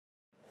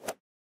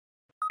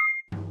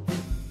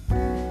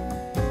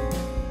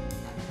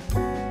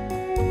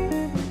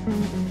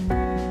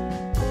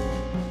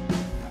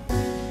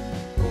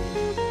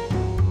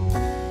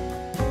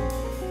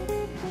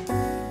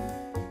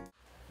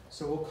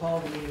we'll call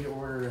the meeting to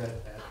order at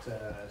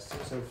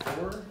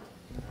 6:04.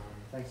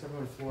 Thanks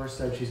everyone. Flora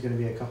said she's going to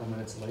be a couple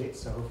minutes late,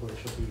 so hopefully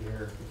she'll be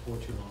here before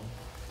too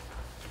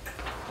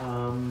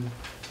long.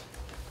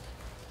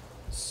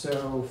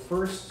 So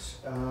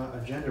first,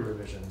 agenda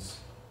revisions.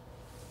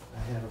 I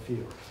have a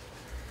few.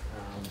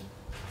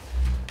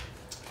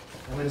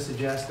 I'm going to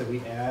suggest that we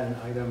add an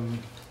item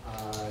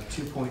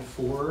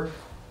 2.4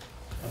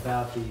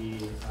 about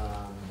the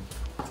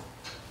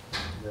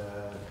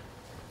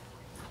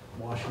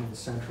Washington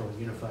Central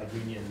Unified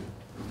Union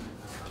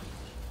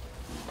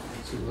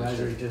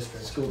Supervisory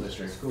District. School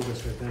district. School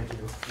district, thank you.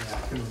 Yeah,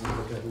 I couldn't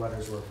remember what the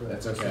letters were for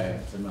that. That's okay.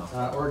 It's a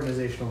mouthful.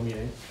 Organizational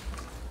meeting.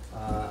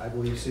 I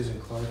believe Susan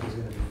Clark is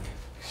going to be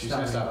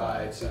stopping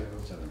by at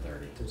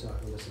 7:30 to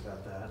talk with us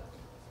about that.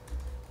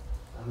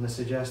 I'm going to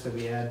suggest that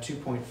we add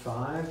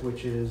 2.5,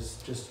 which is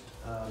just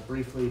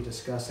briefly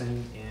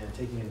discussing and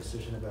taking a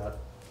decision about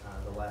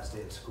the last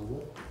day of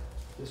school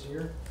this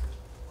year.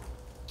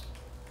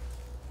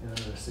 And I'm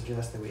going to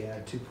suggest that we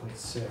add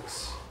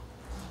 2.6,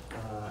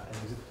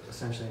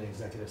 essentially an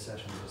executive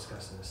session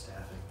discussing the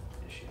staffing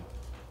issue.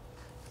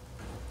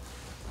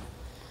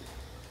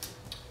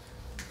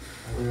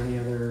 Are there any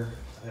other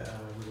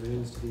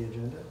revisions to the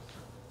agenda?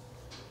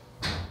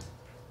 Okay,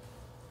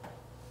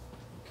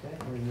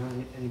 hearing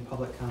none. Any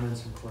public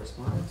comments and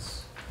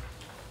correspondence?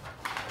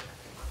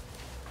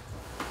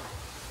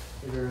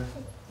 Peter,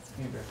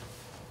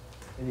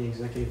 any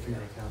executive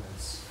committee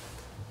comments?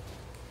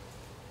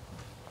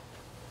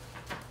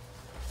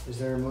 Is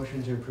there a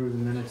motion to approve the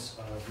minutes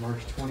of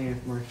March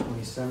 20th, March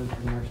 27th,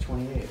 and March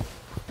 28th?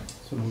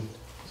 So moved.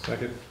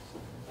 Second.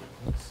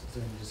 Is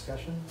there any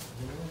discussion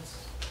of the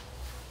minutes?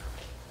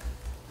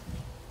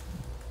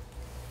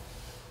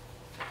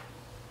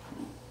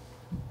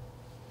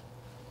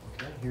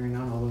 Okay, hearing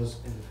none, all those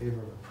in favor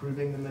of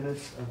approving the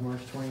minutes of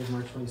March 20th,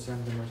 March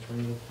 27th, and March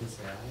 28th, please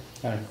say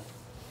aye. Aye.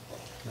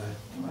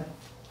 Aye.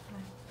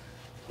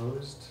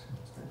 Opposed?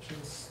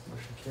 Abstentions?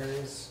 Motion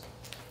carries.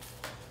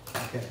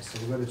 Okay, so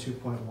we'll go to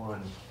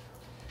 2.1.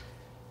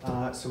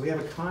 So we have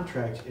a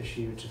contract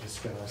issue to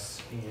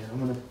discuss, and I'm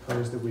going to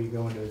propose that we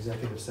go into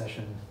executive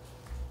session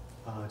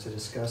to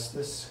discuss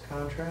this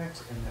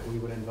contract, and that we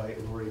would invite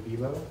Lori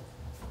Bevo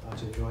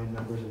to join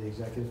members of the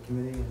executive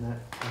committee in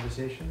that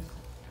conversation.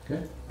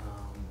 Okay.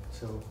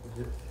 So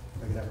if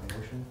I could have a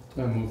motion.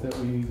 I move that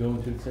we go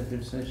into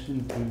executive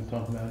session to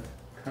talk about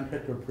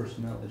contract or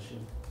personnel issue.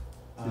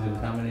 Is it a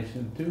combination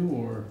of two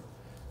or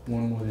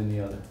one more than the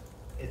other?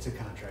 It's a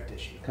contract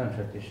issue.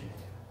 Contract issue.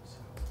 So,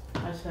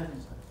 I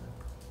second.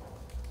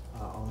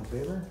 all in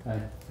favor?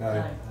 Aye. Aye.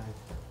 Aye.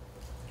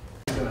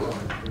 I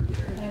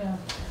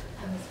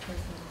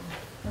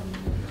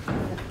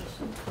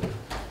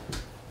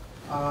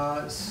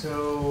know.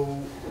 So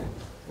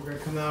we're going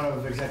to come out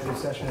of executive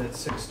session at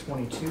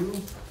 6:22.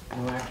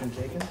 No action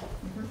taken.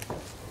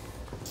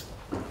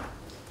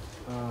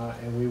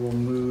 And we will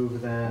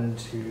move then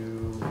to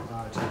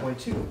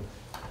 2.2,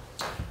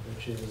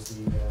 which is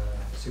the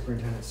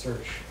superintendent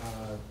search,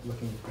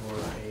 looking for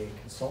a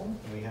consultant.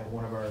 And we have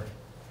one of our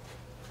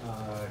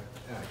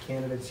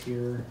candidates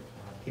here,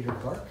 Peter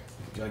Clark.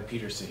 Would you like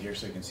Peter to sit here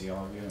so you can see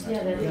all of you?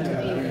 Yeah, there we go.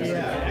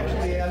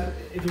 Actually,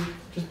 if you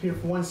just, Peter,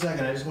 for 1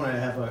 second, I just want to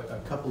have a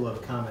couple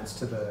of comments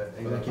to the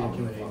executive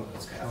committee.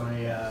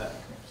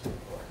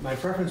 My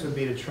preference would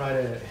be to try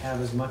to have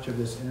as much of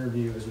this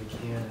interview as we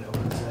can in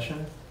open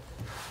session.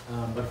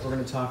 But if we're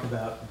going to talk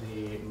about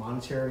the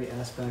monetary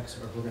aspects,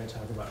 or if we're going to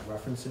talk about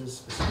references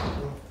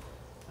specifically,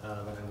 then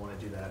I want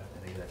to do that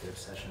in executive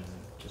session,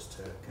 just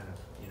to kind of,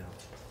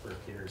 for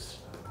Peter's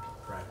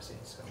privacy.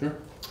 So, sure.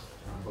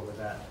 But with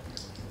that,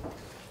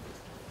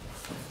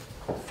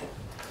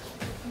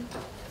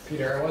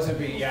 Peter, I wasn't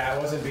being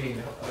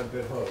a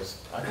good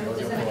host. I can go to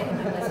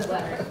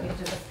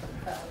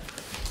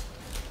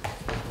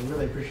we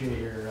really appreciate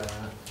your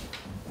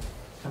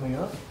coming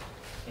up,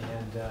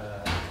 and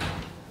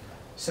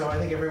so I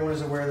think everyone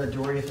is aware that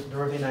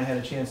Dorothy and I had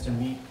a chance to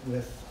meet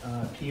with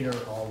Peter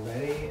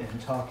already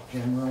and talk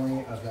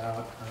generally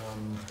about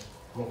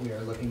what we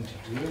are looking to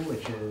do,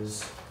 which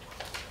is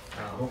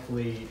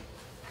hopefully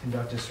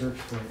conduct a search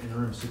for an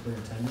interim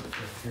superintendent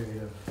for a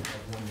period of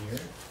 1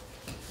 year.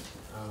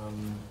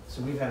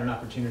 So we've had an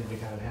opportunity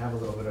to kind of have a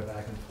little bit of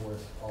back and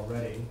forth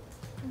already.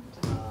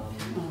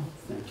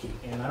 Thank you.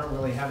 And I don't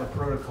really have a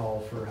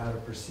protocol for how to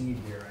proceed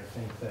here. I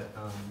think that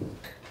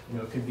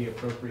it could be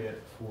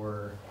appropriate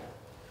for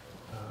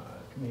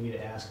maybe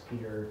to ask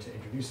Peter to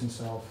introduce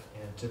himself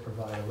and to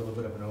provide a little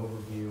bit of an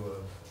overview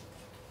of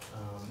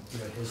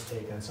his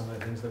take on some of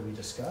the things that we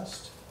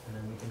discussed, and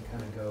then we can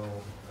kind of go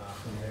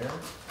from there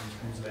in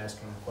terms of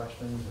asking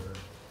questions. Or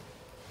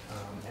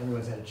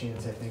everyone's had a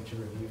chance, I think, to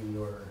review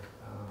your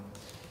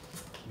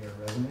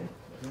resume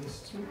at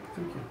least.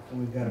 Thank you. And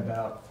we've got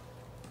about,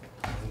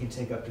 we can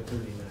take up to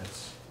 30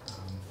 minutes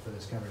for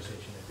this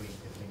conversation if we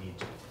need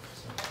to.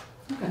 So.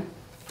 Okay.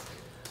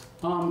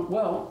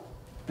 Well,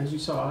 as you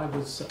saw, I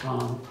was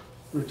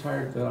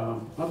retired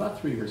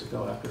about 3 years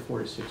ago after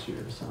 46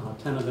 years,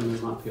 10 of them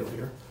in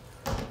Montpelier.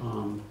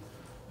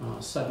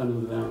 7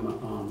 of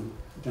them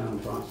down in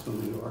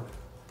Bronxville, New York,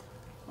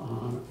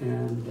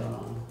 and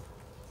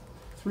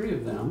 3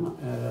 of them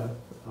at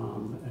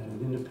an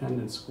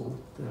independent school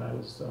that I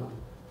was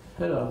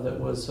head of that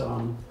was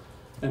an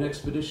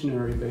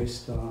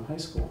expeditionary-based high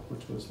school,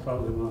 which was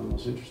probably one of the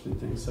most interesting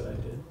things that I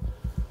did.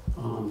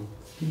 Can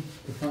you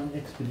define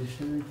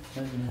expeditionary? I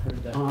haven't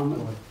heard that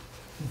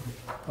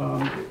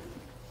before.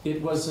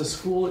 It was a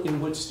school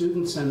in which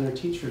students and their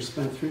teachers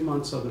spent 3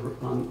 months on the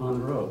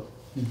road.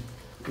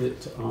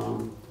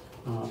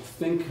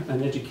 Think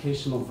an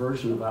educational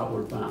version of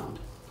Outward Bound.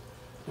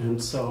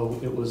 And so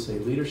it was a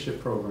leadership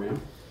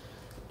program,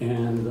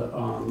 and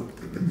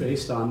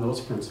based on those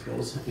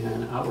principles,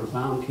 and Outward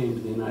Bound came to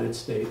the United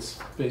States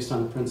based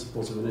on the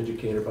principles of an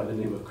educator by the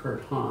name of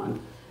Kurt Hahn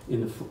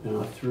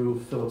through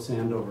Phillips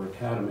Andover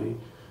Academy,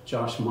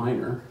 Josh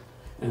Miner,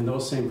 and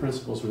those same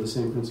principles were the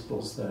same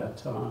principles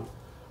that are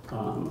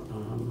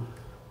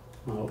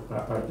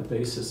the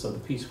basis of the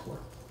Peace Corps.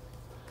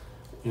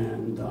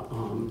 And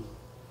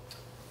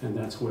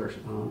that's where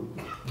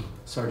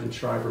Sergeant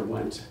Shriver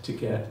went to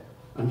get,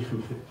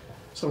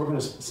 so we're going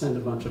to send a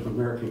bunch of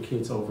American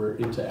kids over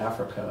into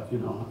Africa,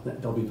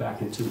 they'll be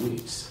back in 2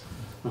 weeks,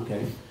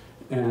 okay?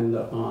 And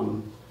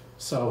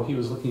so he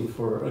was looking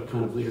for a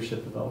kind of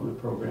leadership development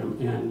program,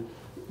 and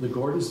the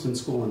Gordonston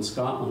School in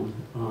Scotland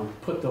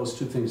put those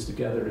 2 things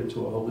together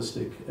into a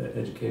holistic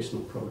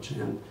educational approach,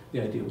 and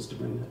the idea was to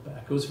bring that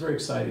back. It was very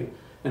exciting,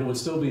 and it would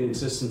still be in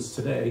existence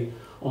today.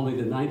 Only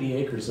the 90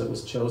 acres that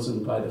was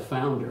chosen by the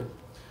founder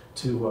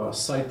to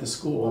site the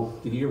school,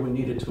 the year we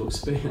needed to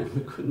expand,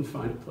 we couldn't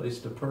find a place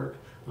to perk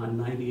on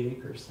 90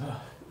 acres.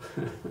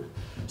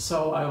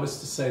 So I was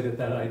to say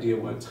that idea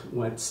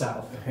went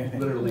south,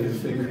 literally and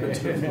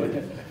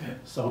figuratively.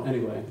 So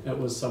anyway, it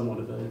was somewhat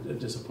of a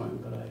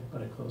disappointment,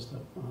 but I closed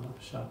up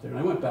shop there. And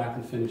I went back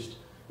and finished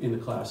in the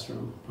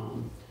classroom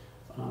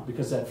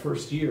because that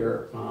first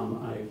year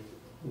I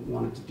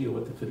wanted to deal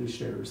with the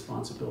fiduciary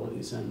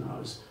responsibilities, and I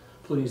was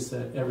pleased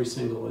that every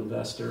single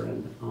investor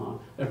and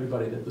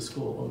everybody that the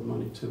school owed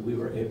money to, we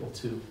were able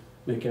to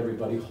make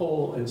everybody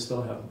whole and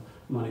still have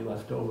money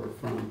left over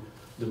from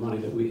the money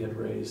that we had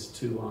raised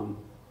to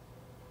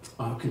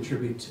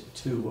contribute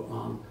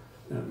to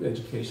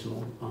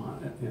educational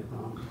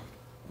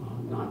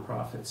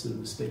nonprofits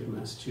in the state of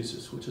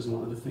Massachusetts, which is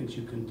one of the things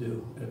you can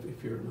do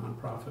if you're a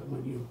nonprofit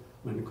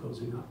when you're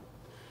closing up.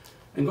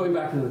 And going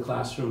back into the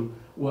classroom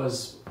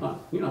was,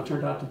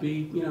 turned out to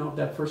be,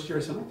 that first year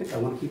I said, I think I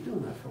want to keep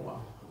doing that for a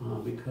while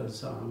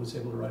because I was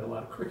able to write a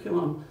lot of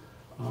curriculum,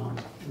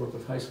 work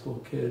with high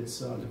school kids,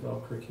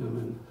 develop curriculum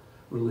in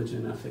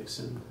religion, ethics,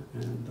 and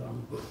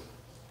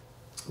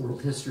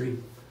world history.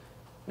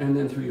 And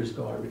then 3 years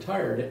ago I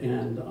retired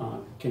and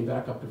came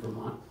back up to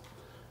Vermont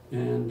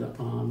and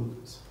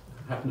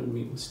happened to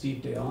meet with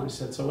Steve Dale, and I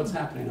said, so what's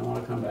happening? I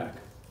want to come back.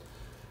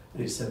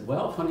 And he said,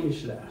 well, funny you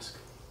should ask.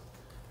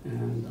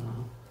 And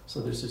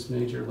so there's this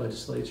major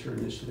legislature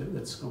initiative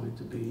that's going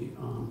to be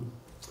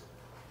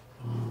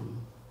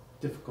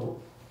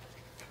difficult,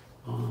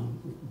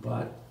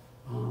 but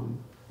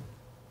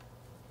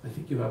I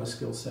think you have a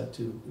skill set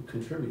to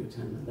contribute,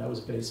 and that was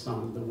based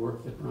on the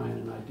work that Brian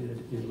and I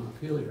did in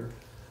Montpelier,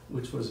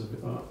 which was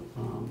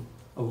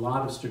a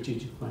lot of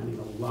strategic planning,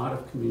 a lot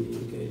of community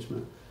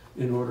engagement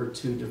in order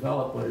to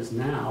develop what is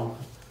now,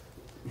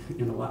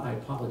 I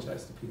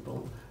apologize to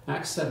people,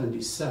 Act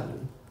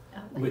 77,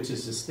 which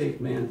is a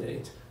state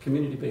mandate,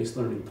 community-based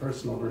learning,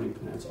 personal learning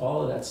plans,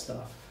 all of that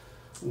stuff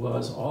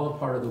was all a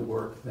part of the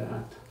work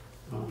that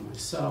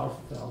myself,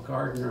 Val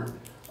Gardner,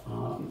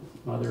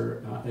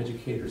 other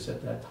educators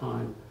at that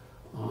time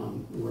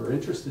were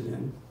interested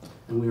in.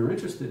 And we were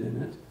interested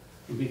in it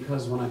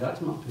because when I got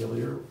to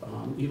Montpelier,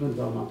 even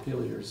though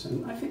Montpelier's,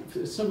 and I think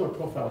a similar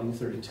profile to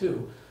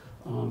U32,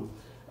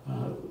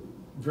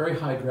 very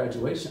high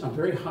graduation, a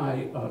very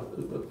high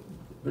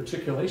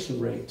matriculation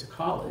rate to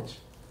college,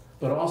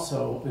 but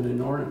also an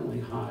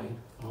inordinately high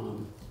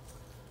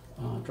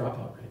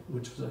dropout rate,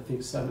 which was, I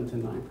think, 7 to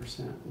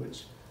 9%,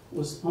 which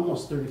was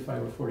almost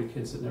 35 or 40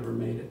 kids that never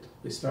made it.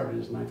 They started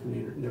as 9th and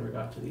 8th, never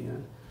got to the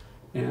end.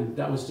 And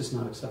that was just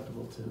not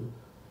acceptable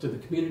to the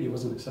community. It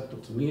wasn't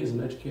acceptable to me as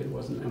an educator,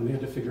 and we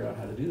had to figure out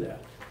how to do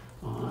that.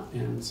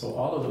 And so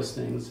all of those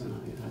things, and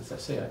as I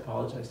say, I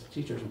apologize to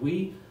teachers,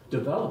 we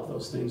developed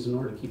those things in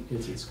order to keep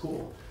kids in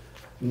school.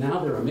 Now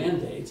they're a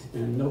mandate,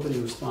 and nobody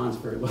responds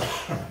very well.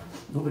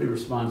 Nobody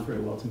responds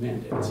very well to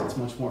mandates. It's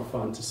much more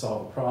fun to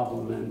solve a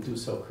problem and do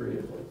so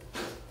creatively.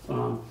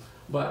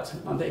 But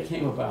they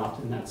came about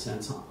in that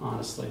sense,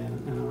 honestly,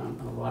 and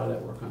a lot of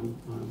that work I'm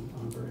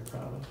very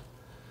proud of.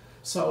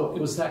 So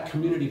it was that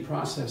community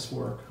process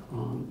work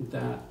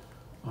that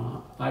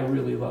I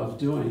really loved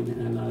doing,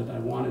 and I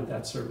wanted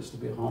that service to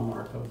be a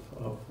hallmark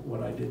of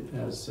what I did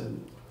as a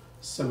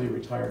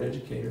semi-retired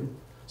educator.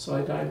 So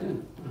I dived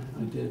in.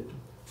 I did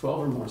 12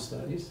 or more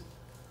studies.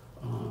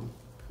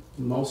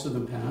 Most of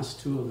them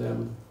passed, 2 of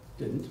them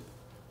didn't.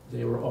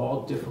 They were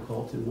all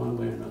difficult in one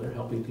way or another,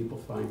 helping people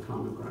find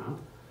common ground.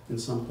 In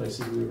some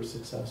places we were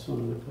successful,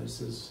 in other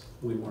places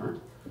we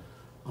weren't.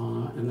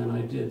 And then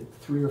I did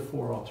 3 or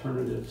 4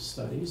 alternative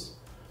studies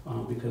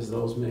because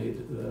those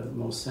made the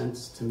most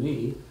sense to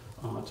me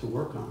to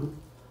work on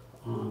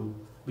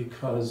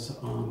because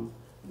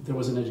there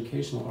was an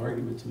educational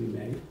argument to be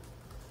made.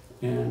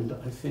 And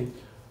I think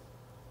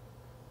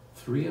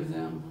 3 of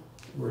them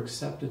were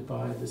accepted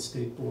by the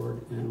state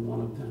board and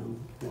 1 of them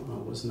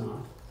was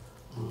not.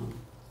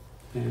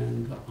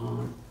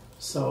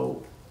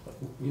 So,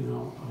 you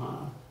know,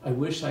 I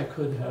wish I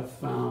could have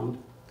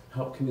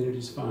helped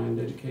communities find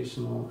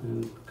educational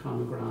and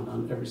common ground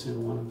on every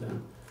single one of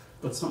them.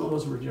 But some of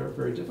those were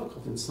very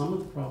difficult, and some of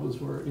the problems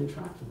were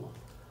intractable.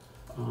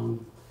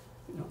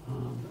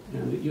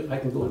 I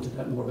can go into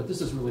that more, but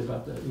this is really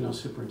about the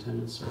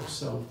superintendent search.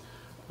 So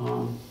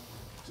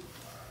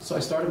I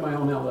started my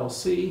own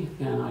LLC,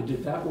 and I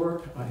did that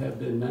work. I have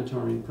been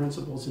mentoring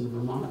principals in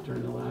Vermont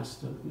during the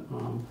last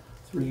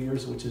 3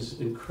 years, which is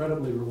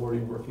incredibly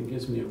rewarding work and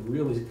gives me a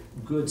really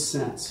good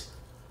sense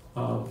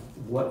of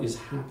what is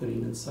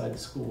happening inside the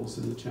schools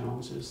and the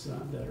challenges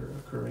that are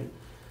occurring.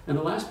 And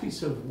the last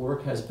piece of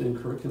work has been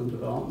curriculum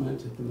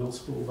development at the middle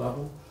school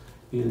level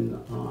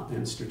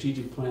and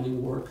strategic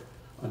planning work.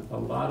 I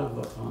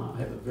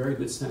have a very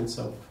good sense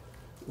of,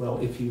 well,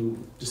 if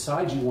you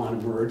decide you want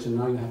to merge and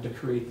now you have to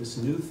create this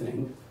new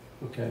thing,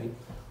 okay,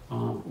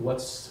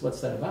 what's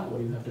that about? What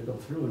do you have to go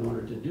through in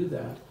order to do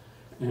that?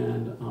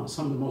 And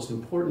some of the most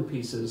important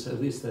pieces,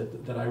 at least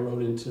that I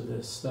wrote into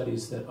the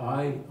studies that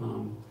I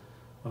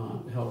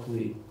helped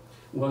lead,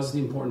 was the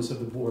importance of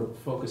the board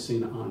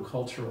focusing on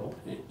cultural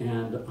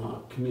and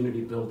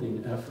community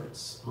building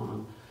efforts.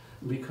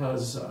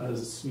 Because,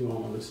 as you all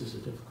know, this is a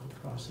difficult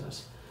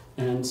process.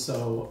 And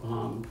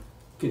so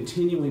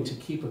continuing to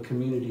keep a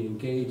community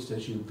engaged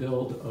as you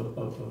build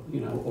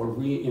or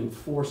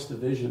reinforce the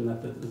vision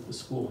that the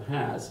school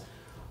has.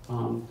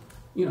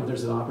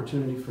 There's an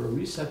opportunity for a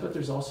reset, but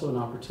there's also an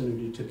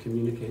opportunity to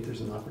communicate.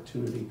 There's an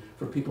opportunity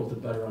for people to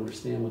better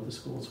understand what the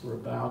schools were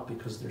about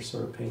because they're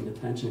sort of paying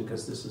attention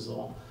because this is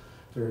all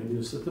very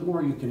new. So the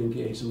more you can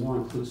engage, the more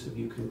inclusive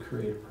you can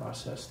create a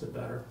process, the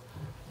better.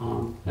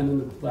 And then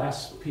the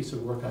last piece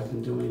of work I've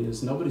been doing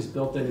is nobody's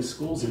built any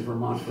schools in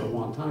Vermont for a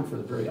long time for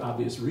the very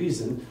obvious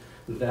reason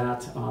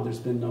that there's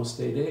been no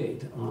state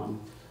aid,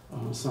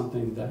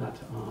 something that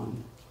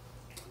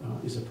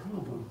is a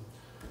problem.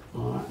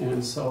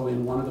 And so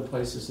in one of the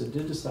places that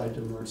did decide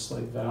to merge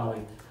Slate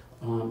Valley,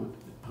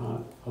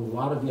 a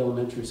lot of the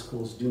elementary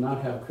schools do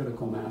not have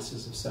critical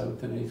masses of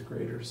 7th and 8th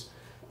graders.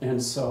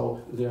 And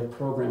so their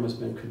program has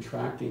been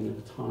contracting at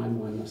a time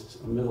when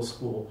a middle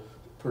school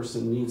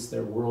person needs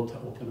their world to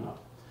open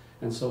up.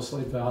 And so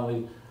Slate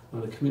Valley,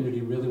 the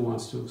community really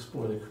wants to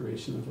explore the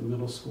creation of a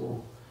middle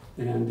school.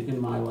 And in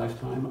my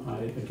lifetime,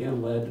 I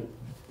again led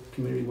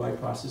community-wide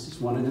processes,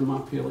 one in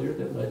Montpelier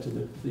that led to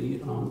the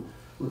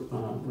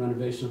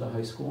renovation of the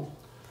high school,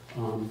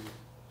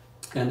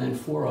 and then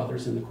 4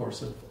 others in the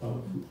course of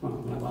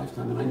my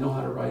lifetime. And I know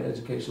how to write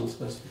educational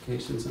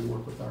specifications and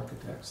work with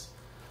architects.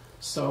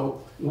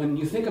 So when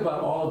you think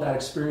about all of that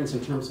experience in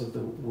terms of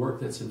the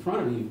work that's in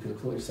front of you, you could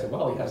clearly say,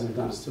 well, he hasn't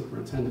done a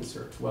superintendent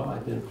search. Well,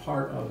 I've been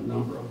part of a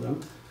number of them.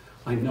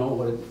 I know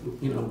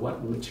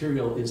what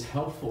material is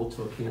helpful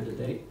to a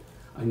candidate.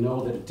 I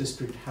know that a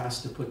district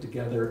has to put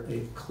together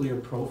a clear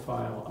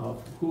profile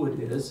of who it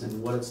is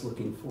and what it's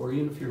looking for,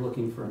 even if you're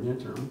looking for an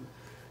interim.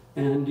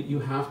 And you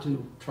have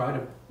to try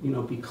to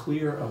be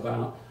clear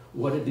about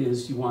what it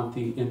is you want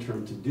the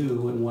interim to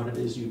do and what it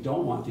is you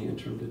don't want the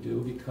interim to do,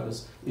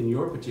 because in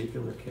your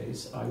particular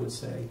case, I would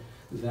say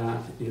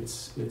that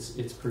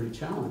it's pretty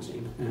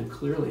challenging. And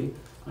clearly,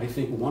 I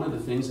think one of the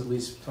things, at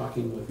least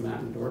talking with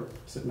Matt and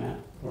is it Matt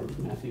or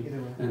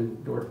Matthew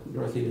and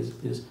Dorothy,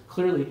 is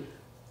clearly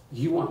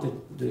you want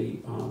the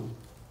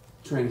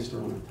trains to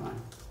run on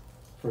time,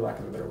 for lack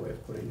of a better way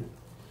of putting it,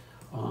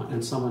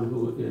 and someone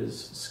who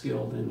is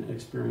skilled and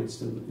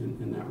experienced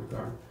in that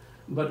regard.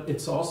 But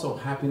it's also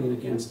happening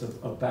against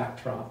a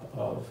backdrop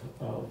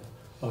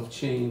of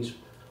change,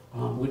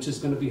 which is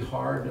going to be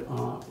hard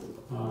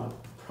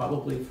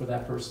probably for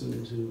that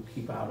person to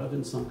keep out of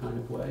in some kind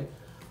of way.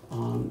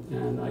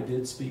 And I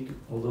did speak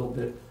a little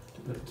bit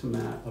to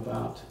Matt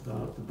about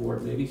the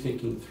board maybe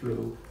thinking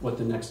through what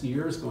the next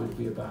year is going to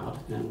be about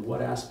and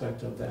what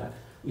aspect of that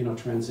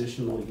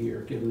transitional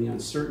year, given the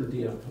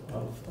uncertainty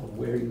of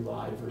where you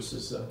lie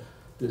versus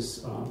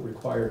this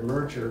required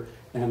merger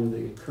and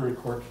the current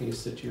court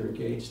case that you're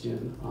engaged in,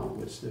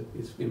 which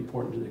is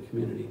important to the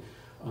community.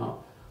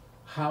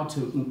 How to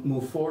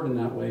move forward in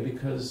that way,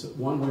 because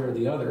one way or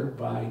the other,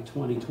 by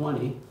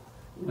 2020,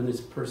 when this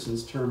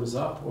person's term is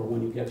up, or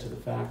when you get to the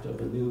fact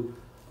of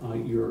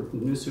your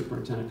new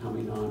superintendent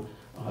coming on,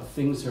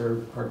 things are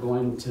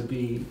going to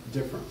be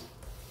different.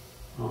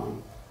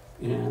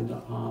 And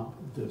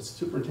the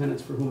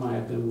superintendents for whom I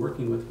have been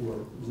working with who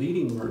are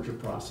leading merger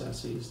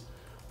processes,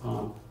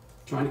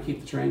 trying to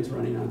keep the trains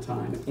running on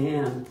time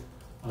and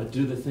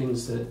do the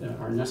things that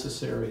are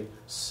necessary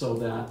so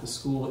that the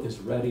school is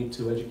ready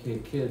to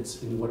educate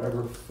kids in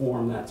whatever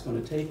form that's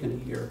going to take in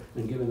a year,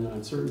 and given that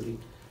uncertainty,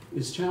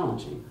 is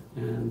challenging.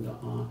 And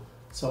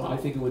So I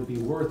think it would be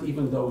worth,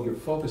 even though you're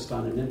focused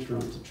on an interim,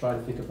 to try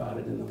to think about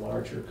it in the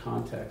larger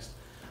context.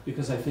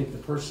 Because I think the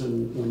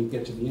person, when you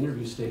get to the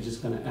interview stage, is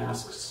going to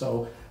ask,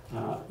 so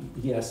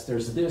yes,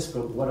 there's this,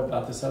 but what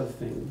about this other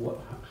thing?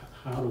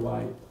 How do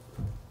I,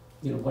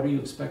 what are you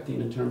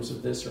expecting in terms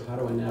of this, or how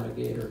do I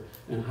navigate,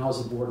 and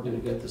how's the board going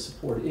to get the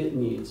support it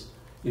needs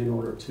in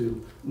order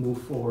to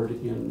move forward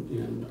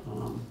in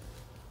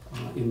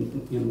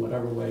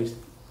whatever ways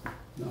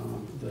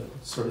the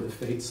sort of the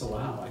fates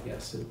allow, I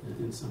guess,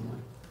 in some way.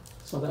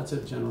 So that's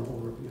a general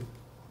overview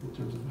in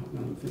terms of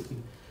what I'm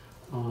thinking.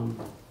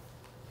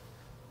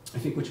 I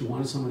think what you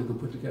want is someone who can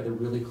put together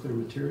really clear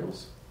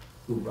materials,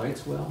 who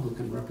writes well, who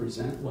can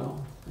represent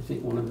well. I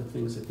think one of the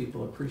things that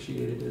people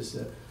appreciated is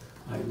that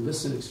I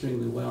listen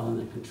extremely well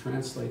and I can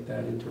translate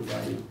that into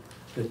writing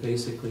that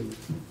basically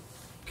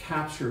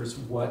captures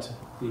what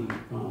the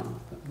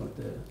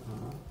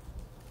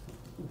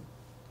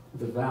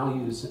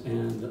values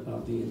and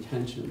the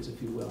intentions,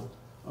 if you will,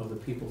 of the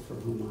people for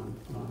whom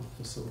I'm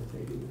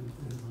facilitating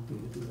and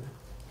helping to do that.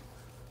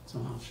 So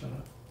I'll shut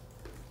up.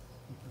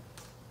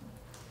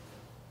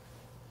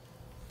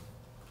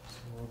 So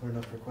we'll open it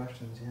up for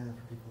questions, yeah,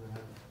 for people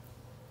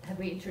that Have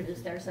we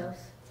introduced ourselves?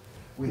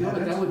 we No,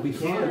 but that would be Yeah,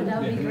 fun.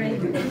 that would be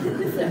great.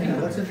 Yeah,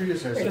 let's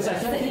introduce Because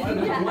ourselves. I think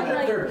Yeah,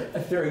 wonder like-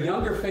 if there are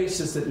younger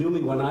faces that knew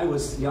me when I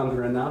was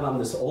younger, and now I'm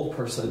this old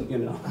person,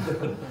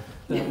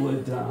 that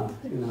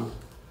would,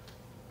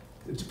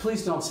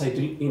 Please don't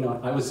say,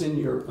 I was in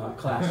your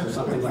class or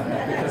something like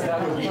that, because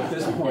that would be, at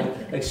this point,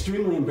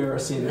 extremely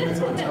embarrassing that it's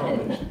on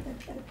television.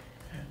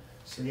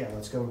 So yeah,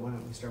 let's go. Why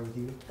don't we start with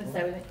you?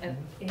 So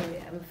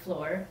I'm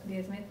Flor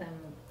Diaz-Smith.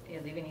 I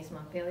live in East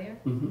Montpelier.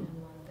 Mhm.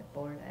 I'm on the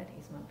board at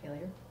East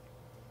Montpelier,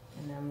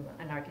 and I'm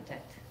an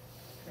architect.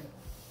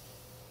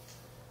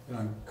 And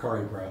I'm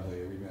Kari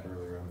Bradley, we met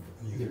earlier on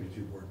the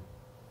U32 board.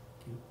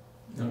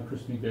 I'm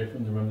Chris McVeigh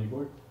from the Romney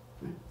Board.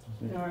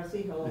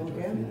 Dorothy, hello Hi, Dorothy,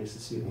 again. nice to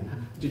see you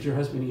again. Did your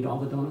husband eat all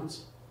the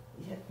donuts?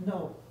 Yeah,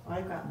 no,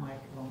 I got my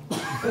own.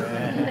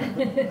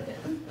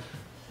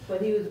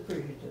 But he was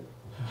appreciative.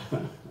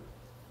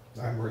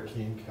 I'm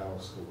Rakeem Cowell,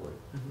 school board.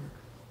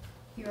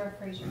 You're a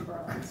Fraser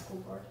Borough School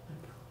Board.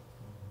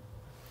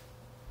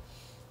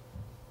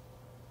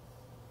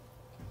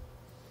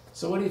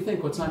 So what do you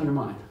think? What's on your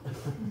mind?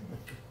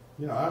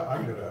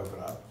 I'm going to open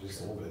up just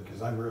a little bit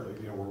because I'm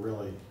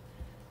really,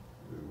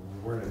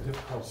 we're in a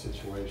difficult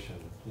situation,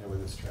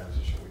 with this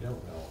transition. We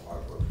don't know a lot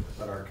about it,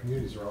 but our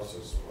communities are also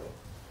split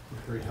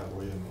very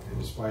heavily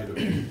in spite of,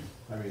 in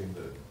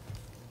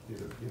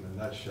a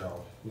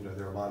nutshell,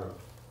 there are a lot of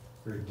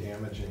very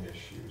damaging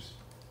issues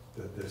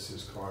that this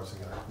is causing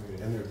in our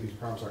community, and these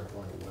problems aren't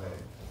going away.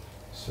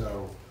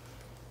 So,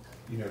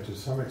 to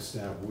some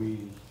extent,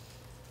 we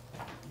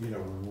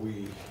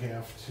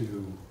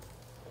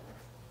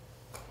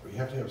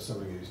have to have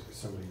somebody,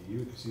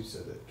 as you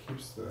said, that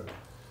keeps the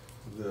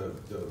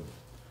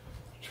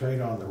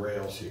train on the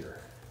rails here.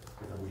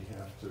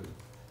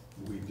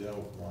 We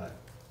don't want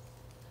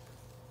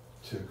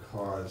to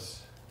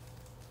cause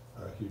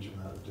a huge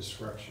amount of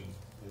disruption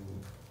in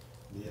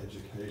the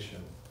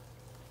education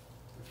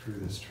through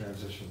this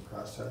transition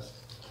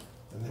process.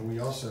 And then we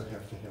also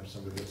have to have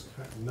somebody that's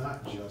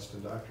not just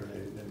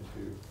indoctrinated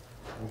into,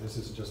 this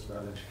isn't just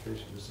about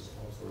education, this is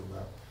also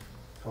about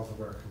health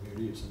of our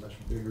community. It's a much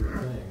bigger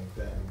thing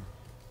than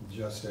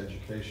just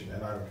education.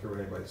 And I don't care what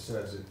anybody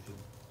says, it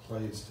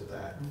plays to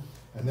that.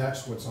 And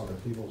that's what's on the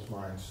people's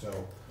minds.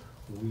 So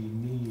we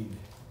need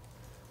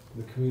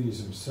the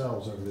communities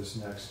themselves over this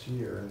next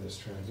year in this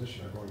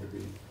transition are going to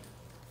be,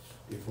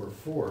 if we're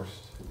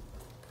forced,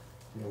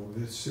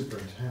 this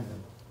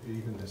superintendent,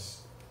 even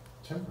this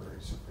temporary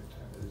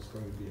superintendent, is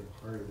going to be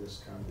a part of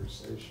this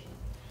conversation.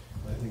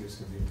 And I think it's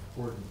going to be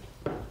important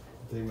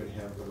they would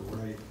have the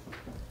right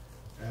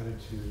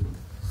attitude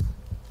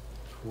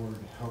toward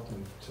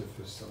helping to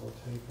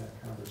facilitate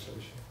that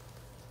conversation,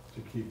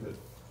 to keep it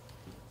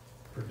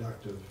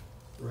productive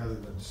rather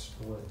than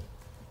split.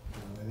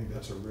 I think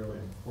that's a really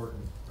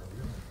important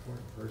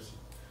person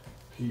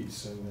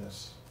piece in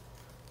this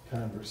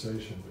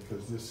conversation,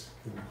 because these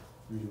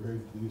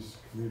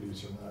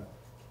communities are not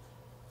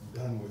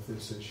done with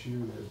this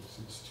issue.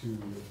 It's too,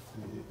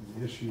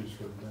 the issues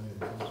for many of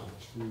them are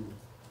too,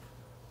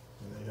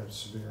 and they have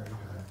severe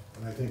impact.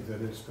 And I think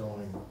that it's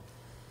going,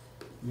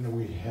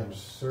 we have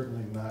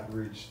certainly not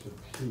reached the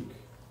peak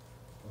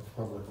of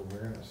public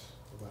awareness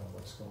about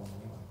what's going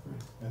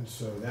on. And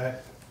so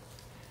that,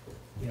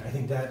 I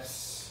think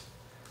that's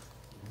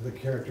the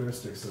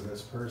characteristics of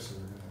this person.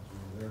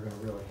 They're going to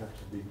really have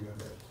to be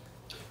good at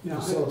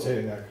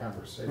facilitating that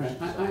conversation.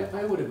 Right.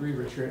 I would agree,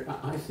 Richard.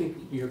 I think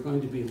you're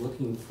going to be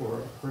looking for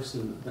a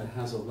person that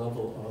has a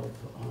level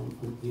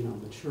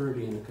of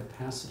maturity and a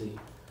capacity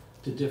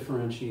to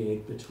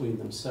differentiate between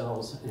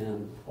themselves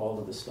and all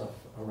of the stuff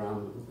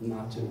around them,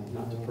 not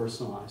to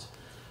personalize,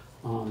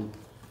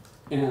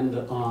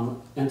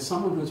 and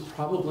someone who's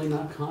probably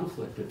not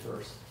conflict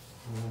adverse.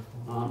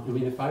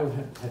 If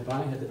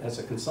I had, as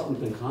a consultant,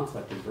 been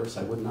conflict adverse,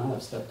 I would not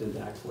have stepped into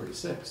Act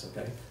 46.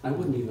 Okay, I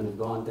wouldn't even have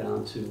gone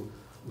down to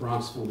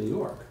Bronxville, New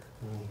York,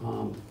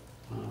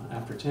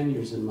 After 10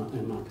 years in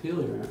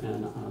Montpelier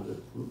and the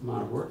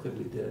amount of work that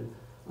we did,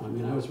 I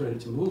mean, I was ready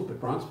to move,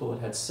 but Bronxville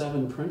had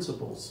 7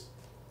 principals.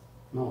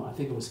 No, I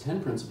think it was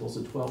 10 principals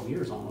in 12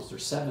 years almost, or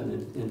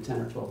 7 in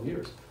 10 or 12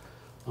 years,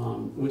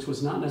 which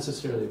was not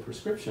necessarily a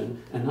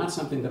prescription and not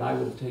something that I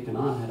would have taken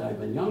on had I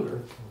been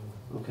younger,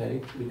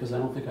 okay, because I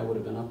don't think I would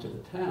have been up to the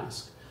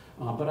task.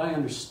 But I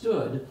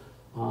understood,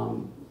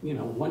 you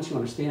know, once you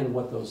understand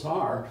what those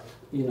are,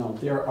 you know,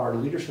 there are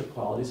leadership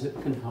qualities that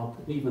can help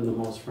even the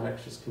most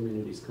fractious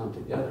communities come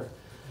together.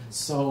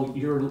 So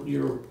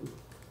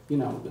you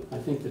know, I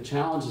think the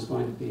challenge is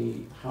going to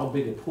be how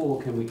big a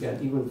pool can we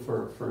get even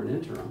for an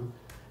interim.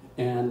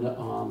 And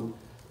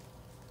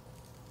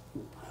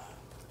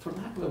for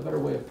lack of a better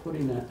way of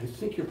putting it, I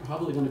think you're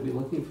probably going to be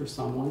looking for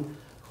someone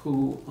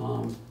who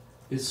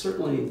is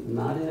certainly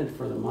not in it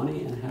for the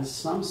money and has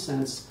some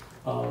sense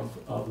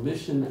of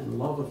mission and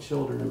love of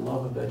children and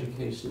love of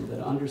education,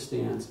 that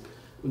understands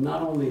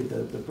not only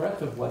the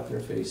breadth of what they're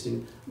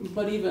facing,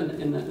 but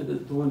even in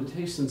the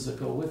limitations that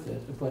go with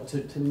it, but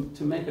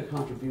to make a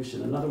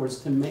contribution. In other words,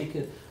 to make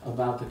it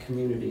about the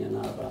community and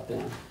not about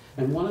them.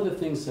 And one of the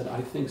things that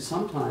I think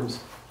sometimes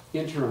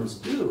interims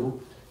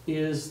do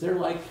is they're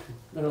like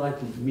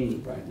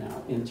me right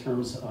now in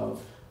terms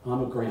of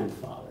I'm a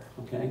grandfather,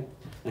 okay?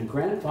 And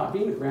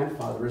being a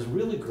grandfather is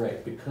really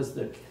great because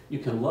you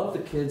can love the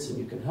kids and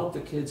you can help the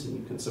kids and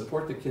you can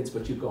support the kids,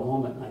 but you go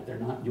home at night, they're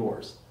not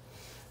yours.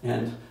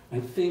 And I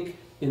think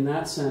in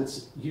that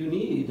sense, you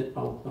need,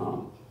 I don't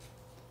know,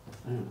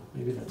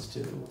 maybe that's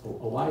too, a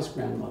wise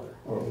grandmother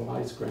or a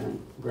wise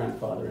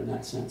grandfather in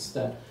that sense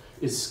that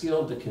is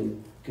skilled, that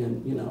can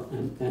you know,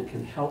 and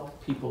can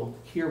help people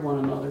hear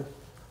one another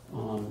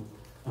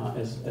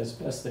as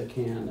best they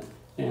can,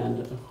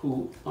 and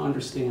who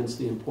understands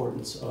the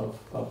importance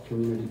of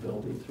community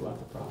building throughout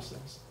the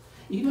process.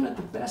 Even at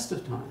the best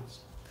of times,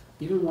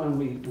 even when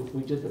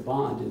we did the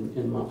bond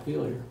in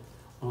Montpelier,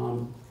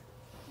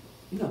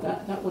 you know,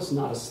 that was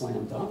not a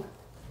slam dunk.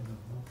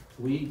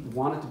 We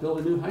wanted to build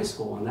a new high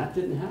school, and that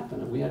didn't happen,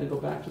 and we had to go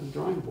back to the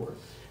drawing board.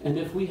 And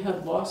if we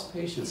had lost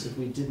patience, if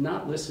we did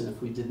not listen,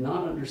 if we did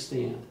not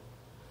understand,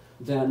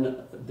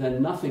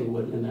 then nothing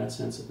would, in that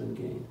sense, have been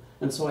gained.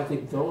 And so I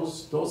think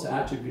those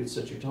attributes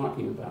that you're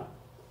talking about,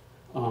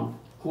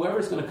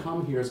 whoever's going to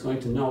come here is going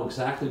to know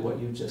exactly what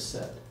you just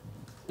said.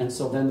 And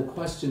so then the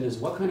question is,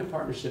 what kind of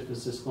partnership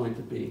is this going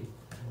to be?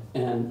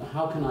 And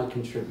how can I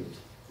contribute?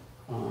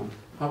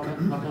 How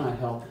can I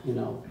help, you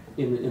know,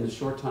 in the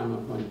short time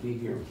I'm going to be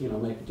here, you know,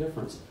 make a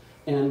difference?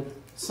 And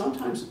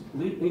sometimes,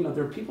 you know,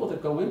 there are people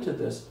that go into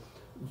this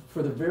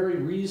for the very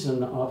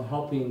reason of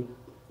helping,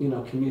 you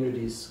know,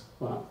 communities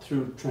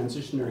through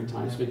transitionary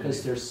times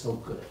because they're so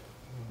good.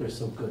 They're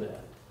so good at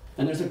it.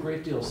 And there's a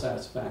great deal of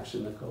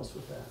satisfaction that goes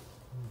with that.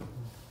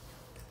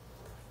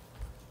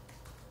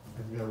 I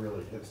think that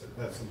really hits it.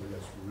 That's something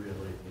that's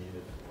really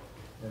needed.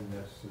 And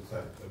it's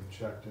that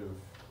objective,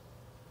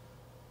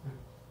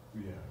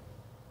 yeah.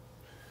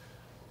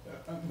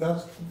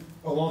 That's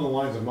along the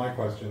lines of my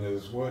question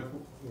is what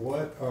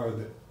are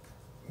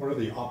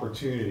the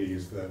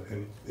opportunities that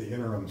the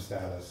interim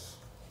status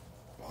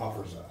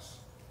offers us?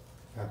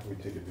 How can we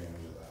take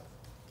advantage of that?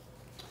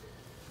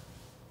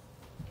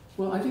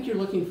 Well, I think you're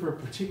looking for a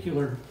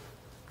particular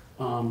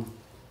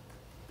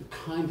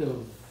kind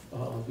of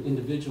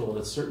individual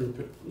at a certain,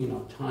 you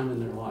know, time in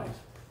their life.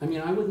 I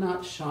mean, I would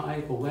not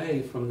shy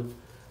away from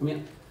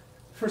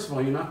first of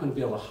all, you're not going to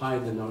be able to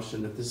hide the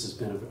notion that this has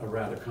been a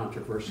rather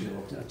controversial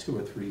 2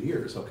 or 3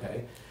 years,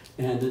 okay?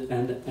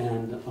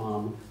 And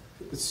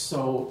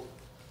so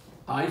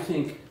I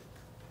think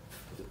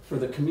for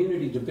the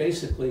community to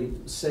basically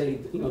say,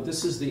 you know,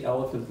 this is the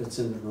elephant that's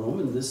in the room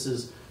and this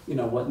is, you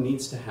know, what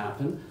needs to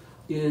happen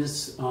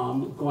is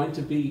going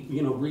to be,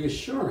 you know,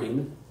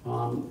 reassuring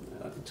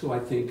to, I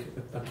think,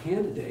 a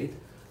candidate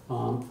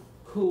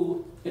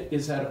who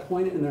is at a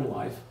point in their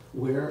life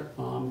where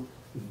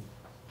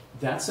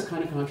that's the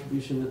kind of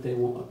contribution that they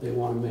want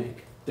to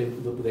make.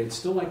 They'd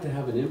still like to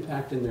have an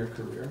impact in their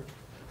career,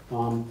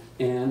 and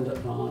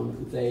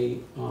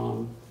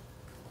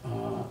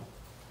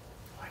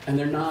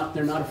they're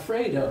not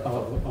afraid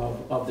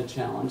of the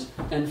challenge,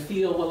 and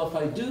feel, well, if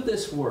I do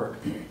this work,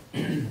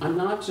 I'm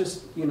not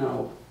just, you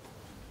know,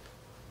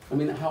 I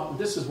mean,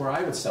 this is where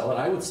I would sell it.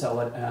 I would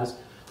sell it as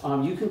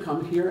you can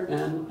come here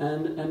and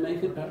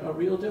make it a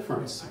real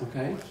difference.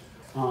 Okay,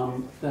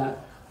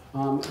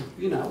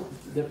 you know,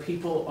 the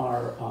people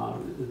are, I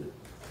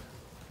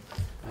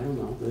don't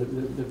know,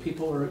 the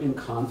people are in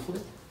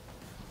conflict,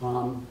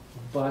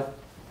 but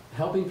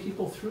helping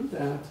people through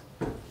that,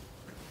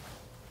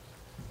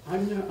 I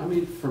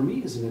mean, for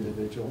me as an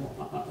individual,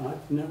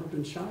 I've never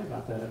been shy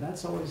about that. And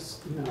that's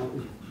always, you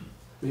know,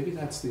 maybe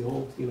that's the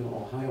old, you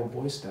know, Ohio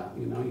Boy Scout,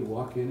 you know, you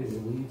walk in and you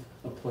leave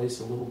a place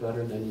a little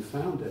better than you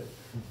found it.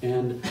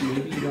 And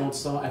maybe you don't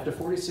saw, after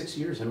 46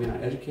 years, I mean,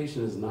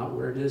 education is not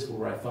where it is,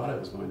 where I thought it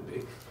was going to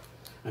be.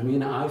 I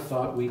mean, I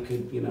thought we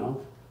could, you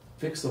know,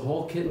 fix the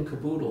whole kit and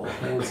caboodle,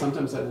 okay? And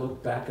sometimes I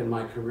look back in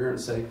my career and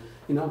say,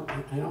 you know,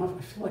 I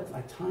feel like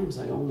at times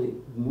I only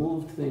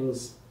moved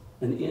things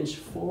an inch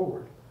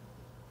forward.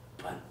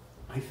 But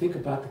I think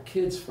about the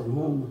kids for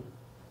whom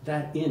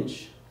that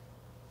inch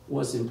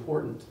was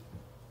important,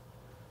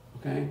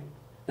 okay?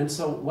 And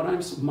so what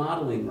I'm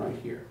modeling right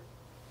here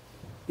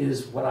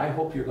is what I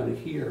hope you're going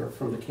to hear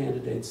from the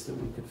candidates that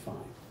we could find.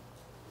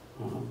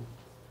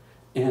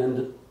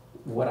 And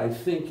what I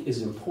think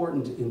is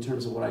important in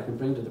terms of what I can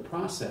bring to the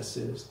process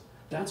is,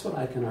 that's what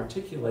I can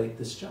articulate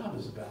this job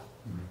is about.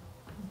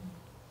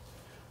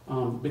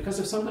 Because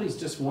if somebody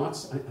just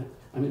wants,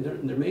 I mean,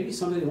 there may be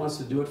somebody who wants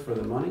to do it for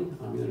the money.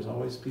 I mean, there's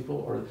always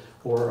people,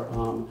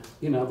 or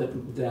you know,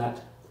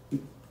 that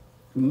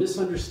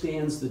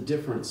misunderstands the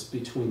difference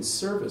between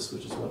service,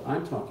 which is what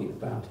I'm talking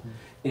about,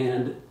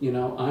 and, you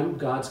know, I'm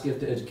God's gift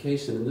to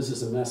education, and this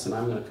is a mess, and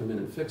I'm going to come in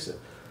and fix it.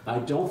 I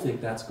don't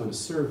think that's going to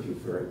serve you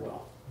very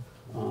well,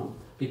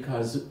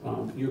 because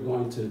you're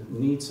going to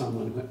need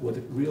someone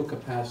with real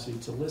capacity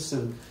to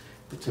listen,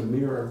 to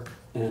mirror,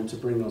 and to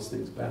bring those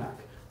things back.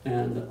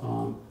 And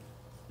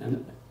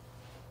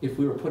if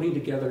we were putting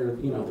together,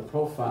 you know, the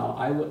profile,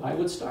 I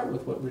would start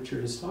with what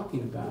Richard is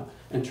talking about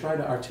and try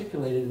to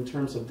articulate it in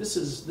terms of this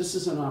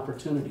is an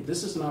opportunity.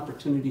 This is an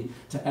opportunity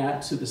to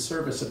add to the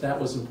service if that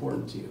was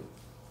important to you.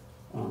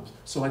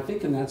 So I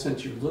think in that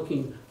sense you're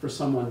looking for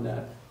someone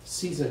that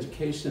sees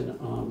education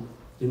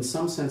in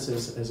some sense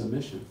as a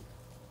mission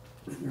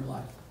in your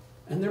life.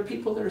 And there are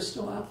people that are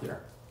still out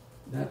there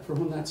that for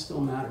whom that still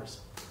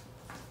matters.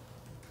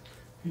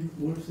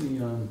 What's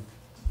the,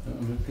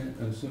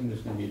 I assume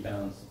there's going to be a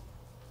balance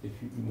if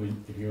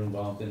you're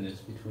involved in this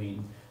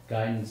between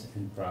guidance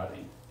and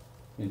prodding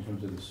in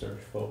terms of the search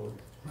forward.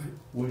 Right.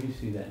 Where do you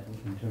see that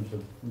in terms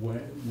of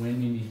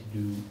when you need to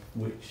do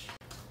which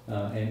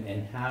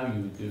and how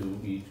you do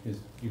each? Because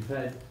you've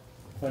had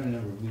quite a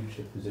number of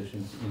leadership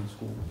positions in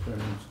school,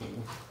 certainly in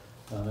school,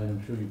 and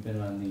I'm sure you've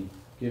been on the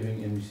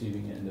giving and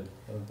receiving end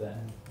of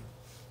that.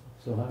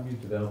 So how have you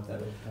developed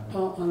that over time?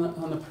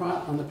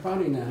 On the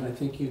prodding end, I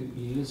think you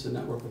use a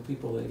network of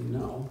people that you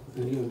know,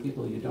 and even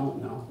people you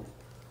don't know,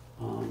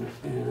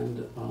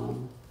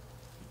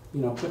 you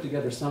know, put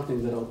together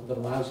something that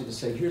allows you to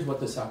say, here's what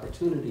this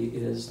opportunity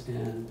is,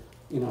 and,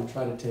 you know,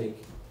 try to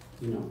take,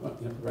 you know,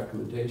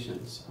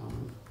 recommendations.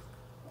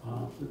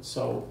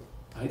 So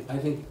I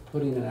think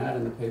putting an ad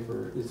in the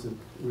paper isn't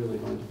really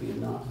going to be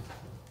enough.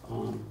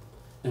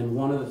 And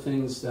one of the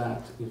things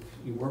that, if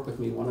you work with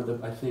me, one of the,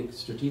 I think,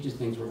 strategic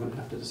things we're going to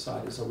have to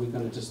decide is, are we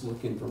going to just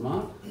look in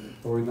Vermont,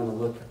 or are we going to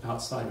look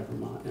outside of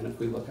Vermont? And if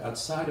we look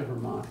outside of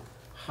Vermont,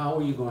 how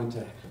are you going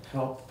to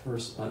help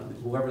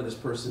whoever this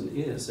person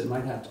is? It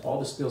might have all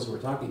the skills we're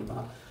talking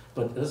about,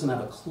 but it doesn't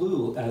have a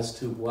clue as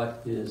to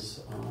what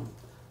is,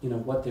 you know,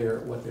 what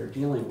they're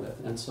dealing with.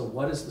 And so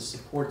what is the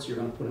supports you're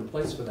going to put in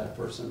place for that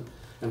person?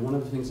 And one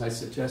of the things I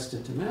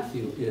suggested to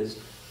Matthew is,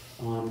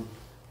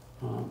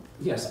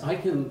 yes, I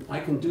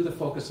can do the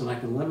focus and I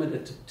can limit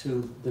it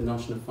to the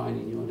notion of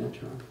finding you an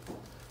interim.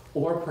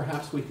 Or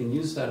perhaps we can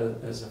use that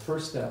as a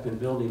first step in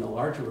building a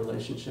larger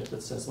relationship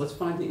that says, let's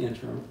find the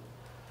interim.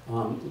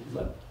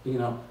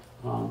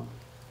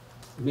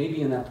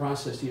 Maybe in that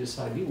process you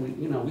decide,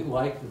 we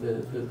like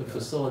the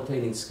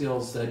facilitating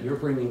skills that you're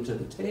bringing to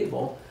the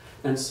table,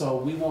 and so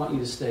we want you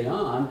to stay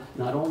on,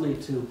 not only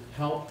to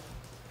help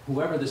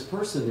whoever this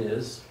person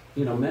is,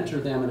 you know, mentor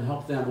them and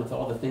help them with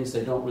all the things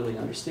they don't really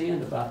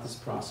understand about this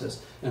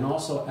process, and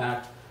also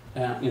act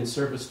in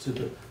service to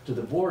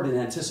the board in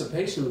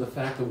anticipation of the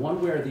fact that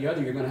one way or the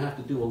other you're going to have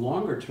to do a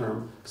longer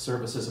term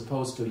service, as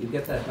opposed to you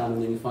get that done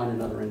and then you find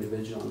another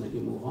individual and then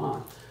you move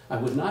on. I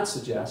would not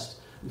suggest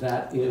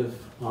that if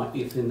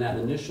in that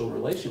initial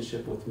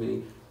relationship with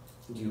me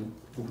you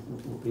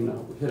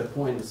hit a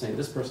point and saying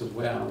this person's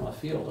way out on left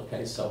field,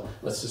 okay, so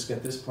let's just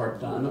get this part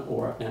done,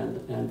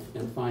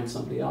 and find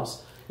somebody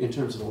else in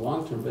terms of the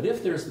long term. But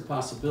if there's the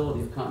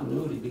possibility of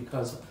continuity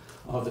because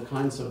of the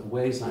kinds of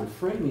ways I'm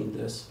framing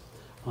this,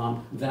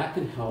 that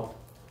can help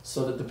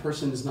so that the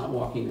person is not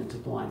walking into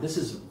blind. This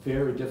is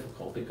very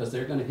difficult because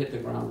they're going to hit the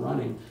ground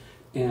running,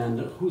 and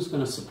who's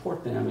going to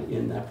support them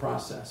in that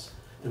process?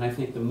 And I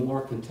think the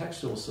more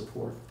contextual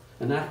support,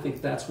 and I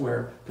think that's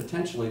where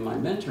potentially my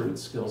mentoring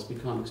skills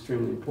become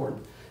extremely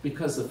important,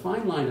 because the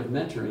fine line of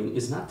mentoring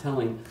is not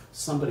telling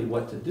somebody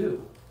what to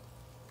do,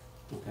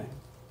 okay,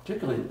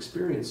 particularly an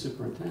experienced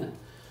superintendent,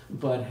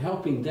 but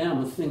helping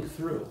them think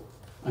through.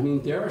 I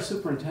mean, there are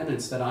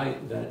superintendents that I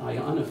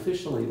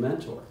unofficially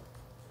mentor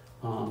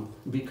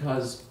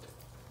because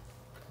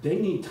they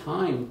need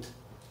time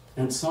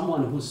and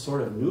someone who's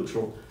sort of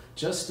neutral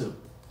just to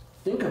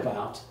think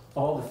about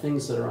all the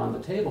things that are on the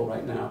table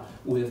right now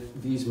with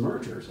these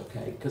mergers,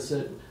 okay? Because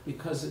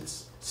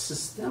it's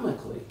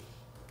systemically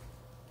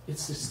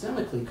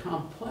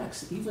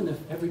complex, even if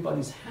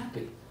everybody's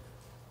happy,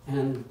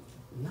 and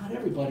not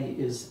everybody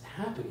is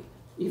happy.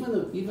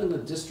 Even the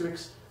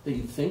districts that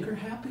you think are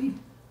happy,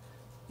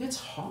 it's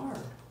hard.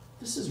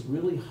 This is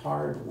really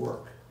hard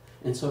work.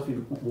 And so if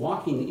you're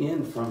walking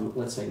in from,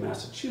 let's say,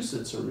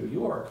 Massachusetts or New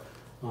York,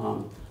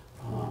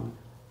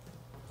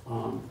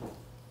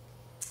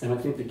 and I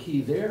think the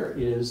key there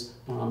is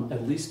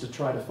at least to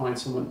try to find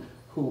someone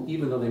who,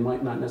 even though they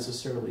might not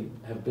necessarily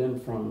have been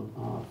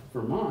from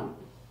Vermont,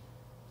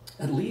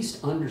 at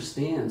least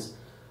understands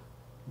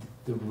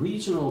the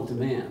regional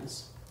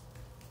demands.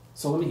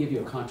 So let me give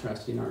you a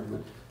contrasting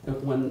argument.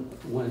 When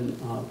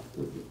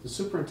the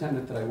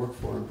superintendent that I worked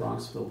for in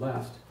Bronxville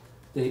left,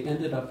 they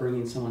ended up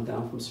bringing someone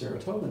down from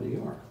Saratoga, New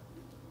York,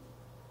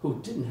 who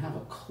didn't have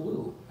a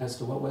clue as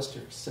to what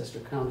Westchester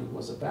County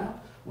was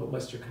about, what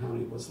Westchester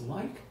County was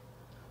like.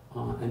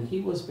 And he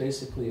was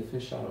basically a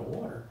fish out of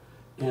water.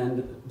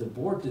 And the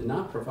board did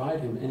not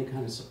provide him any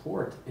kind of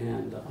support,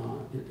 and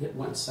it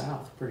went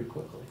south pretty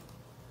quickly.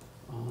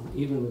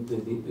 Even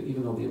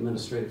though the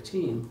administrative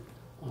team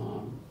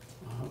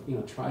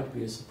tried to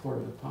be as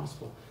supportive as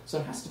possible. So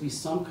it has to be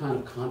some kind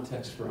of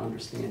context for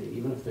understanding,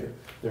 even if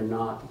they're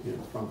not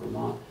from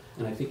Vermont.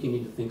 And I think you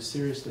need to think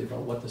seriously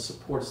about what the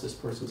supports this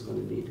person's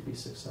going to need to be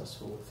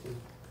successful with you.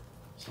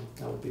 So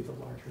that would be the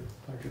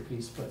larger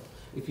piece. But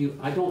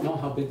I don't know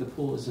how big the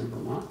pool is in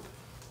Vermont,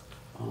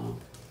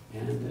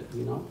 and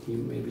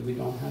maybe we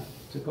don't have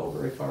to go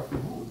very far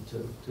from home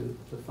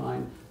to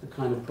find the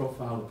kind of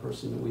profile of the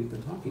person that we've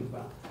been talking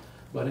about.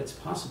 But it's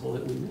possible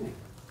that we may.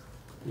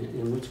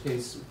 In which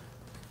case,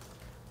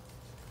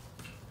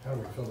 How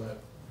do we fill that?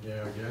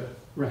 Yeah, I get it.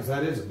 right. Because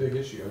that is a big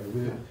issue. I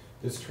mean,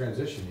 this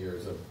transition year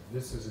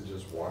this isn't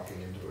just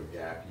walking into a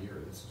gap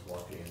year. This is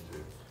walking into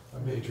a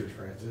major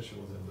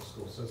transition within the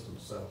school system.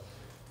 So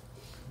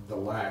the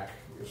lack,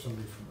 if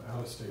somebody from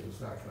out of state is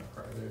not going to,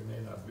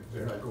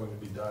 they're not going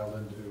to be dialed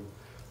into.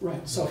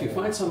 Right. So if you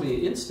find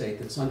somebody in state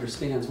that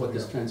understands what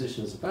this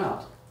transition is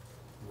about,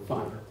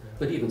 fine.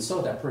 But even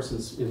so, that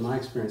person's, in my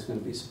experience,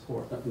 going to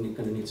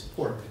need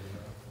support.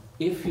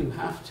 If you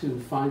have to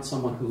find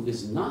someone who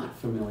is not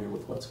familiar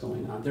with what's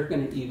going on, they're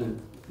going to need even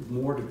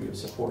more degree of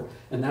support.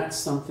 And that's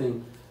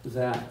something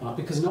that,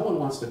 because no one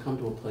wants to come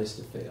to a place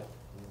to fail.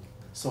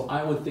 So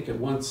I would think at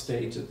one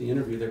stage at the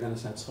interview, they're going to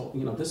say, so,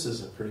 this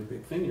is a pretty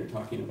big thing you're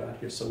talking about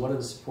here. So what are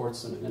the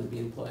supports that are going to be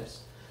in place?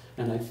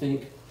 And I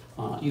think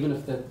even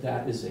if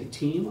that is a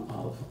team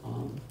of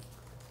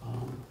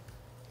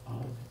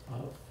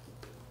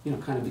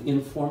kind of the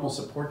informal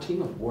support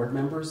team of board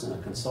members and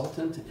a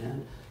consultant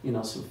and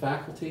some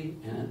faculty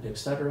and et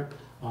cetera,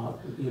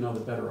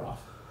 the better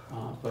off.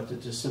 But to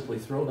just simply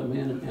throw them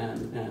in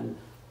and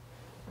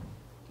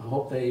I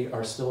hope they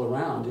are still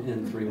around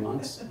in 3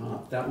 months,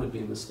 that would be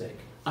a mistake.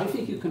 I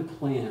think you can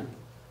plan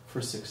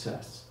for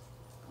success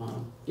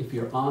if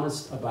you're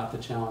honest about the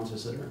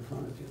challenges that are in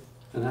front of you.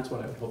 And that's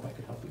what I would hope I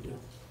could help you do.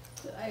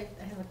 So I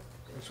have a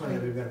I just want to,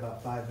 we've got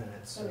about 5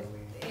 minutes, so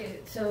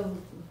So,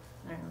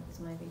 I don't know, this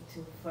might be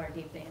too far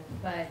deep in,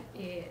 but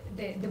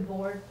the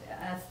board,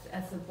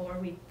 as a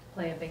board, we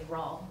play a big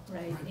role,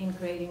 right, in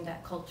creating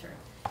that culture.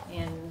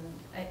 And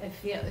I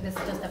feel, this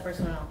is just a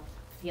personal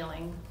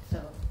feeling,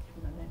 so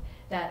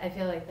that I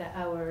feel like that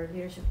our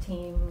leadership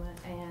team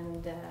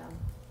and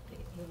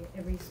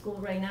every school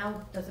right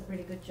now does a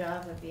pretty good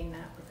job of being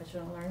that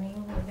professional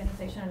learning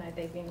organization, and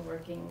they've been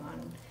working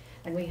on,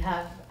 and we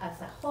have, as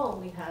a whole,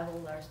 we have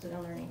all our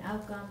student learning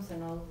outcomes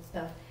and all the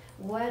stuff.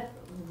 What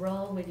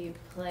role would you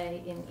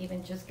play in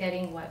even just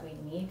getting what we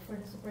need for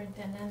the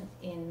superintendent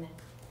in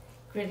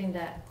creating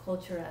that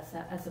culture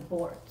as a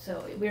board?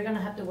 So we're going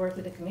to have to work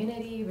with the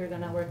community. We're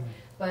going to work,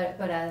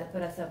 but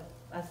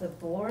as a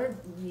board,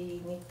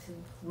 we need to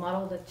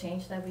model the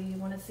change that we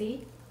want to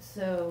see.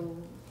 So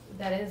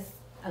that is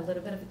a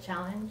little bit of a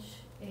challenge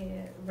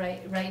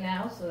right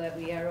now. So that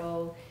we are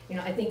all,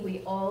 I think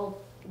we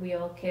all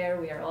care.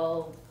 We are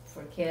all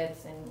for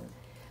kids,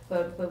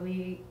 but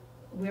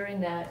we're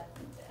in that.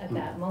 At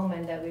that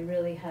moment that we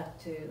really have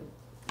to,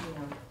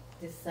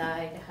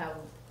 decide how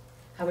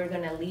we're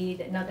going to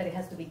lead. Not that it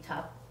has to be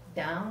top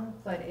down,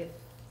 but if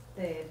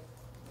the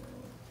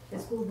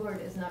school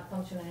board is not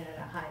functioning at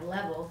a high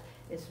level,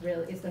 it's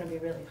going to be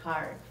really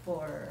hard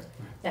for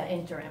that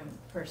interim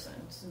person.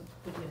 So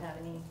would you have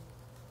any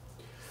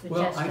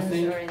suggestions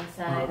or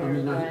insight?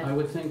 I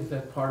would think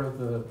that part of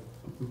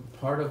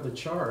the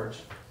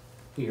charge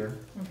here.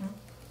 Mm-hmm.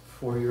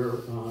 For your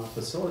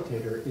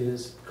facilitator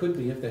could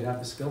be, if they have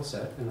the skill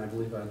set, and I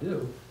believe I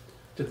do,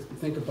 to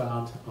think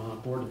about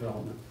board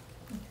development,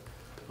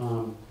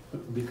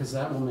 because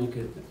that will make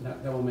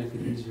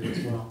it easier as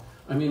well.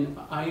 I mean,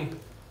 I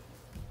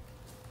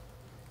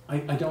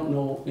don't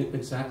know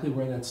exactly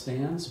where that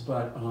stands,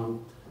 but a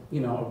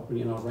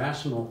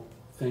rational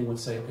thing would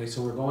say, okay,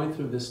 so we're going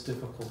through this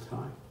difficult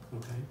time,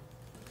 okay,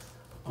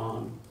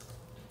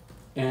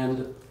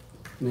 and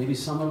maybe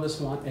some of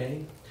us want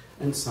A.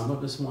 And some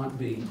of us want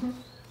B.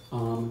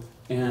 Mm-hmm.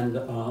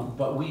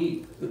 But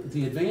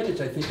the advantage,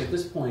 I think, at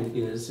this point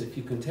is, if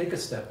you can take a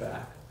step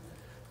back,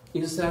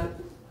 is that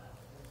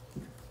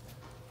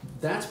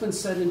that's been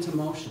set into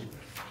motion.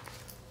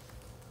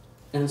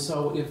 And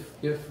so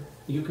if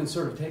you can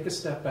sort of take a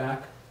step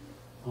back,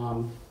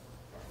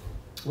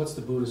 what's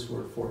the Buddhist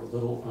word for it?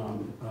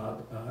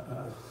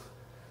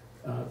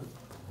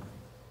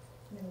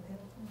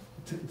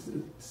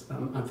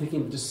 I'm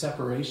thinking just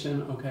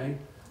separation, okay?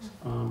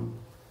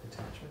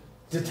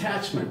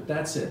 Detachment,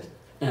 that's it.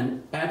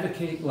 And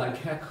advocate like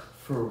heck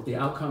for the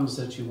outcomes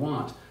that you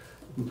want.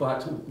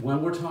 But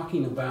when we're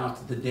talking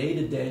about the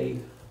day-to-day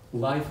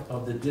life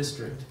of the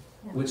district,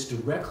 which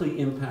directly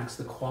impacts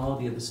the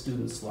quality of the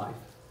student's life,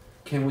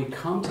 can we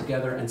come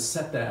together and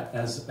set that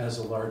as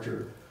a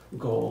larger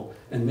goal?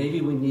 And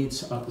maybe we need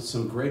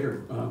some greater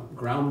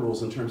ground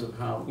rules in terms of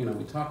how,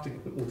 we talk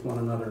with one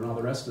another and all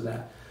the rest of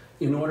that,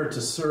 in order to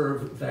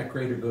serve that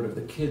greater good of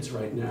the kids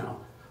right now.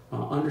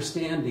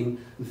 Understanding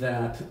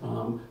that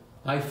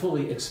I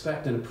fully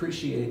expect and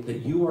appreciate that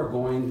you are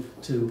going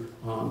to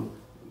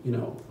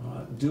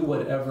do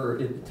whatever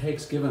it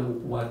takes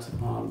given what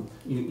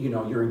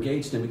you're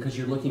engaged in, because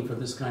you're looking for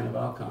this kind of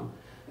outcome.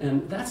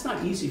 And that's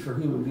not easy for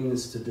human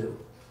beings to do.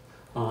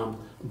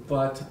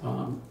 But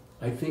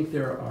I think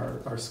there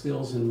are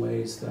skills and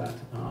ways that,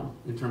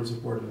 in terms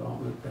of board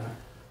development, that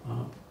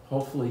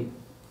hopefully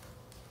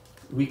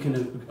we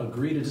can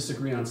agree to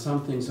disagree on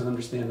some things and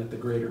understand that the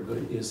greater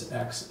good is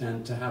X,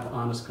 and to have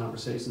honest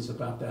conversations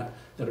about that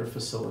are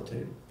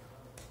facilitated.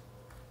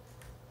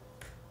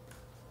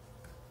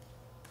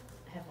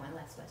 I have one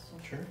last question.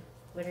 Sure.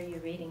 What are you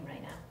reading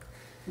right now?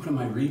 What am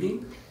I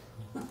reading?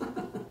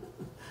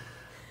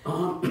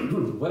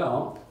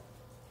 Well,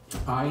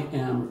 I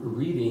am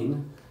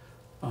reading.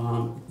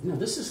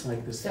 This is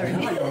like this. Sorry. Now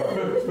I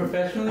know.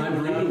 Professionally?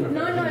 I'm reading.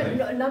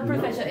 No, not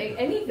professional.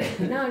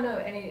 Anything. No,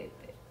 any.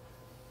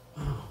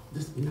 Oh,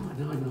 now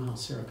I know how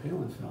Sarah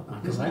Palin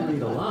felt, because I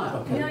read a lot.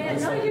 Okay. No, yeah,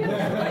 no, you don't.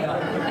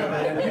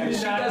 And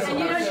she doesn't. And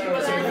you don't She need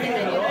wasn't to- reading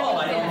at all,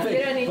 I don't you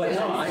think. don't need But to-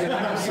 no, I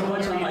have so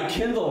much on my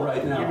Kindle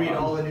right now. You read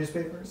all the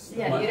newspapers?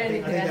 Yeah, What? you don't I need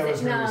to think that ask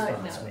was it. her No,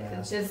 response when I it's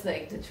asked. just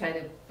like to try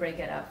to break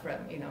it up from,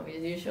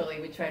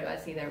 usually we try to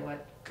ask either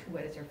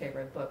what is your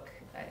favorite book,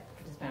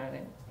 participant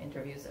in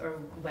interviews, or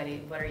what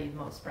are you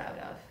most proud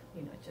of,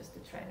 just to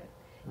try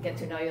to get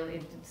to know you,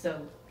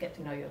 get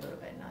to know you a little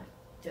bit, not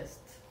just,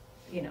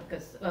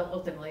 because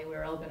ultimately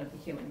we're all going to be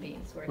human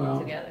beings working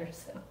together,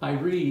 so. I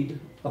read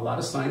a lot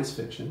of science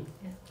fiction.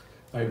 Yeah.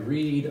 I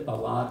read a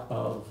lot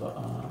of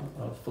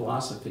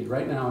philosophy.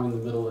 Right now I'm in the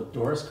middle of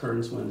Doris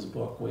Kearnswin's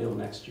book, Wait Till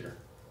Next Year,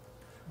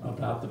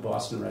 about the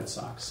Boston Red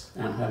Sox,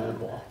 and I'm having a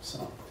ball.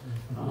 So,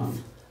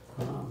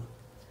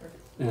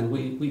 and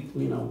we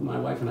my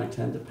wife and I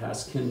tend to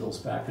pass Kindles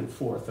back and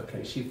forth.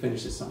 Okay, she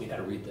finishes something, you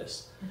got to read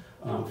this.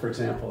 For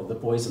example, The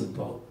Boys in the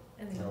Boat.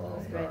 I think that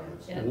was great.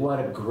 Yeah. What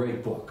a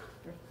great book.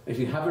 If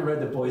you haven't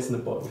read The Boys in the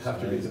Boat, you have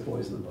to read The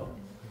Boys in the Boat.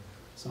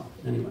 So,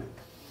 anyway.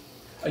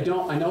 I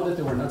know that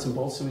there were nuts and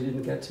bolts that we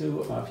didn't get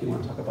to. If you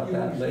want to talk about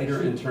that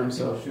later in terms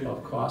of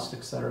cost,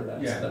 et cetera,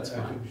 that's I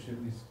fine. think we should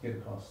at least get a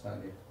cost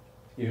study.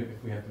 If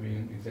we have to be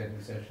in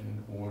executive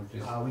session, or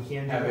just We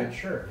can do have that, it-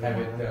 sure. have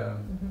Yeah.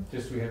 it,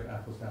 just so we have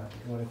apples to apples.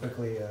 You want to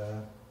quickly,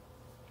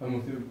 I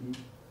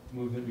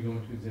move that we go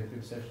into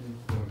executive session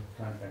for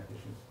contract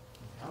issues.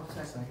 I'll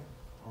second. second?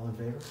 All in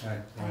favor? All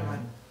right. Aye.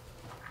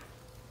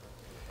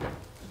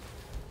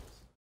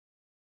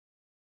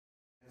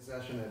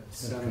 Session at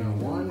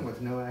 7:01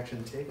 with no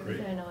action taken. I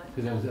don't know what.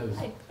 Because that was.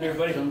 Hi. Hey,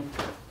 everybody. And,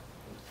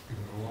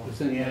 Was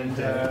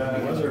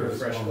there a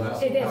fresh glass?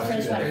 It is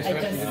fresh water. I've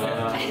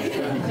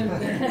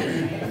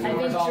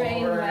been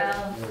trained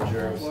well.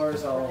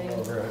 Floor's all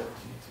over it.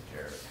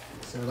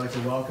 So I'd like to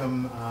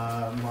welcome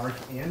Mark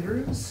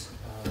Andrews.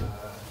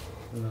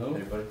 Hello.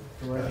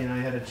 Dorothy and I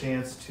had a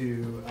chance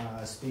to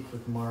speak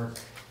with Mark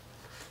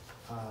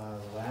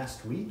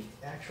last week,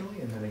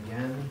 actually, and then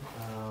again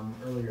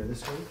earlier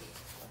this week.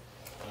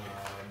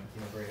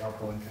 Very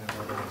helpful in kind of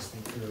helping us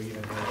think through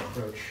even how to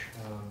approach,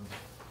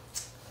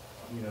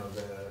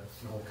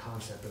 the whole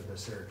concept of the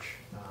search.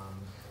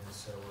 And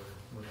so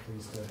we're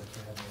pleased to have him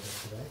with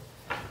us today.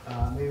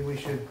 Maybe we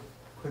should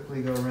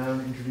quickly go around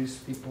and introduce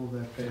people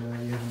that you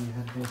haven't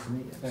had a chance to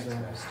meet yet. Thanks, So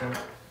we'll guys. start.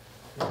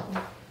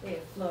 We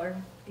have Flor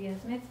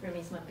Diaz-Smith from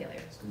East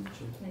Montpelier.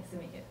 Nice to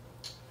meet you.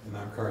 And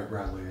I'm Curry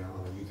Bradley, I'm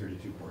on the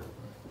U32 board.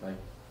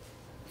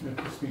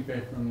 Speak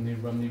back from the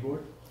Rumney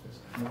board.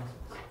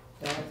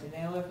 Dorothy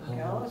Naylor from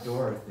Callis.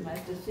 Dorothy.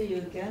 Nice to see you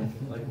again.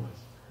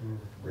 Likewise.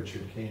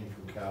 Richard Kane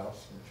from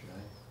Callis.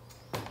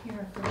 You're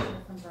a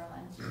Fraser from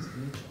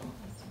Berlin.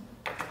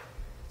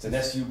 It's an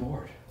SU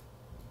board.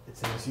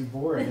 It's an SU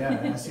board, yeah,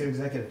 an SU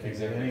executive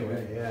committee, Executive anyway,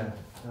 committee, yeah.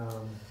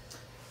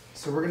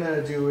 So we're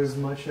gonna do as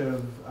much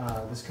of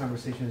this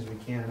conversation as we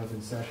can in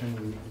open session.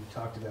 We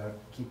talked about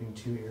keeping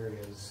two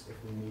areas if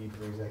we need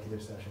for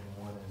executive session.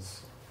 One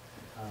is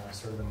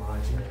sort of the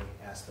monetary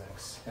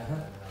aspects, and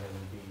another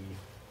would be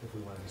if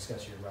we want to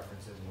discuss your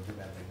references, and we'll do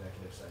that in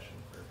executive session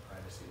for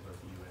privacy of both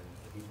you and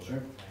the people Sure.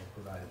 that I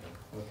provided them.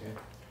 Okay.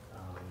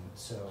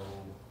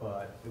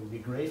 But it would be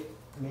great,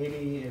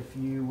 maybe if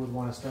you would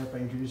want to start by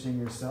introducing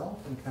yourself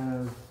and kind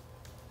of,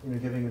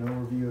 giving an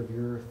overview of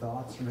your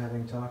thoughts from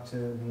having talked to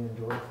me and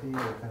Dorothy,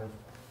 or kind of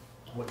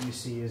what you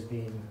see as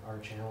being our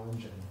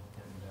challenge and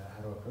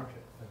how to approach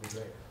it. That'd be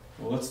great.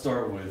 Well, let's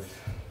start with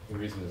the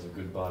reason is a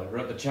good body.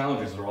 The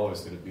challenges are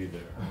always going to be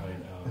there,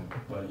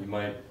 right? But you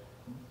might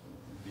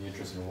be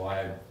interested in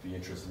why I'd be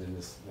interested in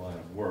this line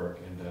of work.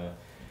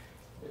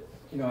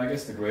 And, I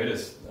guess the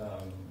greatest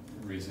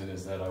reason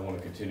is that I want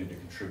to continue to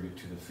contribute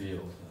to the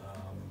field.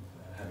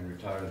 Having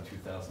retired in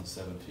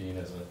 2017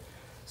 as a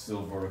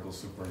still vertical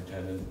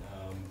superintendent.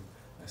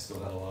 I still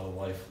had a lot of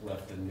life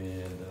left in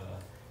me, and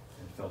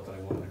felt that I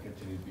wanted to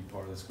continue to be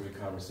part of this great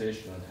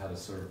conversation on how to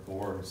serve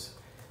boards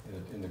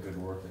in the good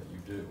work that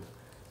you do.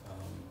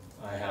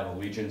 I have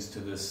allegiance to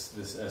this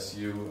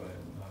SU.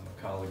 I'm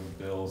a colleague of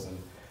Bill's and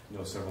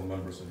know several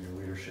members of your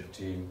leadership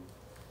team.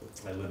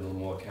 I live in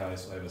Lamoille County,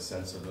 so I have a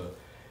sense of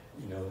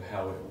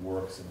how it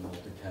works in a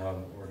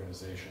multi-town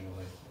organization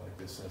like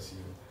this SU.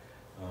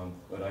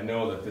 But I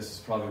know that this is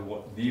probably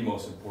the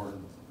most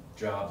important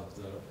job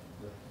that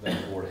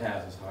the board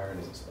has, is hiring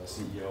a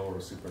CEO or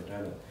a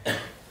superintendent.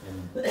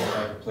 And if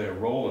I could play a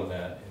role in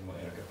that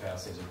in a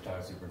capacity as a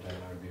retired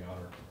superintendent, I would be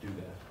honored to do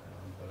that.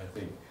 But I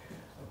think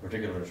a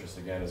particular interest,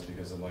 again, is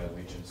because of my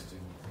allegiance to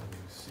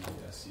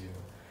CSU.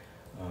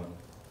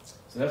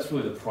 So that's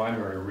really the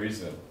primary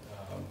reason.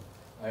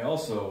 I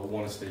also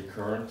want to stay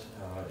current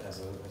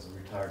as a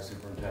retired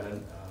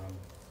superintendent.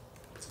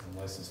 I'm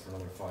licensed for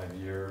another 5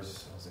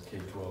 years as a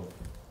K-12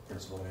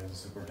 principal and as a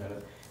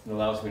superintendent. It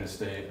allows me to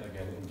stay,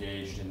 again,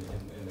 engaged in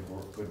the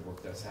good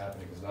work that's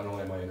happening, because not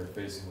only am I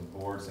interfacing with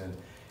boards and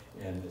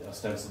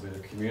ostensibly the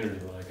community,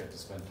 but I get to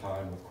spend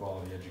time with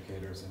quality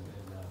educators and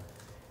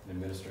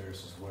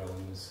administrators as well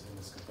in this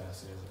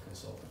capacity as a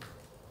consultant.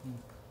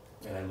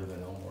 And I live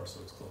in Elmore,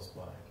 so it's close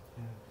by.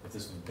 Yeah. If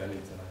this was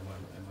Bennington, I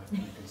might be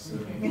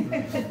considering.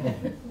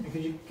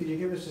 Could you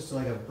give us just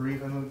like a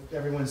brief, I mean,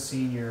 everyone's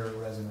seen your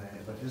resume,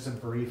 but just a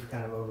brief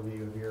kind of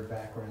overview of your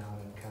background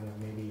and kind of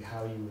maybe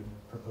how you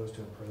would propose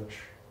to approach,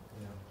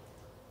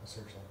 a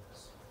search like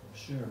this?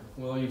 Sure.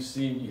 Well,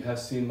 you have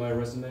seen my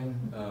resume.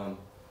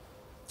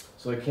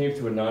 So I came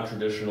through a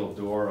non-traditional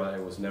door. I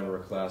was never a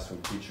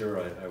classroom teacher.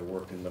 I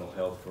worked in mental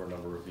health for a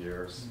number of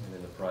years and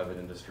in the private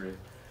industry.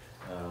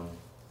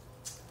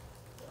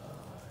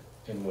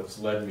 And what's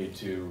led me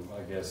to,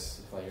 I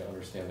guess, if I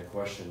understand the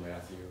question,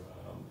 Matthew,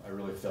 I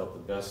really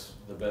felt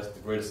the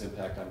greatest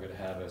impact I'm going to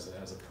have as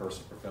a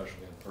person,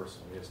 professionally and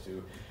personally,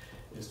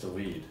 is to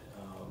lead.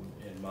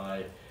 And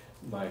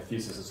my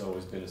thesis has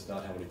always been, it's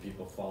not how many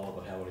people follow,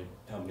 but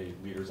how many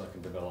leaders I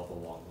can develop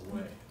along the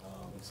way.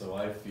 And so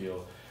I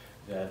feel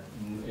that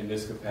in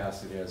this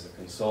capacity as a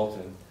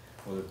consultant,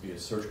 whether it be a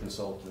search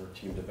consultant or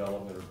team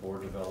development or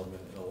board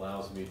development, it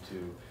allows me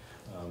to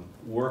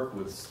work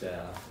with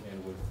staff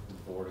and with the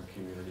board and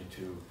community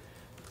to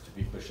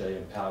be cliche,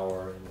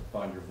 empower, and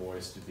find your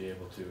voice, to be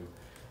able to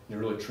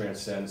really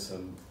transcend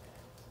some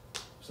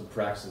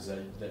practices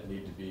that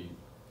need to be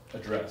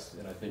addressed.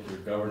 And I think your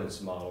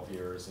governance model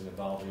here is an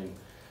evolving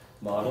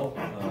model.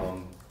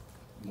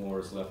 More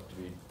is left to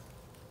be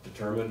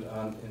determined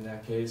in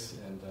that case.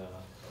 And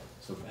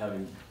so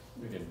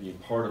being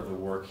part of the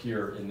work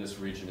here in this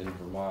region in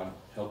Vermont,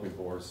 helping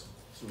boards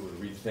sort of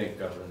rethink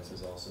governance,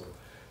 is also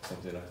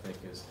something I think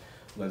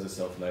lends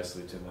itself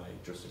nicely to my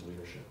interest in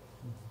leadership.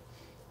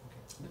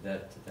 Did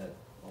that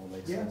all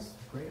make sense?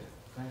 Yeah, great,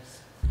 thanks.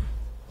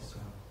 So.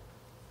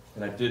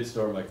 And I did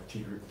start my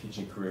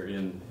teaching career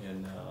in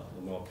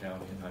Lamoille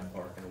County in Hyde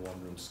Park in a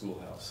one-room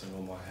schoolhouse. And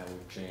oh my, how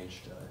we've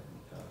changed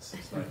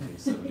since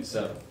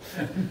 1977.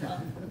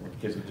 When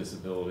kids with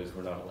disabilities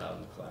were not allowed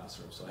in the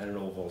classroom. So I had an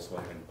old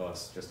Volkswagen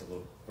bus, just a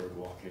little bird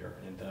walk here.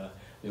 And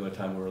the only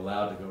time we were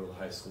allowed to go to the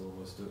high school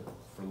was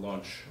for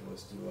lunch.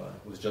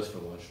 Was just for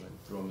lunch. And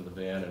I threw them in the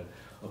van, and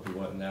up we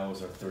went. And that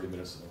was our 30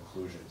 minutes of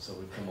inclusion. So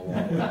we've come a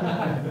long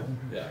way.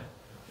 Yeah.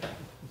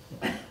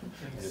 I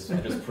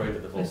just prayed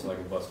that the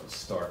Volkswagen bus would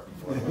start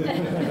before it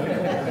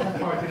went.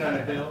 Parking on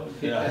a hill.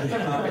 Yeah.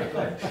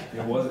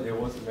 It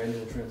wasn't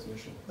manual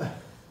transmission.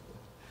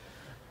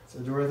 So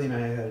Dorothy and I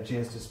had a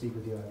chance to speak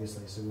with you,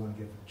 obviously, so we want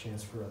to give a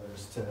chance for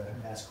others to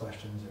ask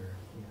questions or,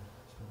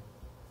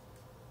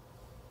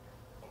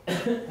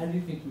 How do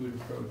you think you would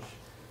approach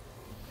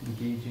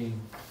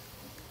engaging,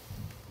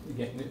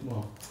 again,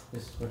 well,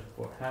 this is question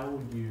 4, how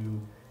would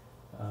you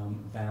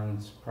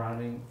balance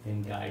prodding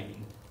and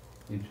guiding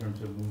in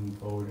terms of moving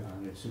forward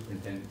on a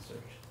superintendent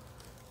search?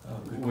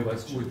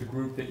 With the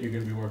group that you're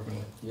going to be working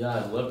with?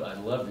 Yeah, I'd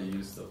love to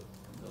use the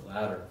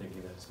latter,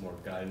 thinking that it's more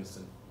guidance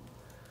than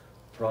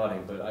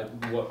prodding. But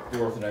what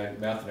Dorothy and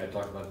Matthew and I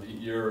talked about,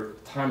 your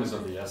time is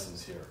of the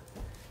essence here.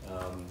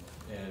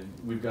 And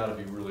we've got to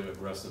be really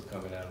aggressive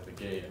coming out of the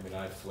gate. I mean,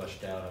 I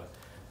fleshed out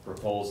a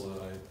proposal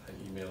that I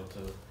emailed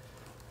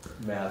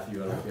to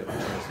Matthew. I don't know if you have a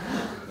chance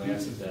to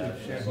glance at that.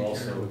 And it's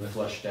also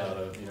fleshed out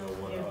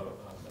what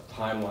a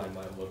timeline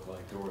might look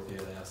like. Dorothy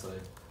had asked that I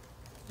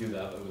do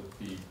that. It would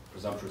be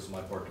presumptuous on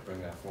my part to bring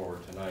that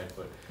forward tonight,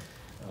 but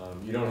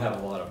you don't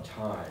have a lot of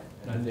time.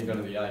 And I think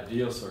under the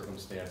ideal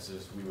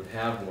circumstances, we would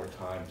have more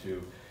time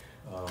to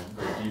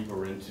go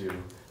deeper into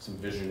some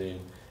visioning.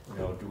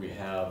 Do we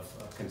have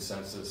a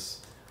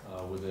consensus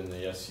within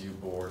the SU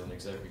board and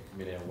executive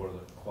committee on what are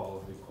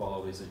the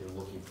qualities that you're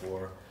looking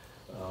for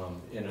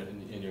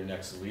in your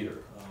next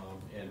leader,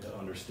 and to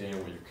understand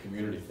what your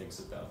community thinks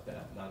about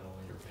that, not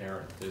only your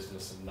parent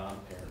business and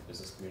non-parent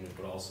business community,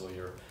 but also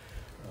your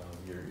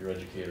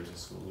educators and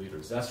school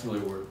leaders. That's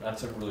really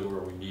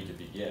where we need to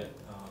begin.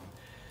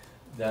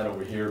 That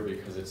over here,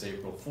 because it's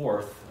April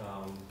 4th,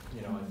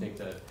 I think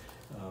that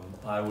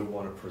I would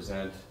want to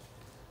present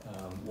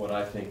what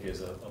I think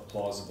is a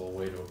plausible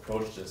way to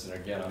approach this. And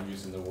again, I'm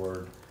using the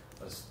word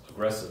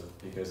aggressive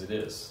because it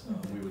is.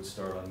 We would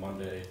start on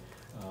Monday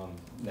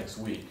next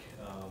week.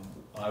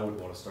 I would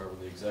want to start with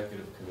the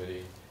executive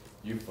committee,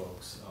 you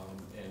folks,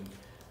 and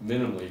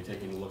minimally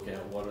taking a look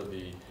at what are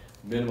the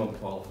minimum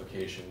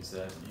qualifications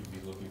that you'd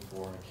be looking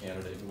for in a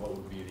candidate, and what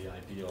would be the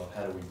ideal, and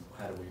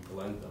how do we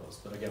blend those.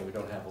 But again, we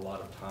don't have a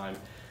lot of time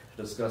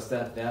to discuss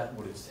that. That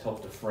would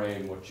help to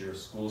frame what your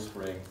school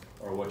spring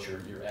or what your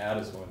ad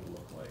is going to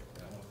look like.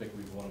 I don't think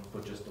we want to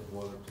put just a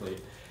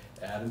boilerplate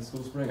ad in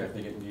school spring. I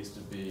think it needs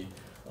to be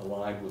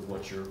aligned with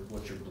what your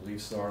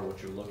beliefs are,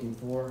 what you're looking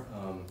for.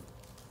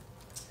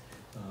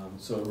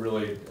 So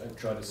really, I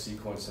try to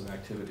sequence some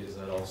activities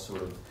that all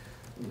sort of,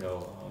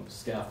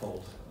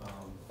 scaffold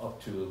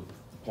up to the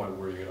point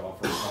where you're going to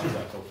offer a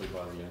contract hopefully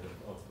by the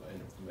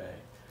end of May.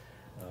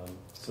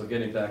 So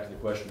getting back to the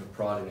question of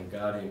prodding and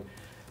guiding,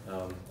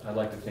 I'd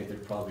like to think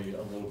there'd probably be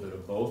a little bit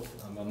of both.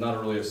 I'm not a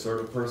really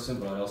assertive person,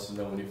 but I also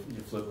know when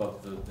you flip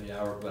up the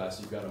hourglass,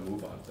 you've got to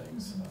move on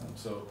things.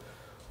 So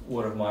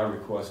one of my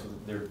requests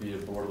would there'd be a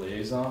board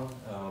liaison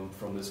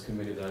from this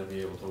committee that I'd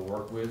be able to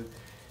work with.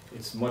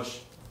 It's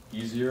much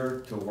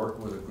easier to work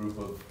with a group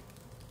of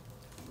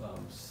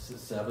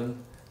 7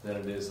 than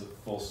it is a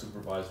full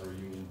supervisory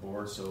union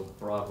board. So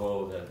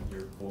bravo that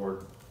your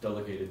board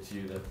delegated to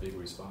you that big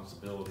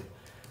responsibility.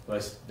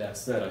 But that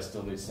said, I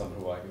still need someone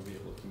who I can be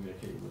able to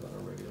communicate with on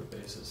a regular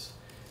basis,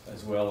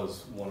 as well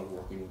as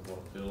working with one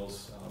of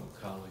Bill's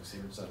colleagues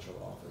here in central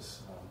office.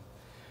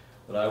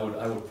 But I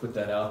would put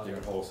that out there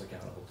and hold us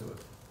accountable to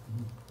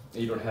it.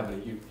 You don't have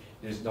any. You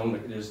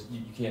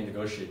can't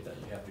negotiate that.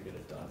 You have to get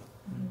it done.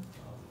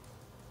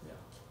 Yeah.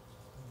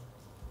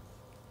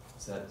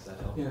 Does that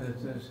help? Yeah,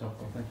 that's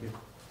helpful. Thank you.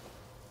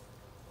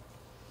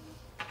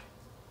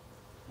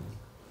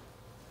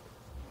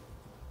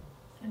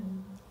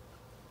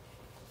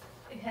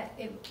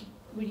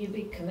 Would you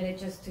be committed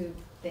just to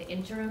the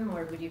interim,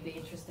 or would you be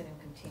interested in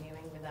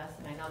continuing with us?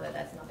 And I know that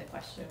that's not the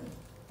question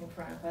in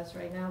front of us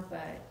right now,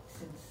 but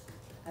since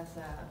as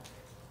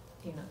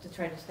a, to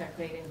try to start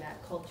creating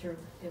that culture,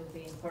 it would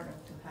be important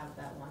to have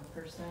that one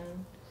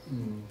person.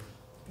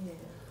 Yeah.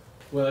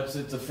 Well, it's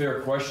a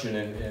fair question,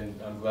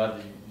 and I'm glad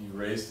that you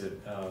raised it.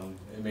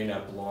 It may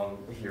not belong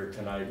here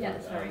tonight, Yeah,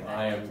 but sorry,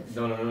 I am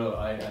no.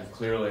 I'm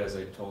clearly, as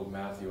I told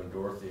Matthew and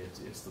Dorothy,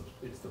 it's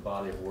the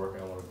body of work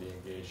I want to be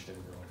engaged in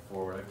going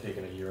forward. I've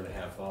taken a year and a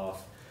half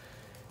off,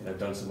 and I've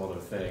done some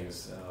other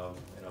things,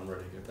 and I'm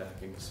ready to get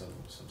back into some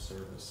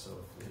service. So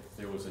if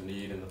there was a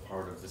need in the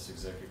part of this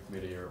executive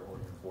committee or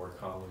your board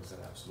colleagues, then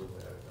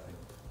absolutely,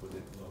 I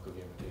would welcome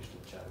the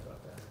invitation to chat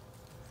about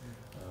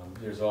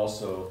that. There's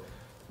also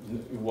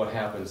what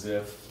happens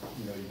if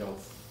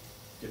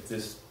if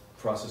this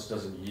process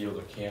doesn't yield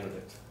a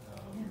candidate.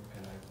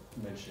 And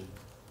I mentioned,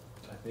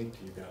 I think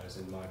to you guys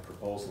in my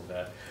proposal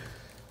that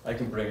I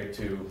can bring it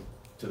to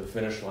the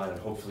finish line and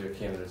hopefully a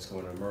candidate's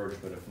going to emerge,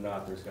 but if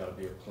not, there's got to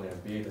be a plan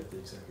B that the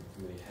executive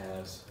committee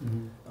has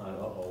on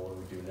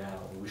what do we do now?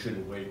 And we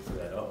shouldn't wait for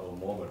that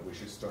moment. We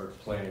should start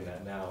planning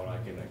that now,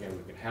 and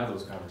we can have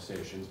those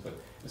conversations, but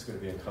it's going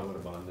to be incumbent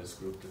upon this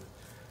group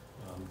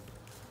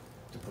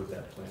to put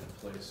that plan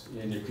in place.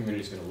 And your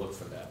community's going to look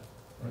for that,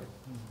 right?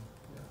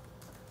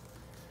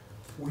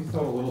 We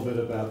thought a little bit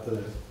about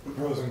the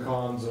pros and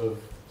cons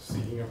of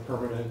seeking a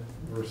permanent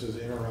versus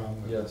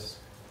interim. Yes.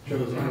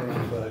 Chose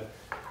interim, but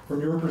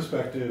from your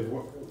perspective,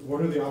 what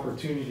are the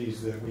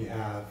opportunities that we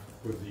have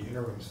with the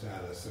interim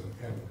status, and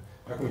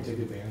how can we take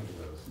advantage of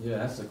those? Yeah,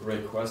 that's a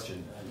great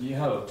question. You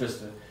have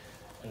just an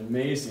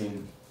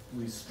amazingly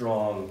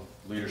strong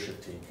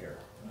leadership team here,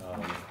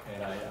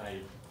 and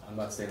I'm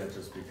not saying that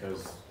just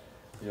because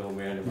the old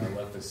man to my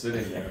left is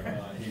sitting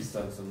there. He's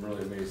done some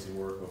really amazing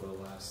work over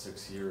the last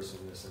 6 years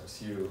in this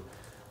SU,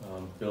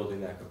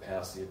 building that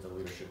capacity at the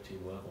leadership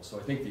team level. So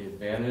I think the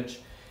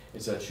advantage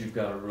is that you've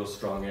got a real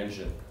strong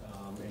engine,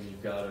 and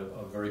you've got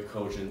a very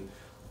cogent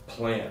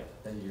plan,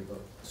 and you've a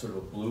sort of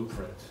a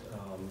blueprint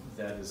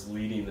that is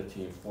leading the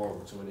team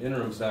forward. So an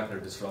interim is not going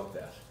to disrupt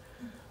that.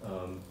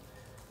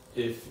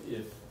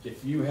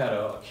 If you had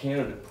a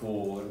candidate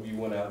pool and we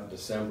went out in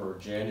December or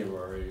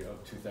January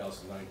of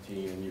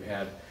 2019 and you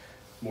had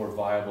more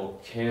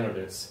viable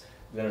candidates,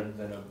 then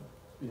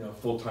a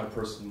full-time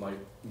person might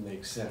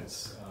make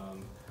sense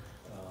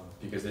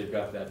because they've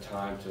got that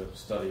time to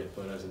study it.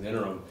 But as an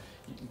interim,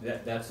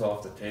 that's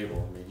off the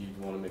table. I mean, you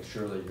want to make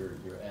sure that your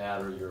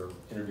ad or your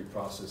interview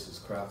process is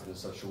crafted in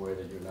such a way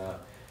that you're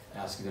not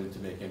asking them to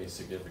make any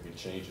significant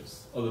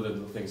changes, other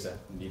than the things that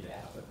need to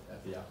happen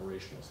at the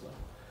operational level.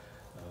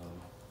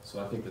 So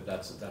I think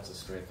that's a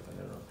strength of an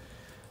interim.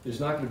 There's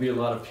not going to be a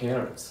lot of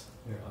candidates.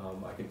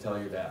 I can tell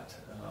you that.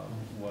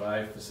 When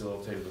I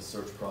facilitated the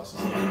search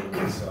process in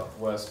the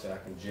Southwest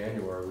back in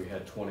January, we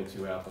had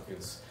 22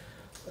 applicants.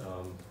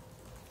 I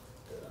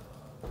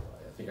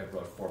think I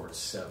brought forward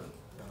 7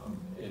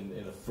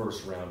 in the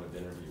first round of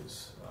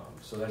interviews.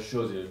 So that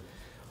shows you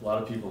a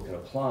lot of people can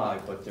apply,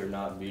 but they're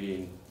not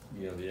meeting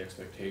the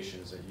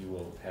expectations that you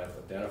will have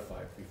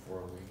identified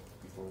before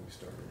we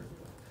start interviewing.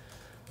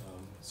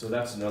 So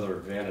that's another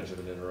advantage of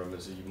an interim,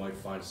 is that you might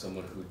find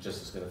someone who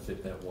just is going to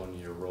fit that 1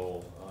 year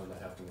role,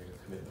 not have to make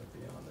a commitment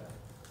beyond that.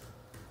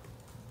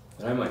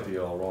 And I might be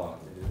all wrong.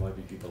 There might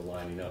be people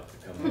lining up to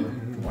come over.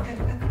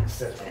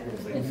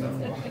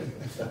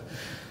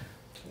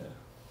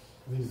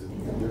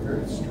 They're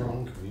very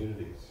strong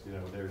communities. You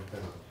know, there's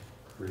been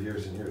for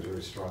years and years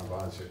very strong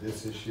bonds here.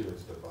 This issue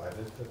is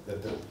divided.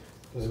 That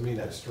doesn't mean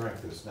that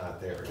strength is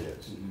not there. It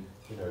is.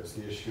 You know, it's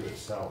the issue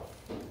itself.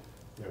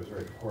 You know, it's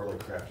very poorly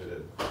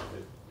crafted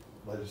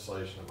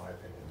legislation, in my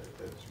opinion,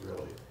 that's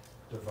really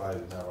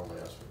divided not only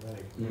us but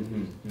many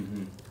communities.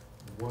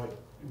 What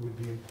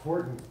would be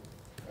important,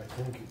 I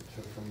think,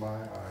 from my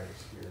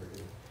eyes here,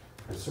 is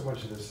because so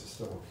much of this is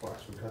still in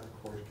flux. We've got the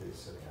court case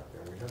sitting out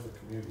there. We have the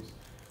communities.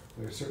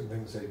 There are certain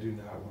things they do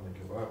not want to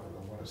give up, and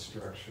they want to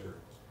structure.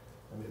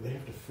 I mean, they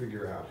have to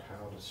figure out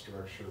how to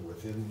structure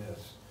within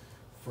this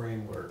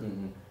framework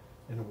in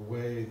a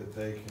way that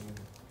they can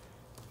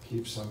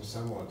keep some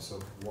semblance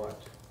of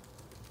what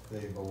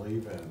they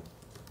believe in.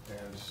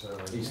 And so,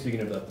 Are you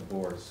speaking about the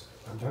boards?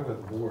 I'm talking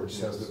about the board.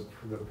 So Yes.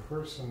 the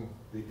person,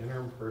 the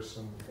interim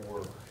person,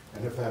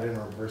 and if that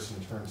interim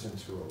person turns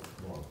into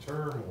a long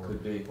term or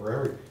Could be.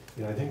 wherever,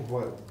 you know, I think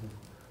what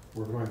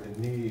we're going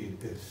to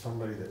need is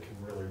somebody that can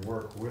really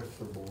work with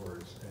the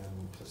boards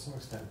and to some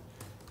extent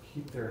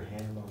keep their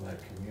hand on that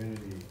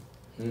community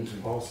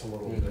pulse a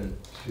little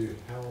bit to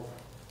help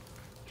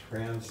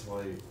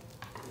translate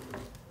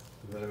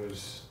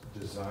those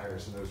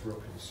desires and those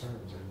real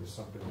concerns into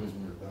something that's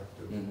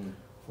productive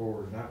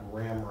forward, not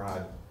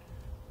ramrod,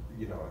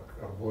 you know,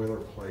 a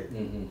boilerplate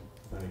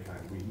of any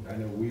kind. I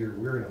know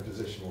we're in a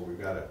position where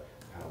we've got to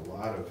have a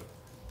lot of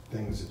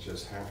things that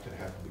just have to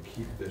happen to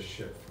keep this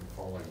ship from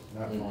falling,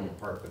 not falling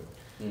apart, but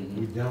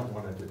we don't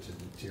want it to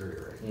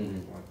deteriorate.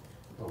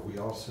 But we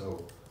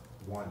also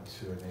want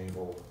to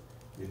enable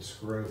its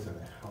growth in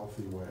a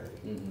healthy way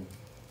in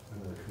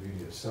the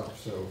community itself.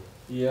 So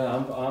yeah,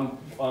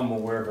 I'm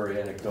aware very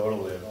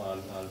anecdotally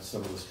on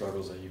some of the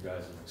struggles that you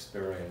guys have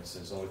experienced.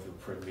 It's only through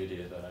print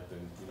media that I've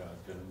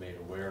been made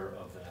aware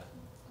of that.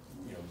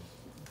 You know,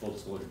 full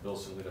disclosure, Bill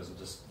certainly doesn't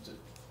just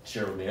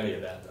share with me any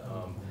of that.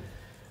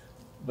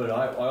 But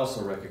I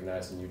also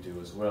recognize, and you do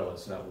as well,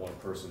 it's not one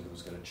person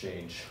who's going to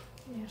change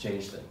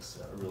things.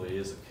 It really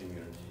is a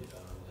community.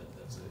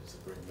 It's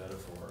a great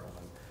metaphor.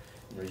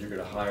 You know, you're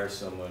going to hire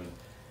someone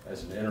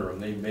as an interim.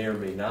 They may or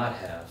may not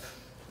have.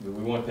 I mean,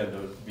 we want them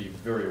to be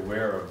very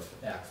aware of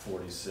Act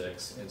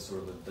 46 and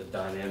sort of the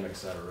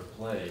dynamics that are at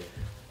play.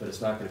 But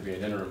it's not going to be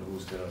an interim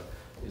who's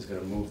going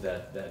to move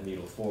that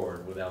needle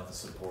forward without the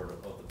support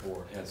of the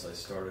board. Hence, I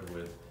started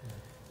with,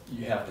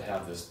 you have to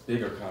have this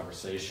bigger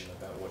conversation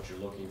about what you're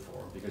looking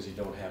for, because you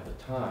don't have the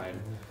time.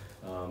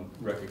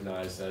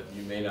 Recognize that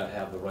you may not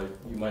have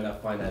you might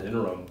not find that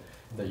interim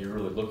that you're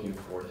really looking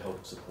for to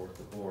help support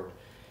the board.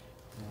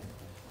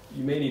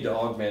 You may need to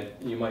augment,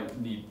 you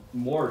might need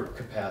more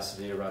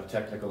capacity around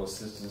technical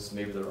assistance.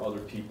 Maybe there are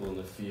other people in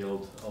the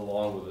field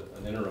along with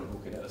an interim who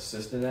can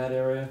assist in that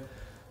area.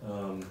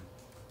 I've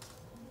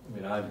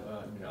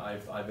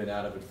been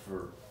out of it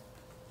for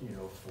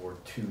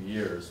 2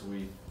 years.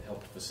 We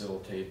helped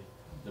facilitate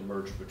the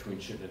merger between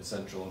Chittenden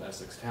Central and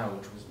Essex Town,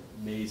 which was an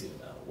amazing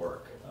amount of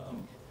work.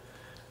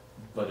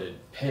 But it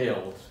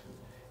paled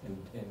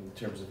in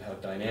terms of how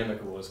dynamic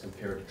it was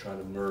compared to trying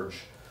to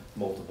merge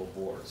multiple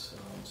boards.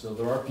 So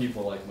there are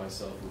people like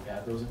myself who've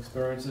had those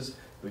experiences,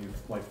 but you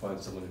might find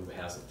someone who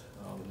hasn't.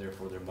 And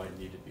therefore there might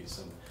need to be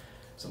some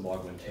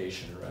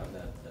augmentation around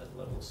that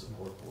level of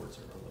support boards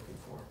are looking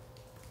for.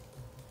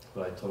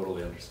 But I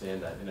totally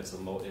understand that, and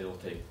it'll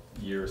take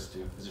years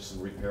to, there's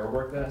some repair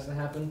work that has to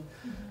happen.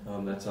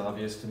 That's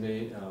obvious to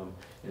me.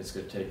 It's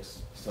going to take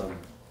some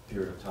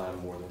period of time,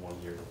 more than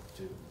 1 year,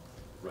 to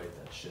right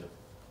that ship.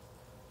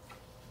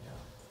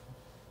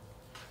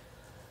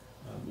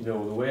 The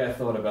way I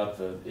thought about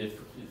if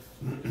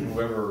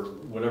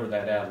whatever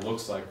that ad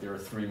looks like, there are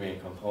 3 main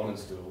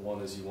components to it.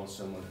 One is you want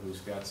someone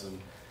who's got some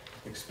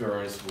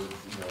experience with,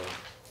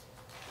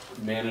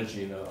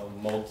 managing a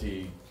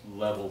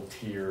multi-level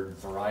tiered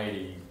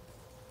variety,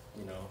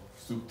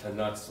 soup to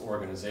nuts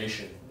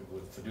organization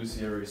with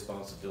fiduciary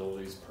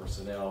responsibilities,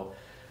 personnel,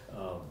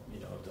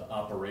 the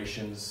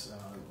operations.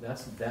 That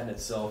in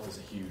itself is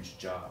a huge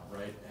job,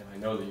 right? And I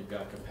know that you've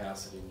got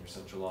capacity in your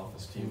central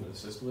office team to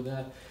assist with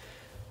that.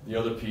 The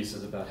other piece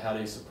is about how do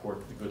you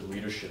support the good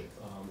leadership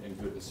and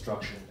good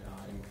instruction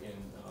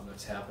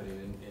that's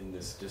happening in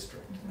this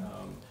district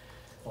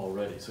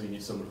already. So you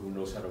need someone who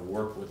knows how to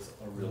work with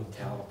a real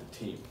talented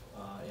team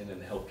and then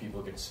help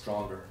people get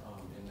stronger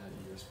in that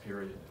year's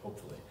period,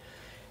 hopefully.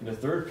 And the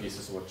third piece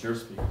is what you're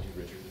speaking to,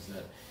 Richard, is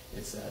that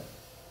it's that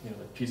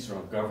the piece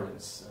around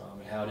governance.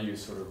 How do you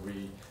sort of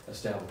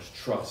re-establish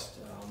trust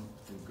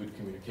through good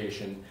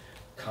communication,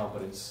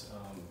 competence,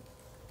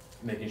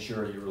 making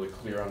sure you're really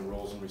clear on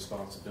roles and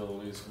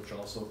responsibilities, which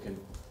also can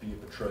be a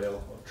betrayal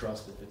of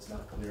trust if it's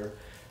not clear,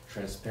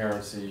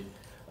 transparency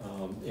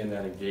in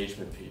that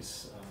engagement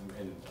piece,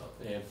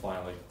 and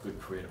finally, good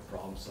creative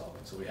problem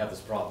solving. So we have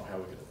this problem, how are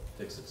we going to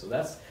fix it? So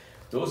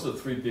those are the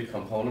 3 big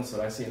components that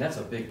I see, and that's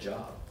a big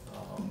job.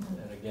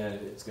 again,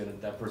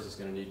 that person's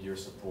gonna need your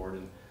support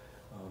and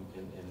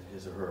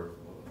his or her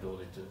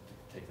ability to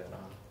take that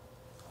on.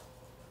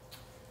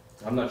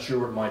 I'm not sure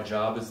what my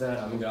job is that.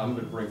 I'm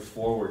gonna bring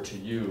forward to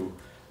you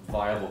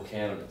viable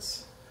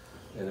candidates.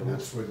 And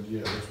That's what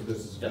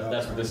this is about.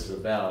 That's what this is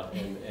about,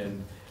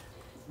 and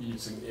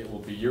it will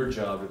be your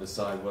job to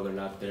decide whether or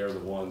not they're the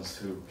ones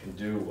who can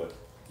do what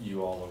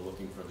you all are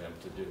looking for them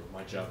to do.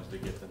 My job is to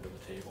get them to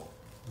the table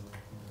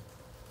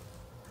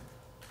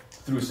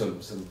through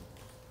some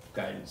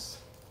guidance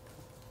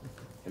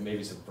and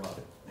maybe some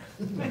product.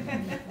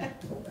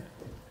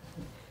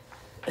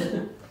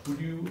 Would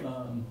you,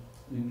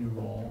 in your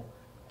role,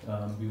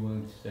 be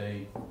willing to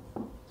say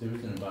there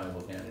isn't a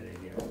viable candidate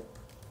here?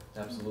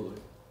 Absolutely.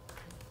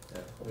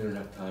 Yeah, we don't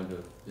have time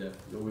to,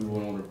 we wouldn't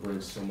want to bring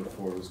someone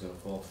forward who's gonna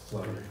fall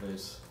flat on their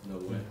face. No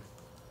way.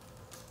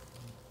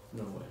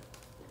 No way.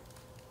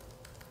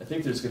 I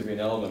think there's gonna be an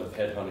element of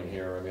headhunting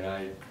here. I mean,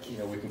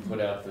 we can put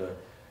out the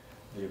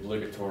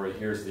obligatory,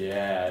 here's the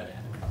ad,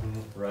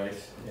 right?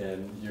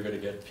 And you're gonna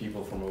get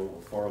people from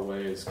as far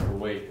away as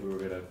Kuwait who are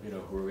gonna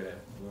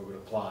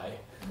apply.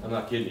 I'm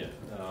not kidding you.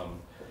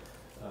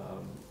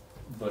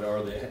 But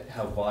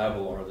how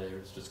viable are they?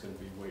 It's just going to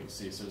be wait and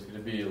see. So there's going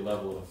to be a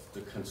level of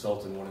the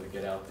consultant wanting to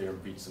get out there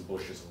and beat some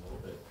bushes a little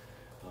bit.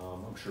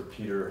 I'm sure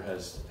Peter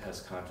has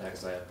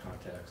contacts. I have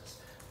contacts.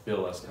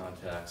 Bill has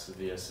contacts. The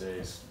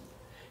VSAs.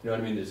 You know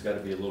what I mean? There's got to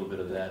be a little bit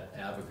of that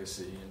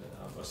advocacy and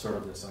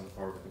assertiveness on the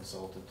part of the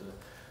consultant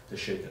to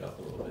shake it up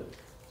a little bit.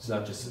 It's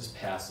not just this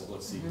passive,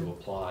 let's see who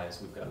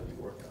applies. We've got to be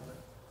working on it.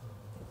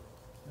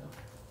 Yeah.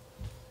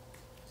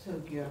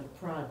 So you have to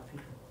prod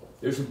people.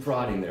 There's some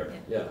prodding there,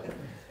 yeah.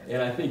 And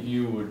I think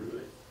you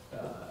would,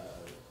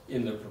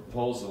 in the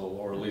proposal,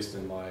 or at least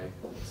in the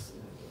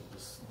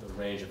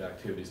range of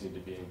activities need to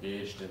be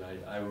engaged in,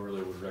 I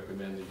really would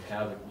recommend that you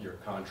have your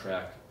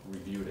contract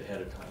reviewed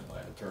ahead of time by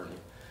an attorney,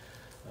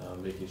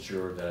 making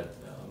sure that,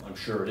 I'm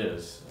sure it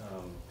is,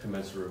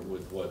 commensurate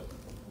with what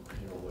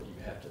you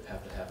have to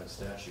have in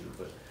statute,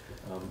 but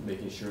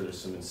making sure there's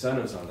some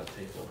incentives on the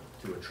table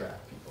to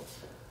attract people,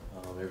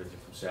 everything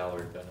from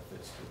salary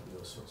benefits to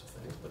those sorts of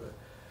things, but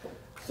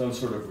some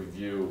sort of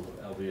review,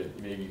 albeit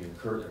maybe even a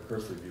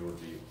cursory review would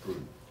be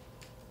prudent,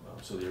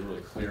 so that you're really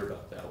clear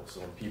about that.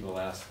 So when people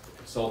ask the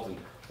consultant,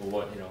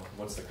 well,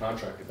 what's the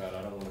contract about?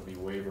 I don't want to be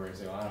wavering and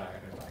say, I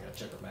got to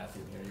check with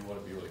Matthew. You want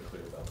to be really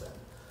clear about that.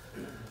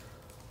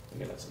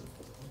 Again, I'm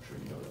sure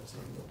you know that's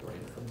not a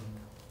no-brainer.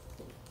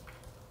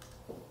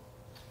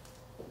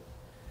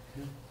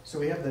 So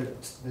we have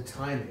the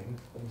timing.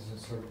 This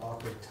is sort of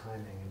awkward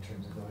timing in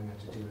terms of going out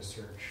to do a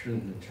search,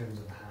 in terms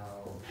of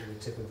how it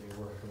would typically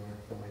work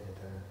the way that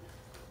the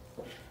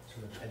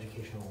sort of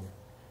educational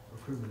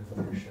recruitment of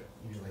leadership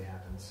usually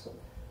happens.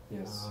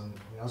 Yes.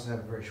 We also have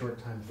a very short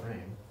time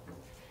frame,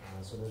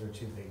 so those are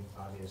two big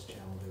obvious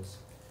challenges.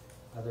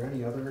 Are there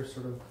any other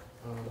sort of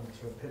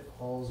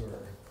pitfalls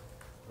or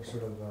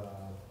sort of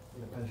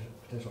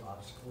potential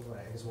obstacles?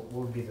 I guess what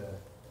would be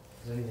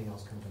does anything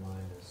else come to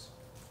mind as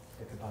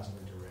that could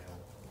possibly derail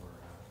or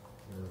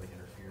really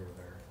interfere with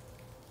our?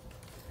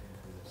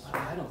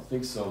 I don't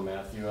think so,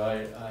 Matthew.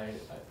 I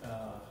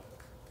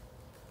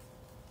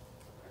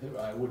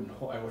would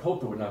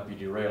hope it would not be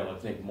derailed. I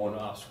think one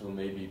obstacle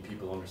may be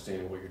people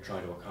understanding what you're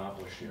trying to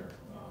accomplish here.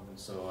 And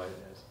so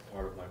as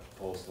part of my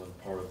proposal and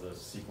part of the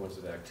sequence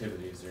of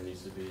activities, there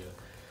needs to be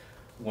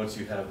once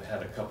you have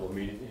had a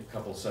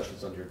couple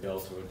sessions under your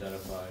belt to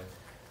identify,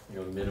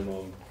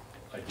 minimum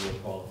ideal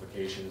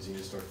qualifications, you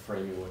need to start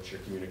framing what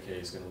your communique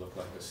is going to look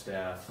like with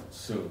staff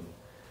soon.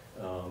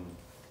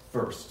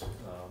 First,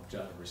 out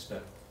of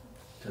respect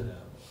to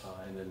them,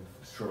 and then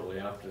shortly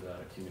after that,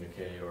 a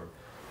communique or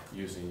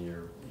using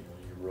your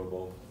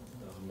robo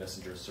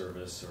messenger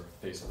service or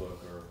Facebook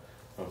or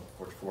front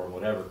porch forum,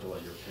 whatever, to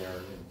let your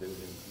parent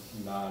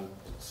and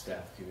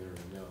non-staff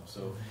community know.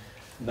 So,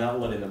 not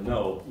letting them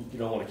know, you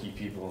don't want to keep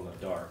people in the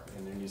dark,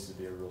 and there needs to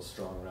be a real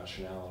strong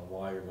rationale on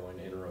why you're going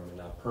interim and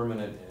not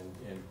permanent,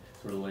 and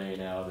sort of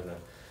laying out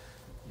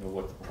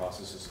what the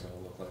process is going to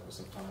look like with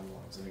some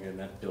timelines. And again,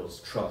 that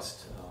builds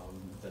trust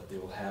that they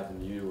will have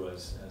in you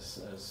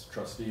as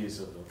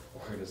trustees of the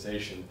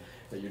organization,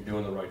 that you're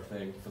doing the right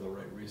thing for the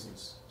right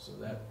reasons. So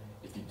that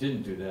if you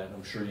didn't do that, and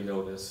I'm sure you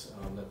know this,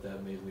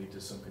 that may lead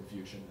to some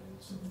confusion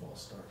and some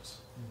false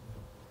starts.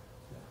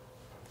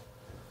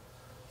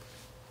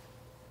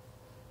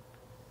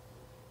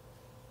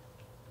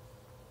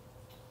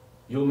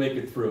 You'll make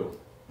it through.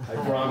 I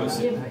promise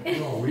you.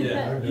 No, we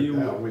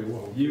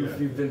won't.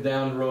 You've been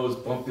down roads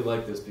bumpy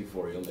like this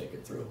before. You'll make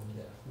it through.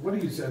 Yeah. What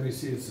do you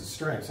see? It's the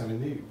strengths. I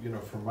mean,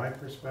 from my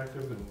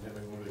perspective, and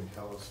having lived in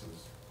Calais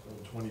since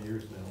 20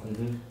 years now,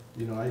 and,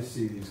 I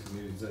see these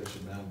communities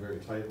actually bound very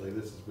tightly.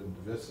 This has been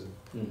divisive.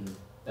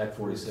 Act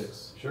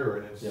 46. Sure,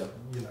 and it's it's a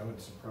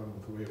problem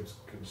with the way it's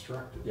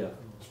constructed. Yeah,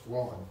 it's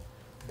flawed.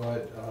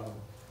 But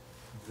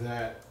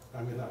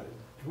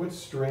what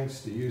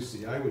strengths do you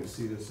see? I would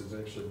see this as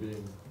actually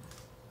being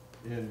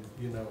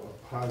a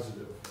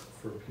positive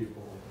for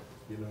people.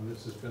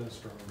 This has been a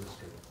strong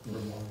district for a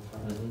long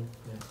time,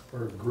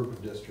 or a group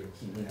of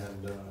districts,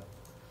 and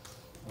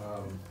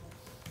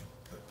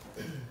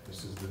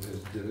This is the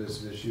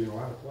divisive issue in a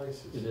lot of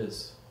places. It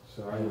is.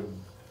 So how would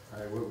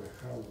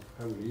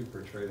you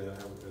portray that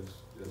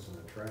as an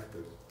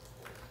attractive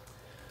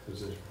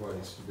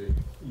place to be?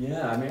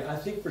 Yeah, I mean, I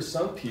think for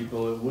some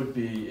people it would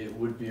be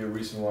a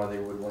reason why they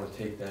would want to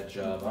take that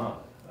job on,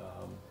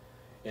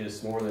 and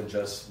it's more than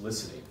just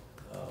listening.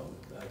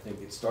 I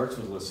think it starts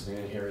with listening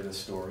and hearing the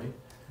story.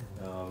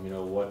 You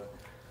know, what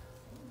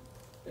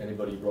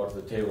anybody brought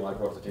to the table, I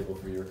brought to the table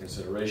for your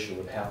consideration,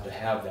 would have to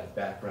have that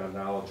background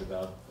knowledge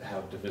about how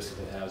divisive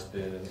it has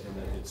been, and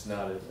that it's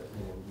not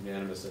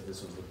unanimous that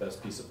this was the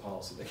best piece of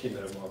policy that came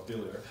out of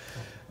Montpelier.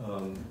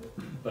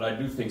 But I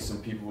do think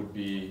some people would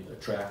be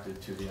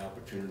attracted to the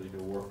opportunity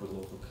to work with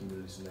local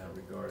communities in that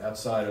regard,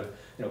 outside of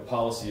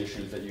policy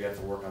issues that you have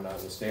to work on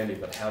notwithstanding,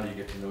 but how do you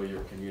get to know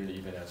your community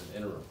even as an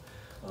interim,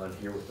 and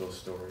hear what those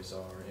stories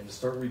are, and to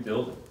start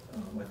rebuilding.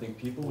 I think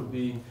people would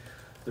be,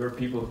 there are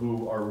people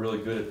who are really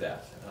good at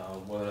that.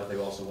 Whether or not they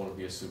also want to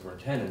be a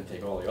superintendent and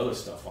take all the other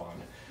stuff on,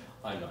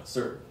 I'm not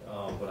certain.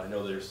 But I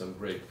know there's some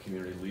great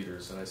community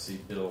leaders, and I see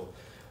Bill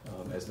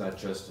as not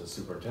just a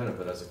superintendent,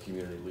 but as a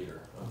community leader.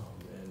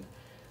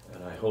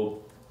 And I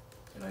hope,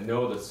 and I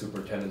know that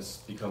superintendents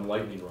become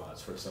lightning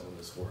rods for some of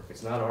this work.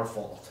 It's not our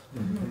fault.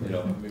 I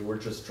mean, we're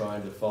just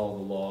trying to follow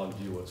the law and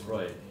do what's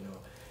right.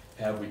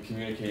 Have we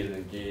communicated and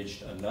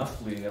engaged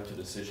enough leading up to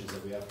decisions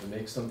that we have to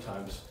make?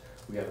 Sometimes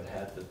we haven't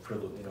had the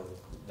privilege,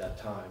 that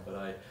time, but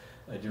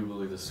I do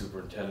believe the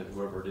superintendent,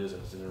 whoever it is, on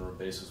an interim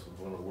basis, would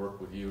want to work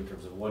with you in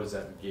terms of what does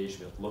that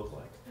engagement look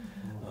like.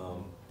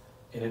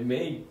 And it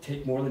may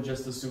take more than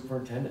just the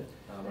superintendent.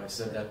 I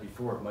said that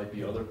before. It might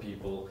be other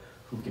people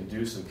who can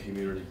do some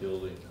community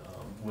building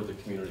with the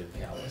community of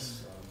Calais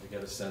to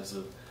get a sense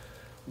of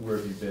where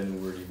have you been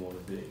and where do you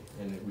want to be.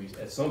 And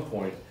at some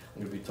point,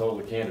 I'm going to be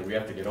totally candid, we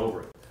have to get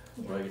over it.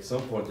 Right? At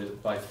some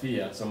point, by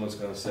fiat, someone's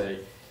going to say,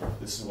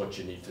 this is what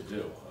you need to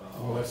do.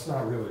 Well, that's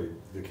not really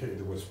the case.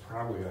 What's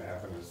probably going to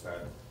happen is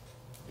that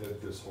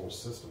this whole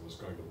system is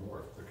going to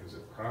morph, because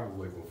it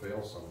probably will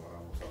fail somewhat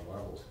on some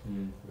levels.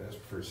 That's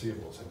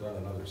foreseeable. It's done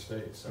in other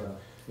states. So,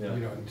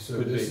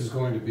 so this is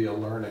going to be a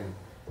learning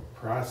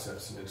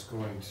process, and it's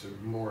going to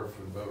morph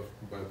in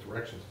both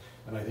directions.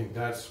 And I think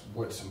that's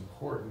what's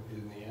important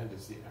in the end,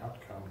 is the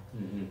outcome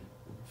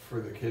for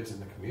the kids in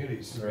the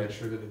communities, to make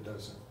sure that it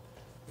doesn't,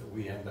 that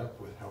we end up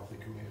with healthy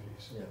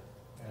communities.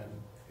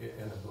 And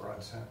in a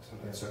broad sense.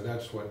 And so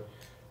that's what,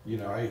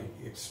 I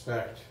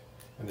expect,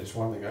 and it's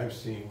one thing I've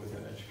seen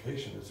within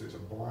education, is there's a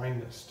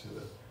blindness to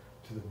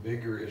the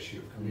bigger issue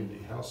of community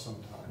health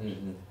sometimes.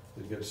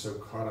 It gets so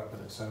caught up in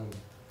its own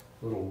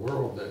little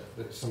world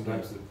that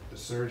sometimes the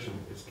surgeon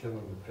is killing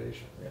the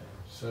patient.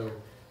 So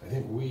I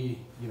think we,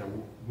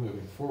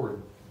 moving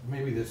forward,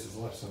 maybe this is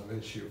less of an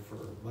issue for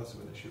our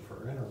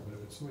interim, but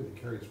if it's something that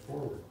carries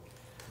forward,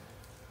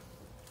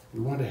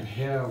 we want to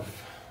have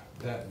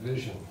that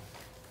vision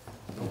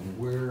of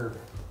where,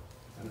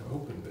 an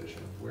open vision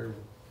of where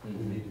we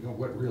need to go,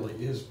 what really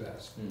is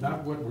best,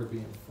 not what we're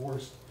being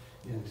forced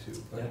into,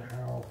 but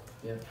how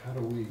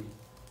do we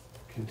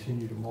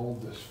continue to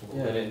mold this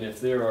forward. And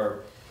if there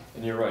are,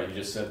 and you're right, you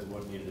just said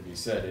what needed to be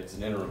said, it's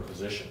an interim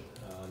position.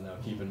 Now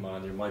keep in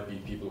mind, there might be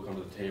people who come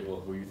to the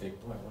table who you think,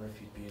 boy, I wonder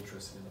if you'd be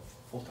interested in a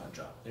full-time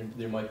job.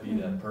 There might be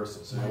that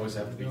person, so you always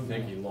have to be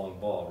thinking long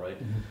ball, right?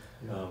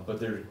 But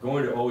there's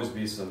going to always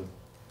be some,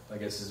 I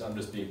guess I'm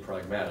just being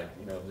pragmatic,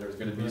 there's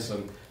going to be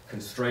some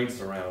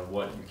constraints around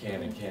what you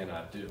can and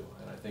cannot do.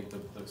 And I think the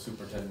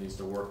superintendent needs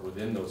to work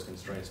within those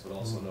constraints, but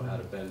also know how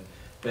to bend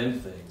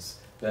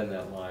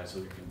that line so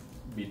you can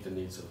meet the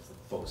needs of the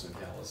folks in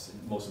Calais,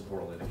 and most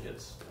importantly, the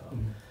kids.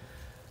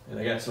 And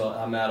again, so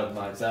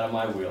it's out of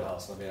my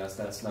wheelhouse. I mean,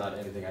 that's not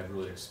anything I've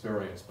really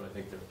experienced, but I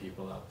think there are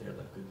people out there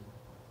that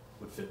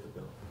would fit the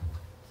bill.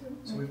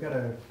 So we've got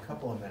a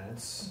couple of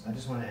minutes. I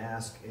just want to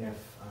ask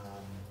if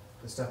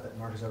the stuff that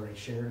Mark has already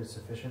shared is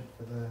sufficient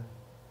for the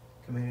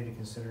committee to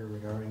consider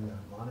regarding the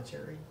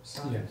monetary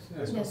side?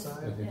 Yes,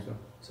 side? I think so.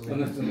 So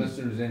Unless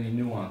there's any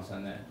nuance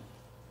on that,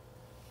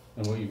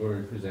 on what you've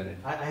already presented.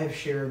 I have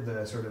shared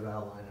the sort of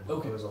outline and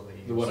proposal that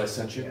you. What I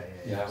sent you?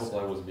 Yeah, I hope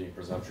I wasn't being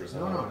presumptuous.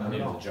 No, I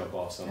needed no. to jump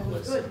off That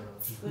was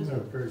someplace.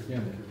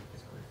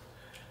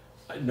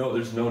 good. No,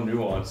 there's no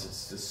nuance.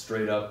 It's just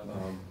straight up,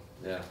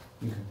 Okay.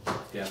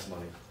 gas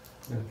money.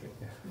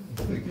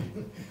 Okay.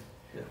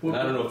 And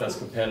I don't know if that's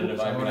competitive.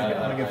 I want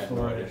to get no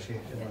Flora idea. if she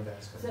wanted to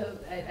ask. So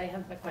I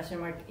have a question,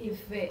 Mark.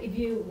 If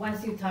you,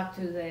 once you talk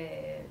to the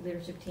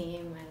leadership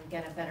team and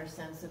get a better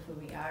sense of who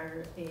we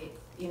are,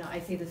 I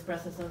see this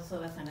process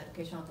also as an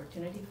educational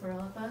opportunity for all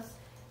of us.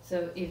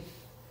 So if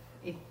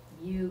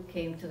you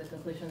came to the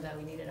conclusion that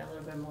we needed a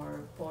little bit more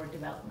board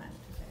development,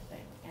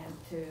 and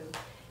to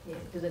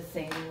do the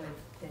same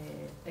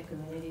with the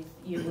communities,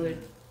 you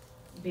would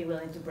be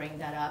willing to bring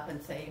that up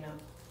and say,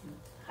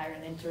 hire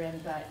an interim,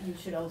 but you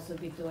should also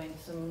be doing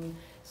some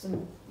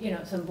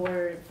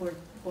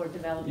board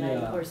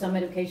development or some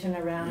education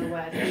around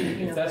what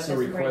If that's a the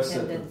request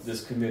that superintendents-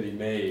 this committee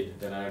made,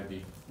 then I'd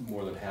be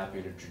more than happy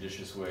in a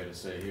judicious way to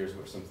say, here's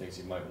what some things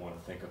you might want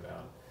to think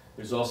about.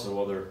 There's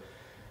also other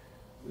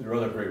there are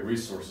other great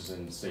resources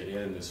in the state and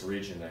in this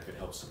region that could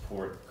help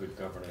support good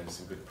governance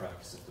and good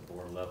practice at the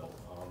board level.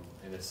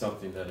 And it's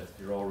something that if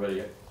you're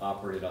already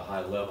operating at a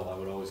high level, I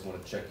would always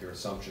want to check your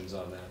assumptions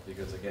on that,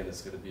 because again,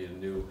 it's going to be a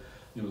new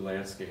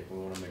landscape. We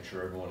want to make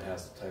sure everyone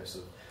has the types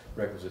of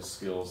requisite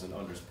skills and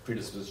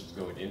predispositions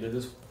going into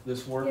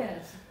this work.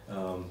 Yes.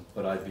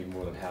 But I'd be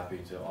more than happy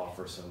to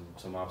offer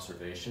some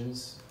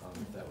observations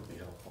if that would be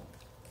helpful.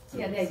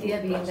 Yeah, the idea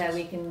being that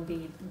we can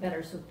be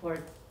better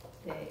support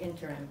the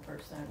interim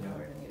person,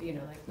 or, you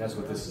know, like. That's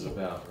what this is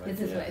about, right?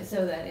 This is what,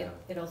 so that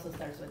it also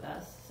starts with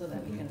us, so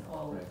that we can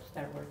all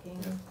start working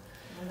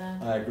on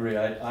that. I agree.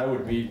 I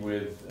would meet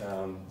with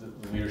the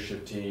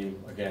leadership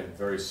team, again,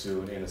 very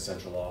soon, and a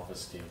central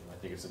office team. I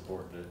think it's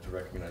important to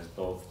recognize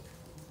both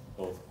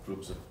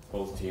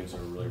teams are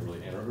really,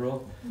 really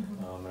integral.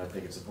 And I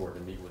think it's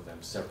important to meet with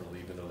them separately,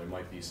 even though there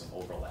might be some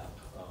overlap.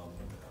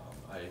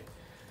 I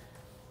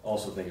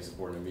also think it's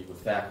important to meet with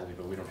faculty,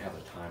 but we don't have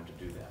the time to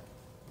do that.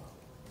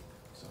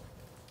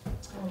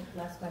 Oh,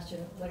 last question,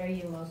 what are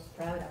you most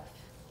proud of?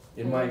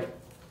 In what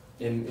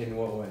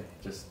way?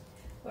 Just.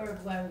 Or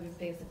what would be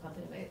biggest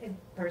accomplishment,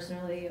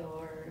 personally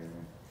or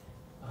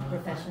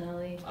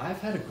professionally?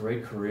 I've had a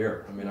great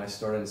career. I mean, I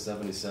started in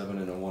 '77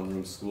 in a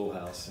one-room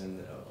schoolhouse,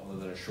 and other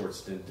than a short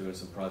stint doing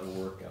some private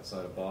work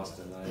outside of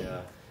Boston,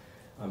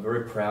 I'm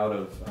very proud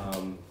of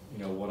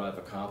what I've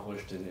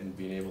accomplished and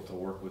being able to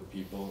work with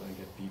people and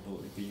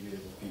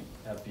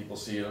have people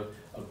see a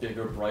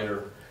bigger,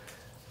 brighter,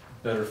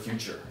 better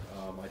future.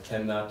 I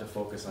tend not to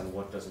focus on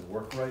what doesn't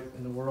work right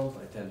in the world.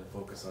 I tend to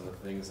focus on the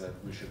things that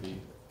we should be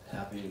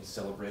happy and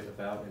celebrate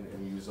about,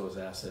 and use those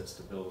assets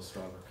to build a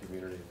stronger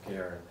community of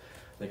care. And I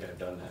think I've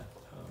done that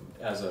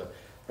as a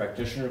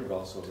practitioner, but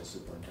also as a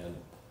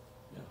superintendent.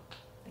 Yeah.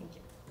 Thank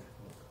you.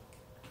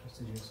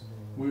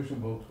 Where's your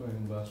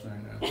Volkswagen bus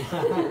right now?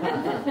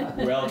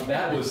 Well,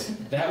 that was a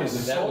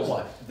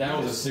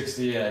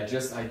 '68. I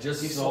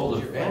just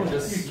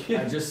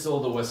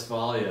sold the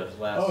Westphalia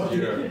last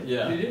year.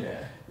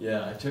 Yeah.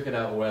 Yeah, I took it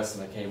out west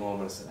and I came home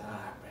and I said, man,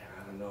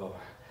 I don't know,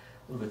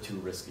 a little bit too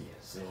risky.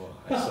 So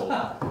I sold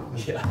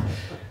it. Yeah.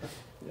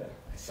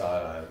 I saw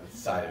it on the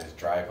side of his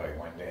driveway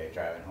one day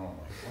driving home.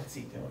 Like, what's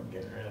he doing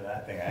getting rid of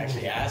that thing? I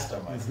actually asked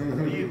him, I said, what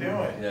are you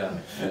doing? Yeah.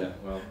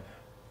 Well,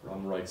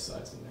 I'm right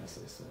sizing, as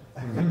they say.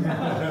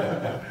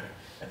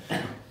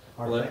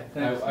 Well,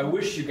 I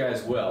wish you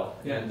guys well,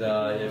 and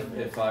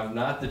if I'm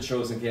not the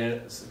chosen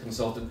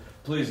consultant,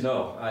 please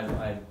know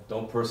I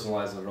don't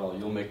personalize it at all.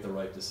 You'll make the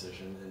right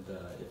decision, and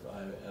if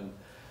I am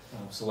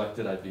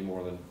selected, I'd be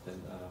more than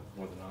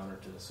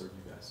honored to serve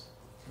you guys.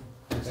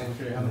 Thank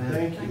you.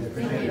 Thank you.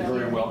 You're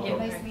very welcome.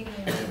 Nice meeting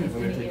you. I'm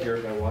going to take care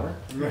of my water.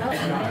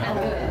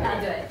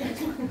 I'll do it.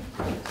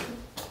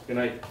 Good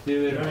night.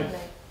 Good night.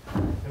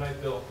 Good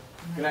night, Bill.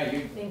 Good night,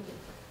 you. Thank you.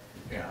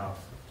 Yeah,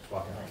 just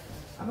walking out.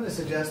 I'm going to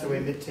suggest that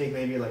we take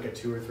maybe like a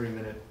 2 or 3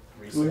 minute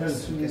recess. We have in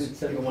Susan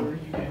case at people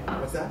want- 7:30.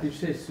 What's that? Did you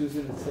say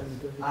Susan at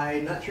 7:30?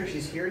 I'm not sure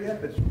she's here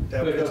yet, but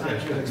that was the time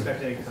she was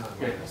expecting to come.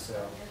 So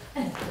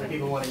if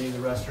people want to use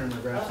the restroom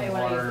or grab some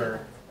water. Or,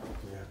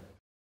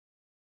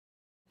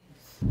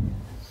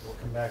 we'll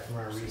come back from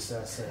our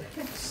recess at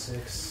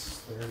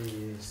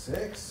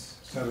 6:36.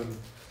 7.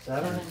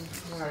 7?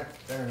 All right,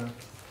 fair enough.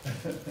 No,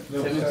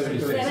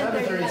 7:36.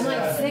 7:30, I'm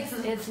like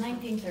 6, it's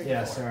 19:34.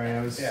 Yeah, sorry,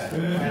 I was Yeah.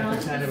 trying to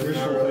pretend it was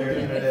earlier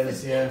than it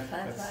is, yeah.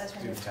 Let's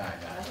do time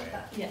that way.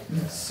 Yeah.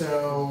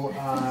 So,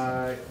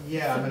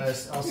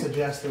 I'll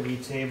suggest that we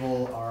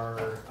table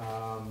our,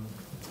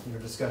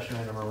 discussion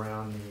item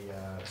around the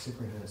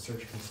superintendent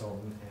search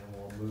consultant, and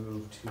we'll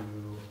move to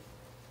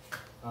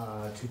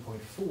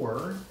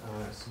 2.4,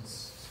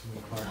 since Sue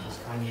Clark has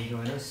kindly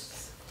joined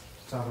us,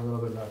 to talk a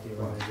little bit about the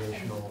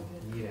organizational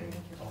meeting.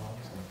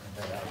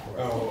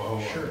 Oh,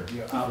 Sure.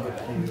 I'll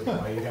get you,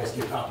 you guys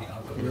keep copy.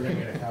 We were gonna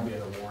get a copy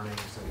of the warning,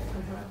 so we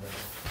can have the.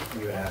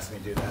 You had asked me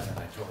to do that, and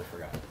I totally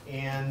forgot.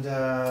 And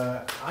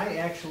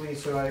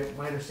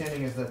my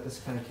understanding is that this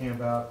kind of came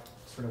about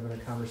sort of in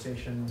a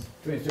conversation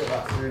Between the two of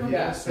us. with you,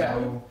 Yeah,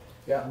 so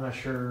yeah. I'm not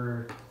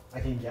sure, I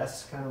can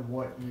guess kind of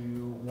what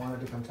you wanted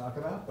to come talk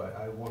about, but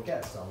I won't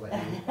guess, I'll let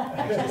you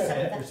actually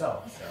say it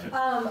yourself, so.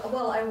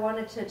 Well, I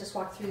wanted to just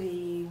walk through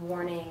the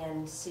warning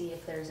and see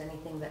if there's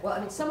anything that, well, I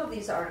mean, some of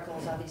these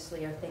articles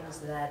obviously are things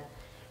that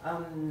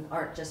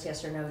aren't just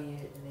yes or no, they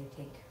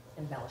take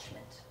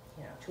embellishment,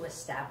 to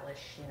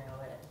establish,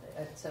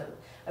 so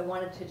I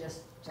wanted to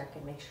just check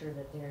and make sure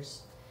that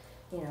there's,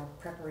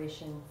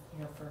 preparation,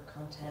 for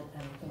content,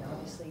 and,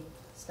 obviously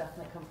stuff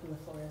might come from the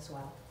floor as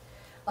well.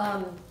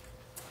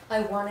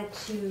 I wanted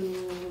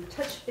to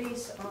touch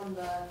base on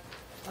the,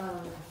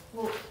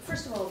 well,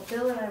 first of all,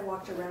 Bill and I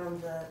walked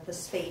around the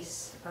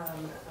space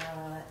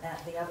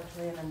at the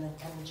auditorium and the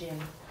gym,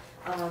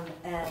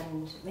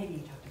 and maybe you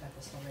talked about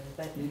this already,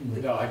 but...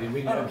 No, I didn't.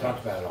 We never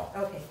talked about it all.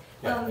 Okay.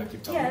 Yeah,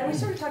 and we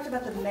sort of talked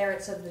about the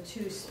merits of the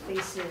two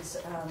spaces,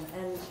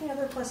 and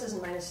there are pluses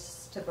and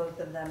minuses to both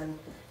of them, and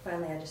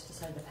finally I just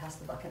decided to pass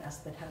the buck and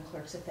ask the town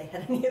clerks if they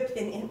had any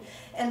opinion,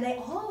 and they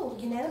all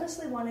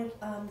unanimously wanted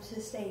to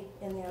stay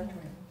in the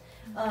auditorium.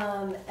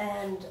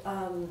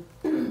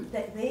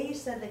 they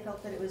said they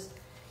felt that it was,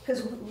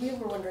 because we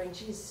were wondering,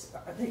 geez,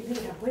 they would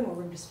have way more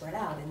room to spread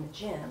out in the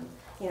gym,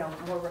 you know,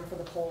 more room for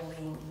the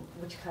polling,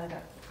 which kind of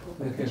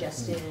got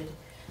congested.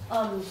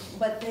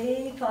 But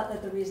they thought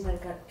that the reason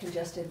it got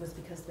congested was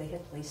because they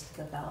had placed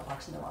the ballot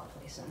box in the wrong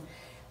place.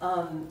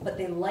 And, but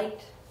they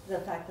liked the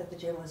fact that the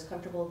gym was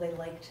comfortable. They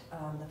liked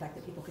the fact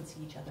that people could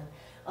see each other.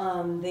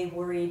 They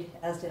worried,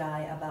 as did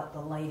I, about the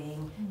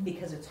lighting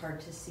because it's hard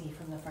to see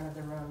from the front of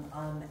the room.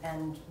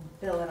 And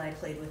Bill and I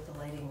played with the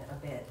lighting a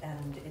bit,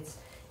 and it's,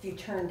 if you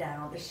turn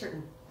down, there's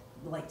certain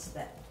lights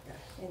that,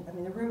 I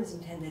mean, the room is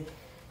intended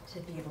to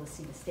be able to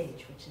see the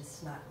stage, which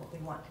is not what we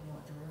want to. We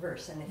want the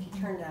reverse. And if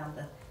you turn down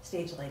the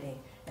stage lighting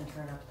and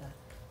turn up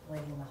the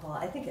lighting in the hall,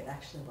 I think it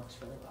actually looks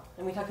really well.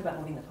 And we talked about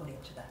moving the podium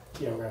to that.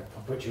 Yeah, we're gonna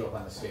put you up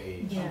on the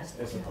stage Yes.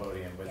 as a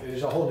podium, but Yeah.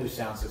 there's a whole new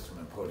sound system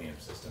and podium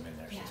system in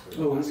there since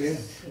we Oh, were last. yeah.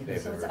 They've been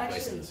So it's replacing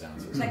actually, the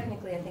sound system.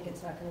 technically, I think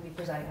it's not going to be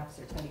presiding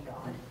officer, it's going to be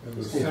God. And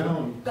the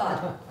sound,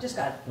 God, just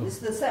God. This,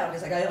 the sound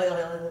is like,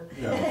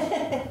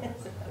 yeah,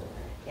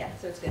 yeah,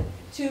 so it's good.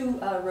 2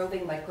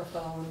 roving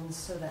microphones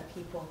so that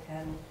people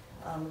can,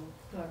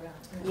 Go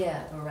around.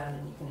 yeah, go around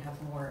and you can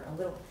have more, a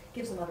little,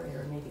 gives the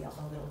moderator maybe a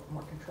little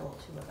more control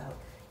too about,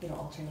 you know,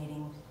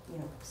 alternating, you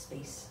know,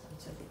 space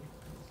so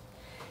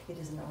that it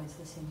isn't always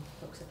the same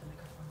folks at the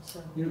microphone.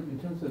 So, You know, in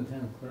terms of the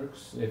town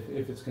clerks, if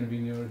it's gonna be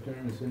in the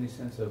auditorium, is there any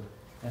sense of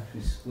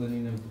actually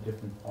splitting them to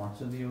different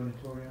parts of the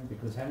auditorium?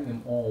 Because having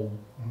them all,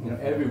 you know,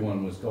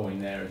 everyone was going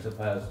there as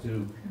opposed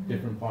to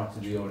different parts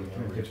of the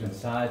auditorium, different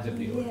sides of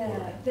the yeah,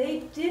 auditorium. they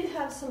did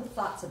have some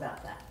thoughts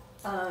about that.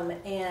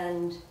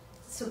 And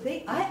so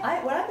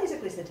what I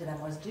basically said to them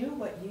was, do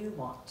what you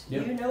want.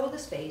 Yep. You know the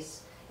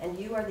space, and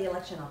you are the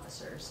election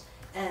officers,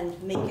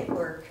 and make it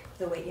work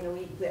the way, you know,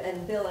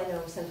 and Bill, I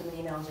know, sent them an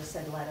email and just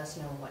said, let us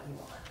know what you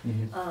want.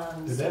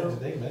 did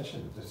they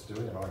mention just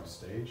doing it on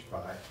stage?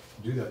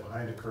 Do that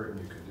behind a curtain,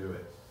 you could do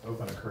it.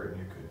 Open a curtain,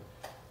 you could.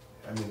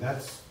 I mean,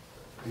 that's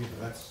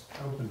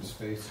open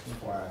space, it's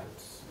flat,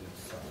 it's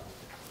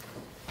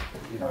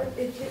you know. It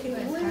would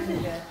Circulate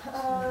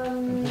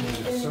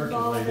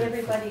involve it.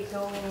 everybody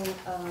going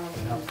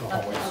And have the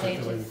hallway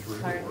circulating through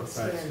or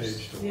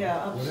backstage to.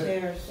 Yeah, Would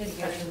it? upstairs.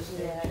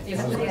 Yeah, You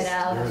have to get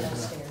out. There is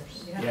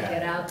Downstairs. You have to Yeah.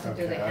 get out to do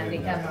Okay, the I didn't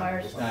know handicap that.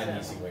 part. It's not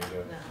an so- easy way to do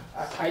it. No.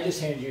 I just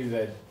handed you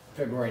the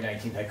February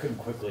 19th. I couldn't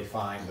quickly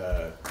find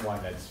the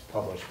one that's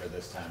published for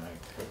this time. I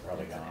could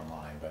probably go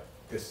online, but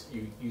this,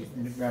 you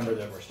remember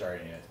that we're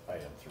starting at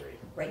item 3.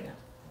 Right,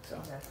 So,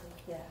 exactly,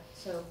 yeah.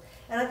 So,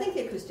 and I think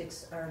the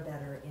acoustics are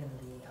better in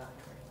the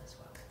auditorium as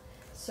well.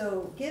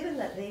 So given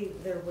that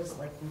there was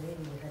like, they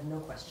had no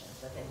questions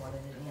that they wanted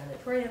it in the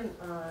auditorium,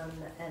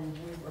 and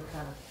we were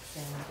kind of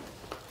saying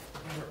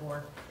either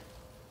or, I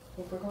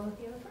think we're going with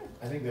the auditorium.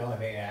 I think the only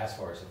thing I asked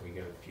for is if we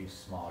get a few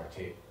smaller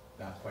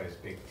not quite as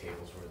big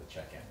tables for the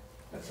check-in.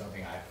 That's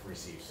something I've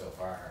received so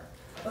far.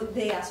 Oh,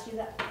 they asked you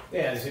that?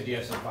 Yeah, they said you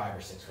have some 5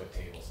 or 6 foot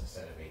tables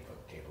instead of 8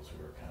 foot tables.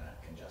 We were kind of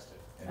congested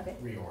and Okay.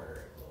 reorder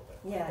it a little bit.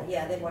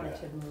 Yeah, they we wanted do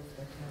to that. move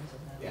their towns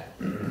around. Yeah,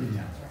 move the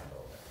towns around a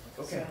little bit.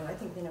 Okay. So I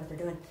think they know what they're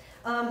doing.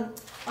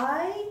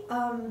 I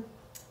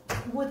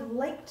would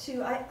like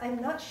to,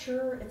 I'm not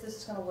sure if this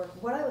is going to work.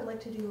 What I would like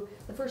to do,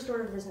 the first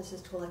order of business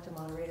is to elect a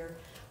moderator.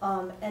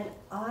 And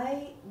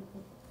I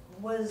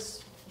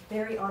was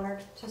very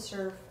honored to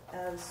serve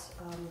as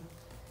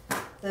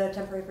the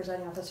temporary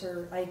presiding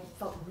officer. I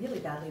felt really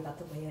badly about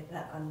the way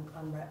that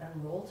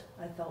unrolled.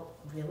 I felt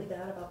really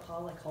bad about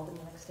Paul. I called him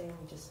the next day and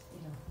we just,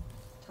 you know,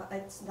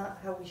 it's not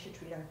how we should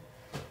treat our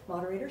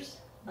moderators.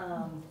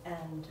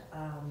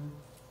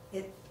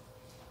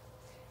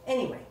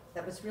 Anyway,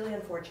 that was really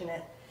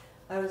unfortunate.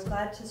 I was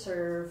glad to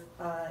serve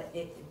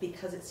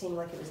because it seemed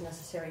like it was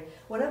necessary.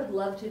 What I would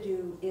love to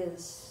do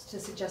is to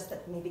suggest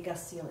that maybe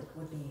Gus Seelig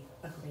would be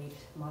a great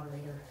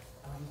moderator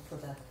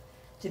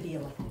to be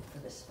elected for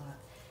this spot.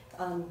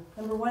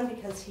 Number one,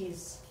 because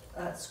he's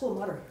a school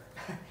moderator.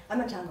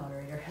 I'm a town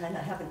moderator, and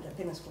I haven't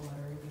been a school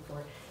moderator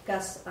before.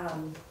 Gus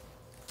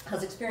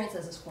has experience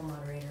as a school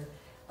moderator.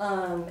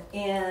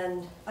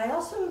 And I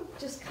also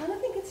just kind of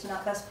think it's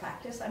not best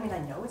practice. I mean, I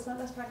know it's not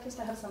best practice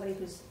to have somebody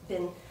who's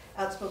been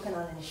outspoken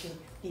on an issue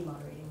be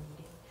moderating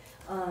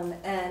a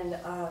meeting.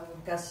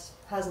 Gus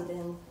hasn't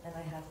been, and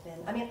I have been.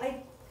 I mean,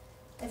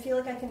 I feel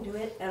like I can do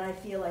it, and I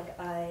feel like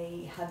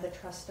I had the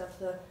trust of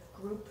the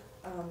group.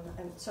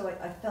 And so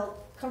I felt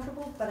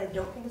comfortable, but I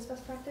don't think it's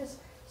best practice.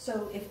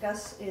 So if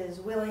Gus is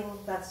willing,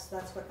 that's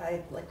what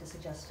I'd like to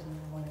suggest, and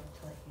I wanted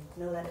to let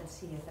you know that and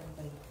see if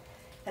anybody.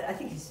 And I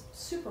think he's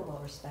super well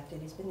respected.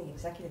 He's been the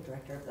executive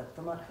director of the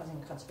Vermont Housing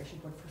and Conservation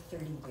Board for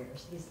 30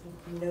 years.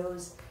 He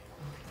knows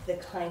the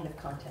kind of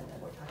content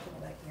that we're talking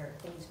about here.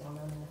 I think he's well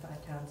known in the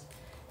 5 towns,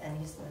 and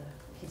he's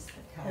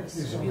the house.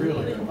 He's a Have you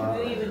really even- good have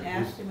you even moderator.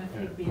 asked him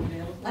if he'd be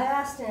available? I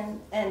asked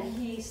him, and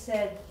he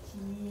said,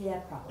 yeah,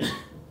 probably.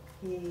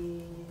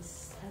 He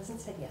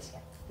hasn't said yes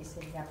yet. He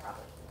said, yeah,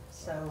 probably.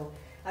 So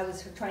I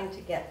was trying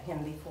to get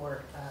him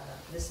before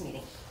this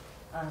meeting.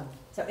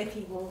 So if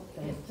he won't,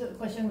 then So the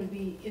question would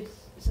be,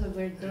 so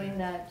we're doing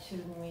that,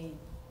 shouldn't we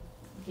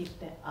give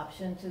the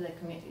option to the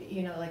community,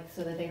 you know, like,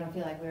 so that they don't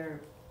feel like we're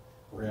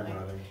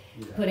Ramrodding,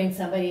 yeah. putting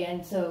somebody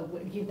in, so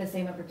give the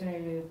same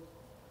opportunity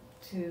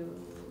to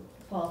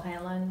Paul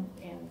Hanlon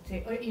and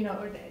to, or, you know,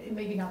 or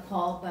maybe not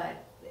Paul,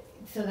 but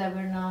so that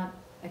we're not,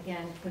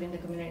 again, putting the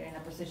community in a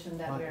position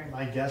that we're.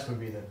 My guess would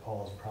be that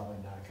Paul's probably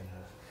not gonna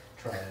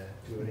try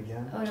to do it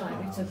again. Oh, no,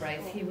 I'm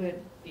surprised, he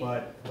would be.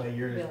 But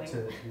you're, willing.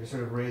 you're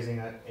sort of raising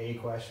a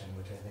question,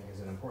 which I think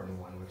is an important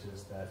one, which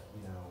is that,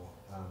 you know,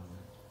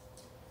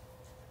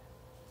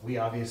 we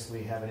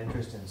obviously have an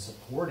interest in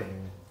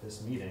supporting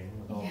this meeting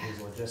with all these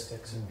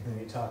logistics and can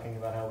be talking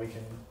about how we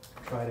can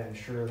try to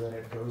ensure that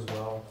it goes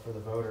well for the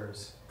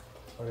voters.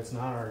 But it's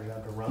not our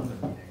job to run the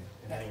meeting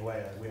in any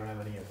way. Like, we don't have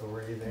any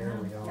authority there.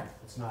 We don't,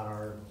 it's not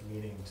our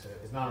meeting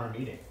it's not our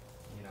meeting,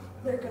 you know.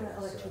 in They're other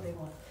gonna words, elect so. who they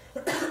want.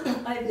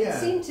 It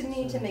seemed to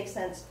me to make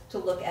sense to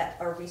look at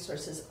our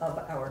resources of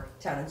our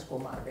town and school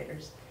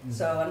moderators.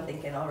 So I'm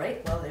thinking, all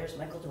right, well, there's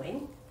Michael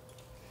Duane,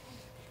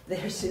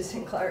 there's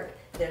Susan Clark,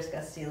 there's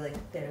Gus Seelig,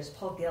 there's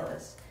Paul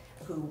Gillis,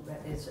 who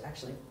is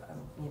actually,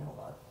 you know,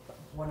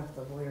 one of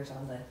the lawyers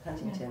on the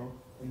Huntington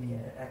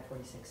Act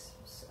 46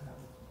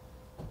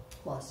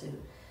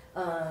 lawsuit.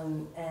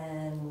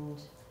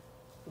 And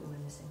who am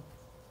I missing?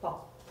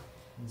 Paul.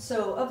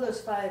 So of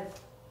those five,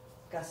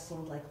 Gus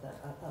seemed like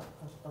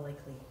a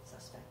likely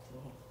suspect to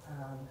me.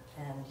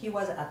 And he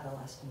was at the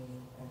last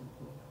meeting, and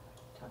you know,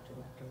 talked to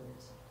him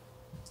afterwards.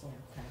 You know,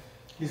 kind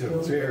of. He's a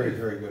very,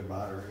 very good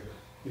moderator.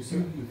 If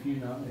you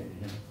nominated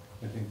him,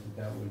 I think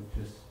that would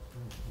just,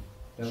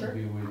 that would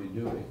be a way to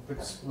do it.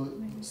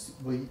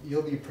 But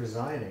you'll be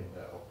presiding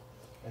though,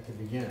 at the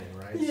beginning,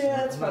 right?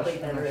 Yeah, it's I'm not probably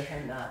sure- better if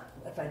I'm not,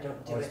 if I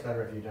don't do Oh, it's it.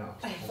 better if you don't.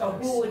 So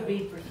who would be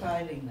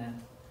presiding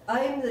then? I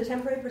am the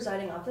temporary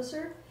presiding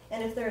officer,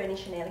 and if there are any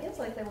shenanigans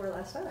like there were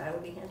last time, I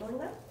would be handling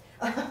that.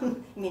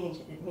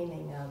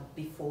 Meaning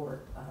before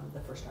the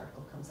first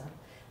article comes out.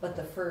 But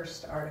the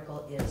first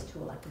article is to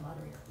elect a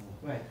moderator.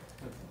 Right.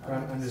 But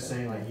I'm just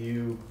saying, like,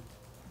 you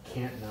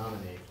can't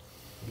nominate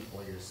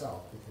people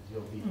yourself because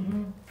you'll be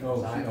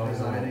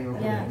presiding over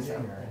the Yeah. meeting. So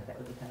or- that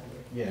would be kind of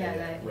weird.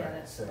 Yeah,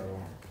 right, so.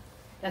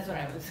 That's what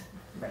I was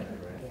Right,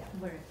 Right. yeah.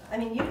 worried I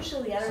mean,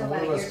 usually, I don't So know one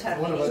about of your us,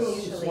 town one of meetings,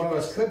 us, usually. one of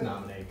us could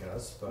nominate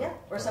Gus, but. Yeah,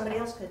 or somebody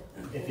else could.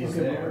 If he's Okay.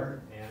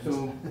 there and.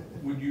 So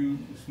would you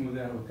smooth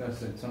out with Gus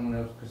that someone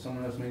else, because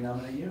someone else may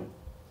nominate you?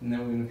 And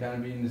then we would kind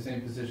of be in the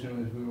same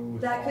position as we were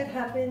with That Paul. could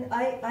happen.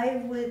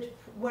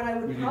 What I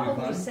would Would you probably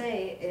decline?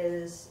 say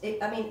is,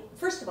 I mean,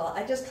 first of all,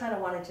 I just kind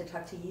of wanted to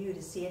talk to you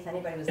to see if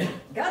anybody was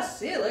like,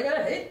 Gus Seelig,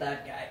 I hate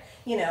that guy.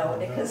 You know,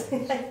 because, you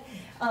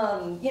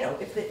know,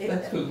 if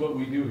That's because what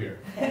we do here.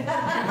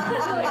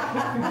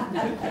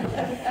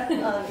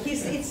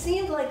 it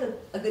seemed like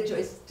a good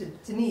choice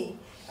to me,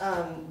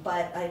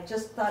 but I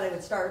just thought I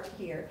would start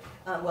here.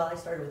 Well, I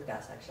started with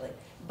Gus, actually.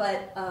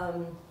 But,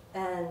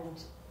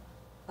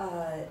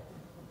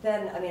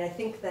 then, I mean, I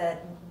think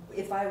that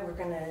if I were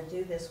going to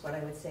do this, what I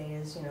would say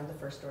is, you know, the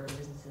first order of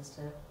business is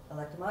to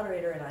elect a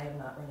moderator, and I am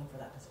not running for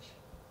that position.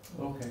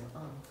 Okay.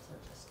 So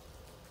just,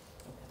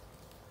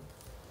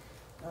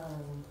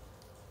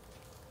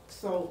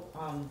 So,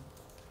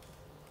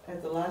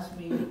 at the last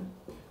meeting,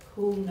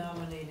 who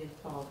nominated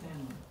Paul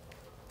Hanlon?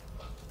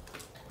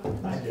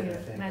 I did, I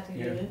think. Matthew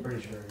Yeah. did it.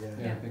 Pretty sure, yeah.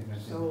 Yeah, I think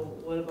that's. So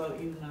what about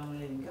you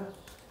nominating Gus?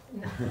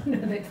 No,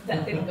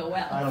 that didn't go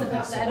well. I don't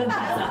think so. I don't think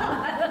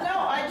so. No,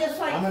 I just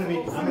like. I'm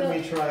gonna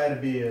be trying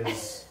to be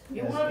as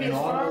You wanna be as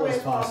inaudible far away as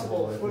as possible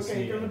possible. at this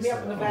Okay, you're gonna meeting, be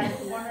up in the so- back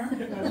corner?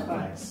 That's fine.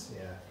 Thanks,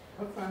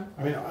 yeah. Okay.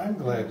 I mean, I'm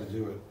glad to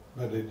do it,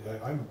 but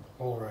I'm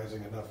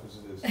polarizing enough as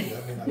it is. I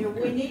Yeah, mean,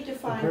 we need to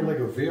compared like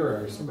find, a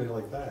Vera or somebody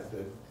like that.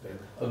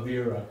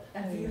 Avira.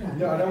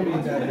 No, I don't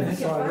mean that We can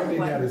insult. I don't find mean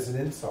one. that as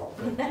an insult.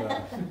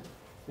 But,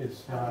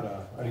 it's not.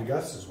 I mean,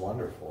 Gus is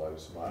wonderful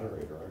as a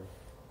moderator.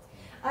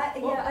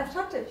 I've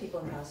talked to people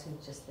in the house who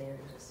just there,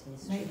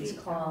 maybe, he's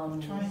calm.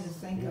 I'm trying to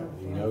think of.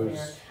 He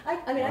knows. I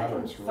mean, I can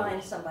Robert's find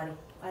rules. somebody.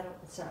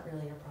 It's not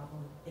really your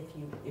problem if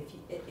you,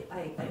 I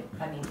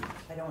mean,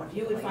 I don't want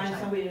You to. would find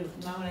somebody to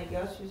nominate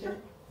Gus, you said?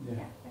 Yeah.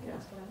 I can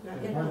ask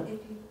Yeah. around.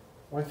 If you,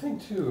 Well, I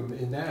think too,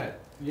 in that,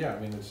 yeah, I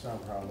mean, it's not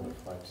a problem to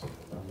find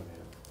something to nominate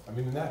him. I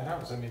mean, in that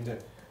house, I mean,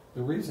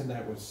 the reason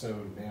that was so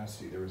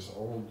nasty, there was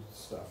old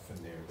stuff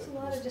in there there's that a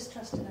lot was, of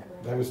distrust in that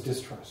room. that was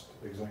distrust,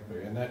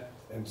 exactly.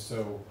 And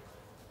so,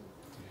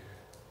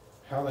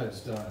 how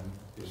that's done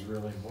is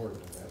really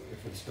important. And that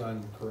if it's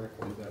done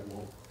correctly, that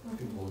will,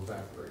 it will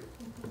evaporate.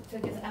 So,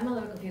 because I'm a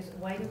little confused,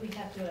 why do we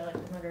have to elect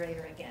a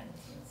moderator again?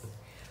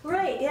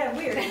 Right, yeah,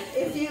 weird.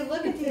 If you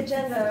look at the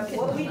agenda,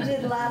 what we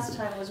did last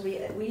time was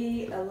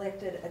we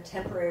elected a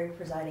temporary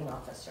presiding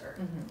officer.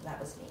 Mhm. That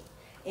was me.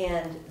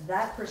 And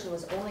that person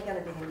was only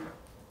gonna be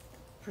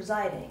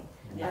presiding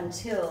Yeah.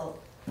 until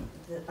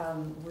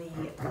we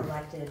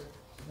elected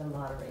the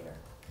moderator.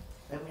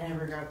 But we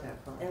never got that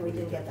far. And we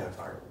didn't get that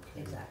far,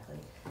 Okay. exactly.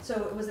 So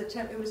it was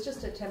it was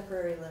just a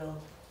temporary little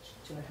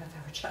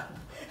 2.5-hour job.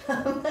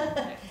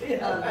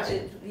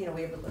 You know,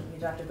 we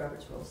adopted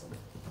Robert's rules. And,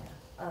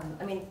 yeah.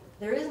 I mean,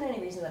 there isn't any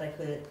reason that I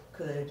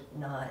could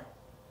not,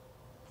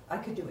 I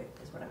could do it,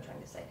 is what I'm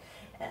trying to say.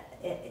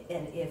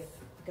 And if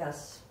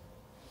Gus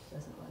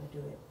doesn't want to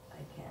do it, I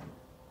can,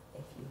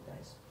 if you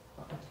guys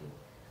want to.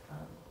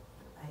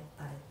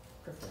 I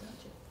prefer not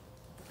to.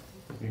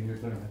 I mean, you're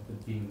gonna have to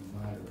be the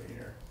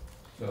moderator,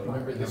 so.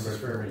 Remember, this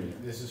number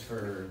is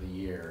for the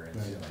year Right.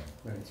 ensuing,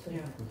 Right. It's for Yeah.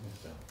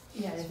 so.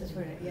 Yeah, this is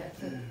for, yeah,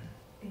 so,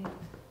 and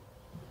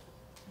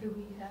do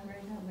we have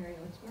right now Mary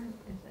Osborne?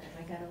 Is that,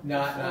 like, I don't.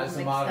 Not as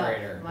the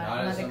moderator,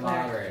 not as the the clerk.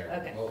 moderator.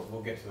 Okay.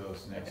 We'll get to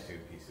those next two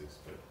pieces,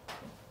 but.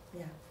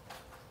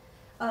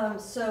 Yeah.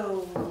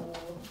 So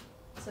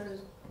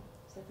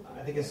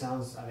I think it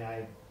sounds, I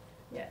mean,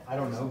 Yeah. I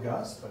don't know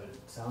Gus, but it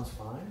sounds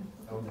fine.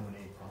 I wouldn't have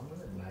any problem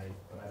with it,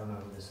 but I don't know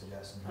who to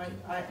suggest.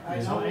 I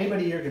So know.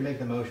 anybody here can make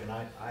the motion,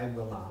 I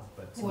will not,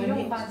 but. If you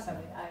don't find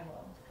somebody, I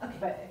will. Okay.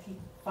 But if you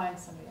find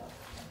somebody else,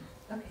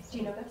 then. Okay, do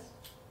you know Gus?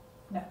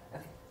 No.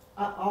 Okay.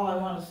 All I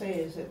wanna say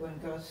is that when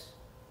Gus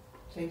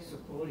takes the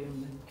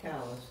podium in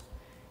Callis,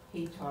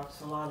 he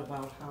talks a lot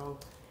about how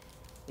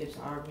it's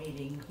our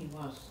meeting, he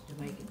wants to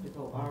make it to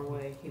go our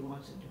way, he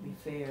wants it to be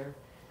fair.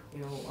 You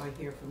know, I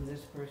hear from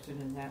this person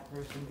and that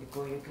person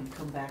before you can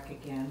come back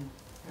again,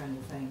 kind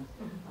of thing.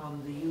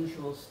 The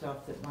usual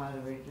stuff that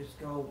moderators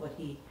go, but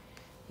he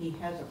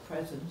has a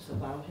presence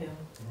about him,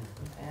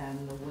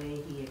 and the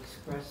way he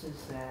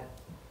expresses that,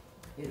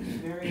 it's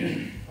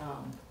very,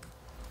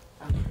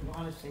 I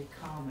wanna say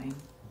calming.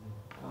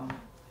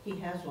 He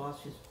has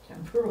lost his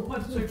temper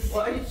once or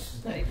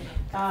twice.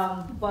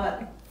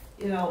 But,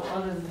 you know,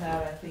 other than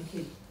that, I think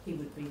he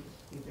would be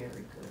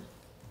very good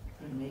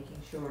in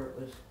making sure it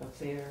was a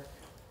fair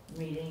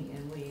meeting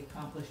and we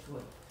accomplished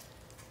what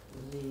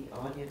the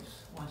audience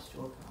wants to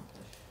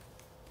accomplish.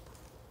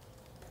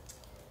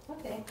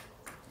 Okay,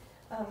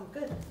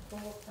 good.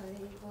 Well,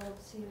 I will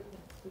see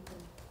if we can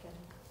get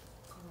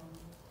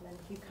him. And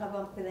if you come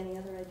up with any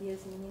other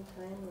ideas in the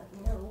meantime, let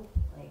me know,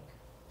 like.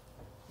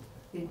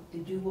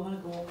 Did you wanna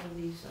go over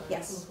these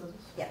articles with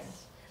us?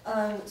 Yes.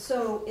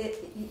 So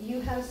you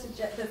have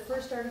the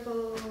first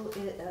article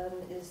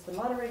is the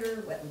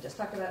moderator, what we just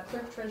talked about,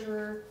 clerk,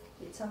 treasurer.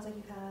 It sounds like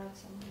you have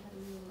somebody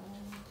in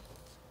mind.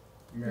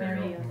 Mary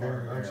Mary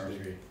Osborne.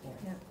 Osborne.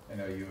 Yeah. I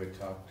know you had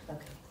talked, Okay,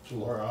 So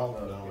Laura, I'll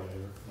nominate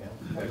yeah,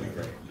 her. that'd be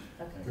great.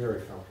 okay.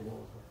 Very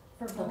comfortable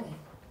with her. For both. Okay.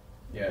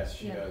 Yes,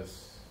 she Yeah.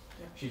 does,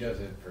 Yeah. she does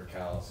it for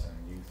Callis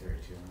and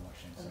U32 in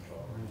Washington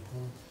Central. And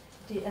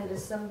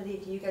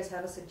do you guys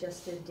have a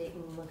suggested date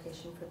and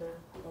location for the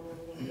annual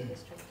meeting of the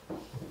district?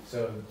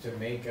 So to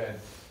make a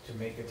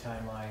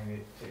timeline,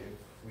 if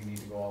we need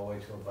to go all the way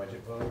to a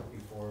budget vote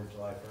before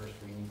July 1st,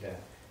 we need to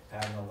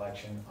have an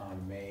election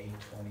on May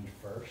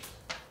 21st.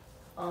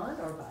 On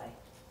or by?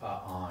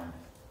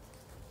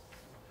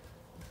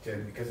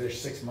 Because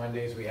there's 6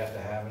 Mondays we have to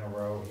have in a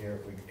row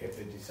here if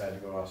they decide to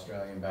go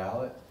Australian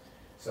ballot.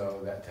 So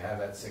that, to have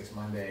that 6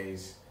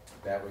 Mondays,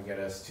 that would get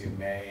us to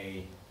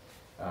May,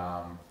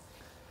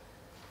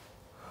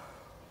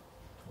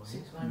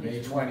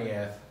 May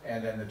 20th,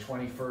 and then the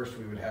 21st,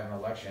 we would have an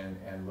election,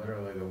 and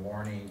literally the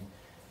warning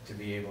to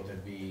be able to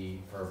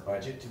be, for a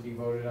budget to be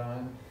voted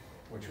on,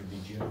 which would be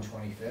June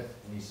 25th,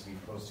 needs to be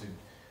posted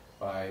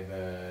by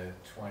the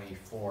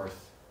 24th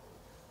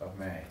of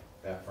May,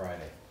 that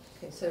Friday.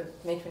 Okay, so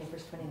May 21st,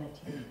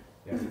 2019.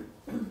 Yeah.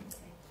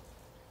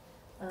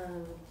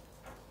 Okay.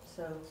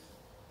 So.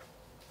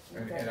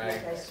 And you I'm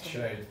guys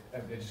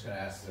just gonna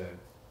ask the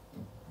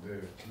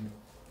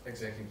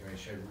executive committee,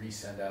 should I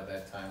resend out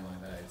that timeline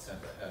that I had sent,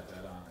 have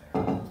that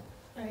on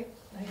there?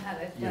 I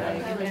have it. You but I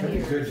have it? didn't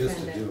It'd be good just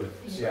send to do it.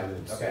 so Yeah, that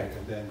it's okay. safe,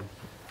 and then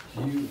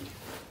you,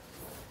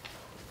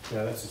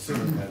 yeah, that's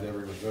assuming that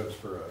everyone votes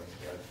for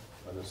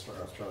an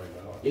Australian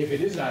ballot. If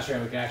it is an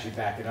Australian, we can actually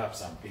back it up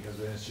some, because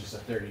then it's just a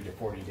 30 to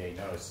 40 day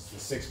notice. It's the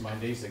 6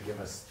 Mondays that give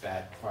us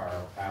that far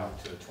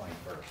out to the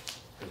 21st,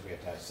 because we have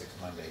to have 6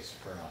 Mondays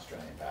for an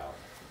Australian ballot.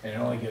 And it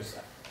only gives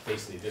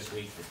basically this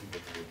week for people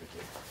to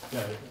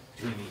do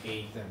between the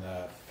 8th and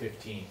the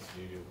 15th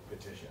to do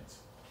petitions.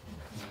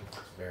 It's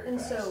very And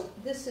fast. so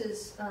this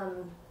is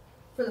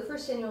for the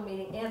first annual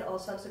meeting and all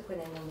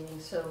subsequent annual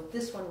meetings. So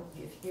this one,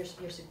 if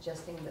you're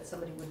suggesting that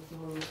somebody would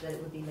move that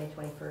it would be May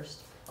 21st.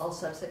 All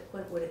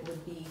subsequent,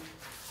 would be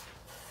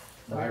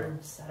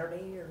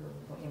Saturday, or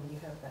you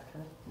have that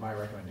kind of? My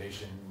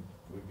recommendation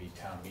would be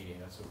town meeting,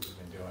 that's what we've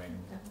been doing.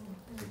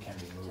 It can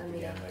be Town moved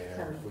meeting, again later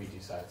town if we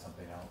decide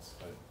something else,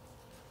 but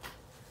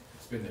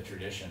it's been the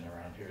tradition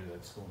around here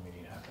that school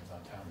meeting happens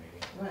on town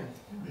meeting.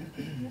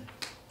 Right.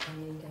 On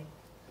meeting day.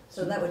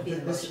 So that would be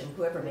the This- motion,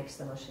 whoever makes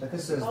the motion. But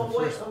this is Oh, the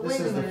wait, first, oh, this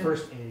wait a is the minute.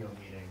 first annual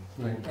meeting.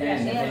 Right.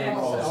 And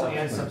all Oh, subsequent.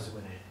 and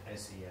subsequent, I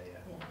see, yeah.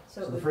 Yeah,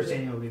 So it the would first be-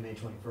 annual would be May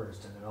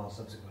 21st, and then all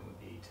subsequent would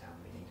be town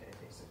meeting day,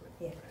 basically.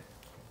 Yeah. Right.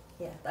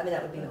 Yeah, I mean,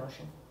 that would be the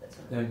motion. That's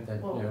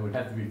That Well- would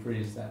have to be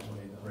phrased that way,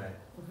 though. Right.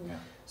 Mhm. Yeah.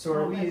 So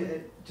are Well, we,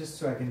 then- just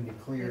so I can be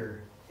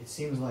clear, it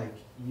seems like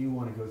you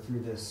want to go through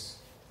this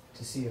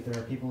to see if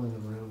there are people in the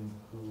room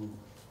who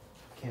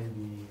can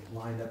be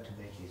lined up to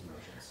make these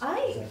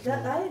motions. Is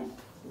that true? I'm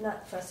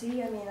not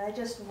fussy, I mean, I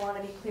just want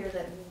to be clear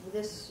that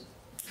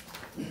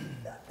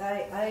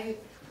I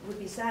would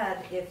be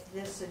sad if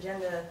this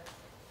agenda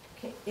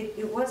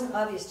it wasn't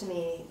obvious to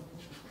me,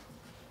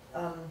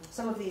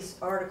 some of these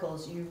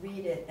articles, you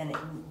read it and it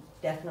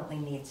definitely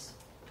needs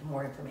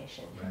more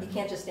information. You Right.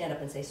 can't just stand up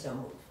and say so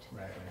moved.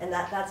 Right, right. And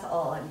that's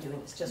all I'm doing,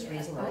 is just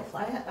raising a little I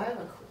flag. have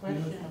a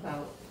question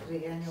about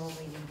the annual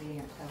meeting being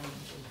at town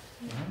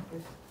meeting. Mhm.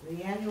 If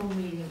the annual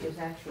meeting is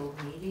actual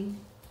meeting,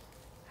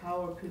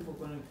 how are people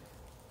gonna,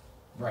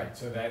 Right,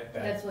 so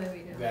That's what we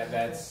do.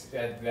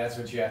 that's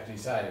what you have to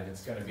decide, if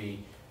it's gonna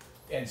be,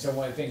 and so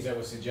one of the things that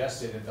was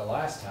suggested at the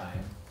last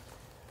time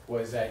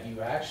was that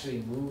you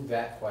actually move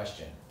that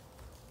question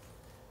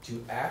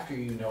to after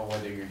you know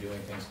whether you're doing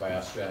things by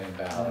Australian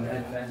ballot or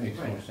That, not. that makes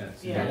more Right.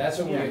 sense. Yeah. And that's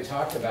what we had Yeah.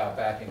 talked about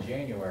back in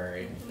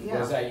January, Yeah.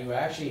 was that you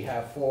actually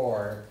have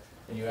four,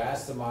 and you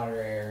ask the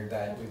moderator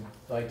that we'd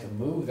like to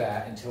move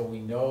that until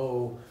we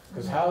know,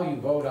 because how you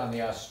vote on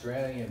the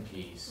Australian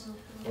piece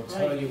will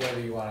tell Right. you whether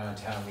you want it on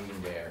town meeting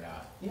day or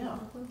not. yeah,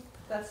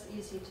 That's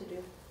easy to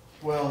do.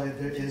 Well, it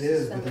Just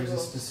is, but suspend the there's a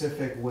rules.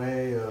 specific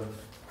way of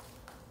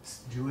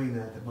doing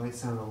that that might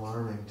sound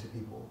alarming to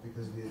people,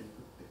 because the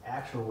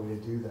actual way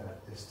to do that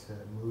is to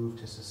move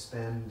to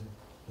suspend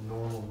the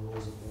normal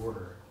rules of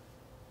order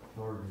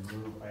in order to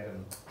move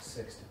item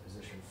 6 to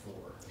position 4,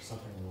 or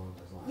something along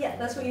those lines. Yeah,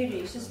 that's what you do,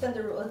 you suspend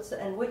the rules,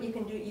 and what you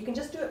can do, you can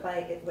just do it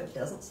by, what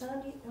doesn't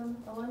sound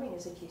alarming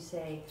is if you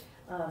say,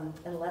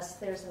 unless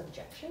there's an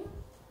objection,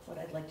 what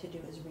I'd like to do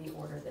is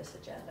reorder this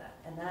agenda,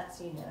 and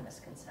that's unanimous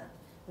consent,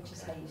 which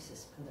is how you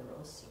suspend the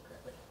rules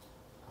secretly.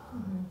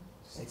 Mhm.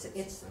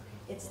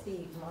 It's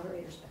the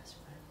moderator's best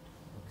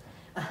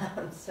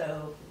friend.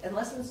 So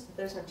unless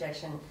there's an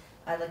objection,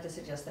 I'd like to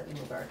suggest that we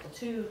move Article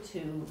 2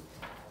 to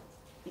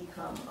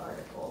become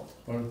Article,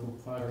 Article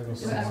 5. Article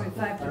So Article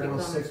 5 to Article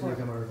become 6 four.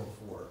 become Article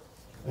 4.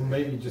 And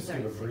maybe just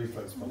Sorry. give a brief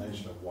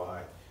explanation of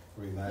why.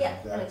 I mean, that,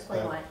 yeah, that, and explain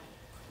that- why.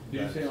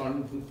 Did you say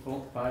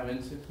Article 5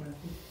 and 6,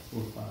 Matthew?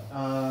 Or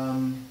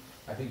 5?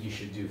 I think you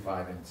should do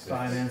 5 and 6.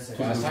 5 and 6.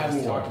 Last time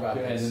we talked about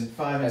And this, then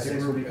 5 and As a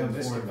 6 will group in become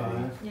this 4 and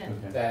committee. 5. Yeah.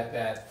 Okay.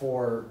 that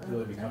 4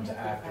 really I becomes have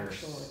the after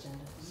actual agenda.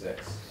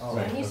 6. Oh,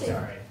 Right. And you say-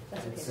 sorry.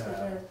 That's okay. It's, So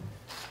the-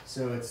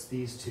 So it's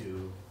these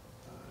two,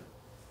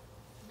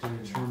 to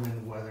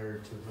determine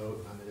whether to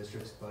vote on the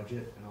district's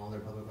budget and all their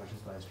public questions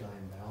by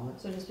Australian ballot.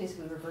 So just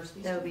basically reverse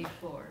these. That would two? be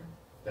 4.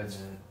 That's,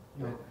 And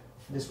then, no,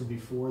 this would be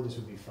 4, this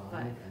would be 5,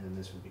 5. and then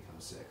this would become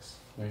 6.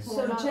 Right.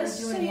 So just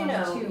so you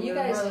know, you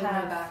guys have,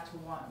 back to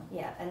 1.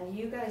 yeah, and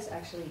you guys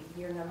actually,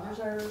 your numbers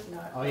are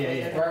not. Oh, yeah,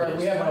 yeah. they're- right,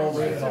 we have an old,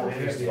 we have an Right. old,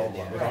 here's the old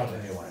one, we don't have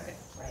the new one. Okay.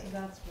 Right, So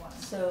that's 1.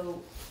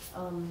 so,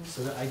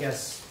 So I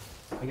guess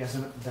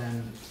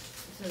then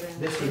So then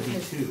this would be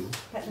is 2.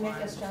 make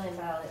Australian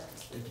ballot,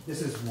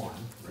 This is 1,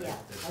 right? yeah,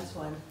 This that's is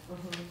one.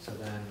 Mhm. So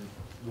then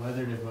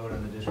whether to vote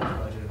on the district's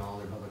budget and all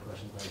their public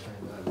questions by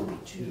Australian ballot would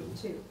be 2.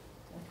 Two,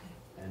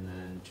 okay. And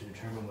then to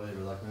determine whether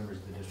to elect members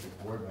of the district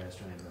board by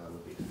Australian ballot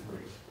would be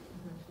 3.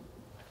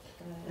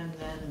 Mhm. and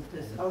then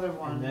this other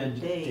one, And the then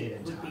date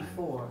and would be time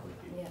 4.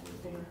 would be- Yeah,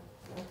 would be- 4,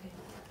 okay.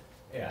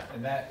 Yeah,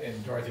 and that,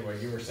 and Dorothy, what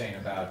you were saying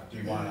about, do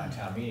you want it on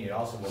town meeting, it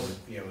also will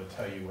be able to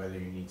tell you whether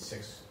you need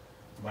 6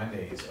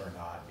 Mondays or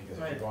not, because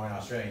if Right. you're going to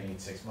Australia, you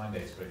need 6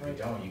 Mondays, but if you Right.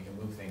 don't, you can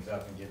move things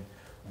up and give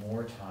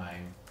more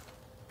time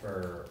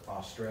for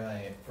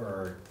Australia,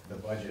 for the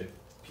budget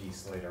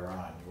piece later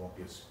on, you won't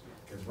be,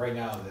 because right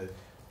now,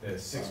 the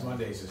 6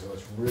 Mondays is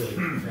what's really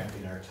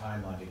cramping our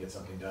timeline to get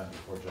something done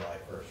before July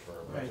 1st for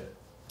our Right. budget.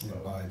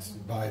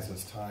 It buys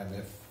us time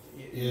if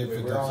it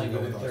We're only doesn't go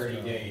within with 30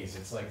 Australia. days,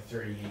 it's like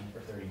 38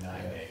 or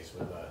 39 Yeah. days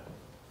with a,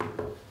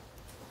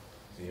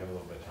 so you have a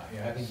little bit of time,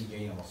 yeah, I think you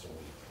gain almost a week.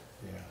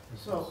 Yeah.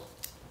 So,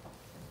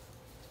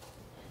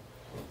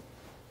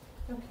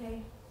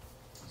 Okay,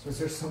 So is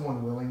there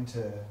someone willing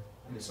to,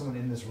 is someone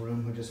in this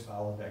room who just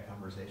followed that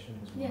conversation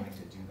who's Yeah. willing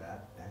to do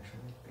that,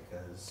 actually?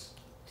 Because,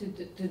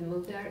 To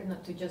move there,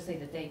 not to just say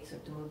the dates or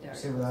to move there.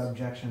 say without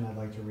objection, I'd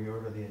like to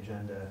reorder the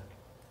agenda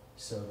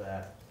so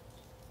that,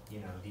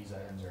 these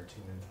items are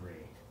 2 and 3.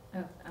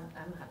 Oh,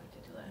 I'm happy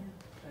to do that.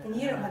 yeah. And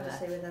you don't have to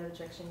say without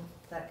objection,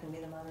 that can be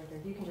the moderator.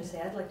 You can just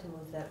say, I'd like to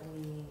move that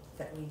we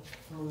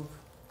move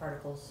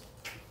articles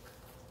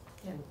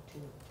Yeah. 2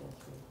 and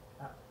 3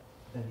 up.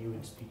 Then you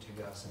would speak to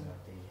Gus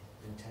about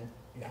the intent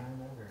behind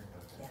that, or?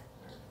 Okay. Yeah.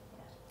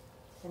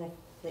 All right.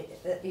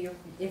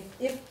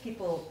 And if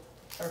people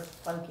are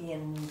funky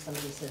and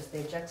somebody says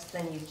they object,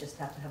 then you just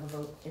have to have a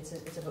vote. It's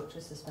a vote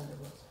to suspend the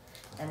rules,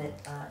 and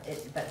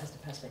that has to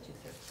pass by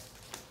 2/3.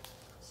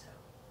 So,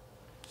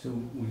 So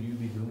will you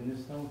be doing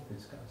this though, if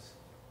it's Gus?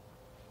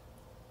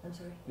 I'm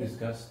sorry. Is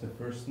Gus the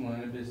first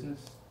line of business?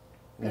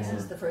 Gus Or-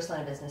 is the first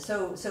line of business.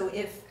 So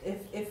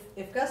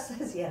if Gus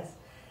says yes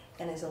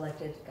and is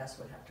elected, Gus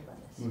would have to run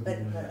this. Would But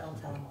run but it, I'll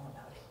tell okay. him all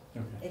about it.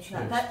 Okay. It's Sure.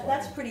 not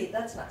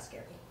that's not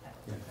scary.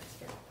 Yeah. That's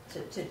scary.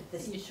 To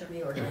this You sure?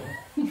 reordering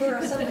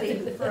for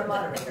somebody for a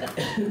moderator.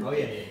 Oh,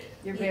 yeah.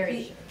 You're He- very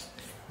he- sure.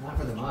 Not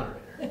for the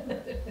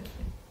moderator.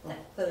 No,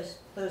 those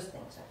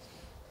things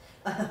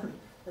aren't.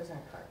 Those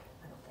aren't hard,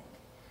 I don't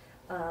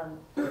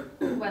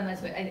think. One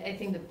last way, I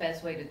think the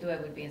best way to do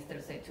it would be instead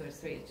of say 2 or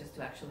 3, is just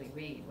to actually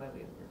read what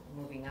we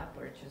were moving up,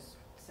 or just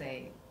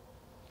say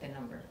the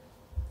number.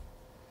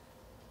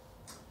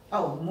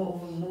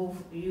 Oh,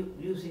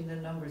 using the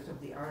numbers of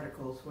the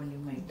articles when you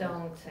make them.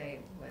 Don't say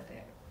what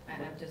they're,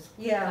 and I'm just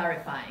Yeah.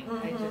 clarifying.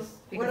 I Mhm. just,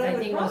 What because I I would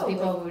think most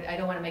people probably- would, I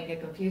don't wanna make it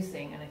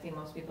confusing, and I think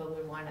most people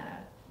would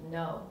wanna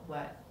know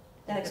what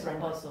And the explain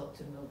why. proposal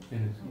to move,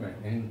 And, right,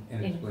 and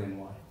explain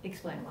why.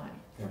 explain why.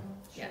 Yeah.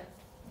 Yeah.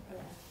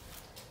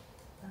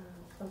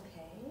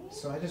 Okay.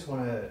 So I just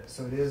want to,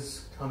 so it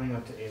is coming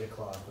up to 8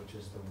 o'clock, which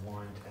is the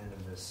warrant end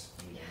of this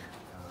meeting.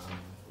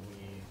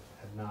 We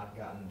have not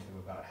gotten to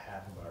about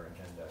half of our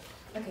agenda.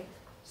 Okay.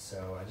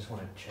 So I just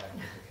want to check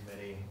with the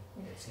committee.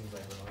 It seems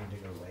like we're going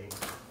to go late,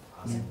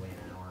 possibly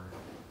an hour,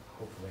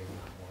 hopefully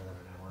not more than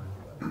an hour,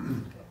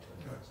 but up to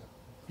an hour.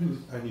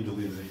 So I need to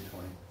leave at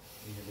 8:20.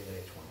 you can be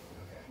at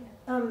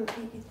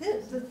 8:20, okay.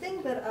 The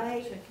thing that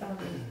I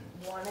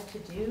wanted to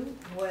do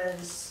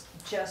was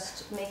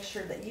just make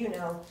sure that you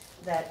know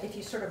that if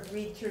you sort of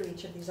read through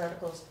each of these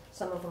articles,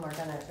 some of them are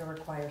gonna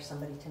require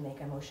somebody to make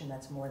a motion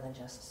that's more than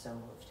just so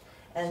moved.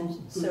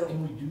 And so,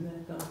 Can we do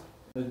that though?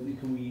 Do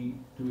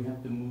we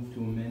have to move to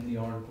amend the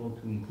article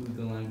to include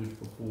the language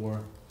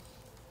before?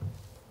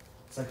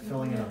 It's like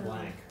filling in a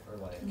blank, or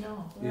like,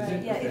 No. Is right,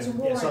 it? yeah, it's Okay.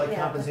 warrant, yeah, so like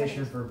yeah,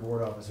 compensation for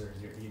board officers,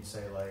 you'd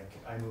say like,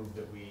 I move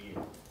that we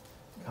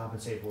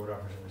compensate board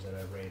officers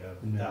at a rate of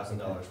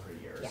 $1,000 per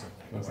year or Yeah.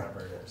 something, Okay. whatever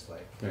it is,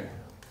 like, you Right.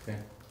 know.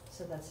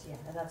 So that's, yeah,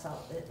 and that's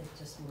all, it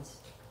just means,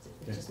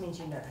 Yeah. it just means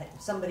you know,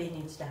 somebody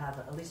needs to have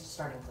at least a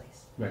starting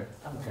place Right,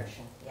 of a okay.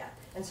 motion, yeah.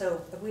 And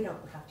so, we don't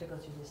have to go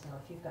through this now,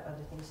 if you've got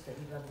other things that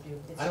you'd rather do.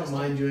 It's I don't just-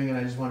 mind doing it,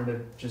 I just wanted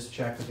to just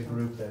check with the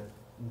group that,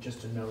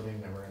 just a noting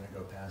that we're gonna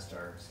go past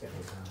our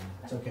scheduled time.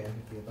 It's okay, if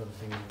we have other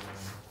things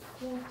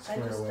we Yeah,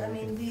 square away, I we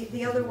mean, can- we the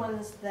can other do that.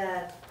 ones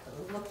that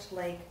looked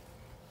like,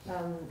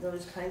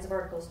 those kinds of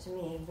articles to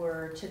me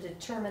were to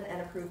determine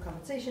and approve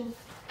compensation.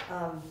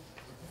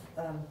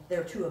 There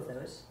are two of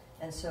those,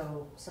 and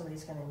so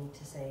somebody's gonna need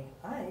to say,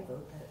 I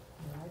vote that,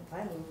 you know,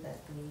 I move that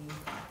we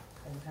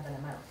have an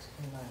amount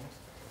in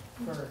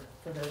mind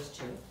for those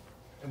two.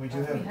 And we do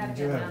We have, have we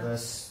do the have amount.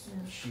 this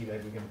Yeah. sheet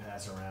that we can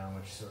pass around,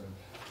 which sort of,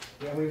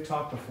 yeah, we've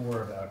talked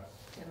before about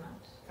The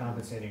amount.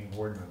 compensating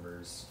board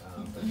members,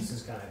 but this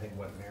is kind of, I think,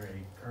 what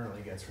Mary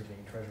currently gets for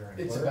being treasurer and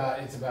It's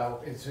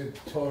clerk. it's a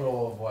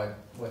total of what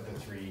the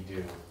three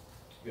do,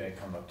 they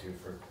come up to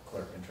for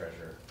clerk and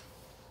treasurer.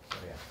 So,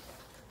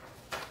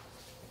 yeah.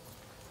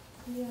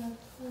 Yeah,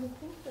 I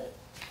think that,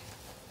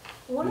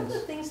 one of the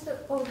things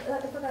that, I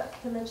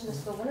forgot to mention this,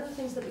 but one of the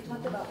things that we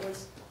talked about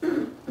was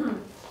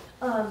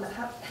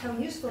how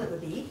useful it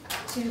would be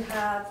to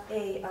have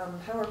a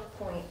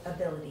PowerPoint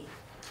ability.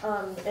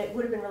 It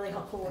would have been really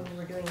helpful when we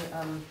were doing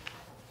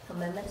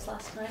amendments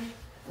last time,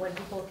 when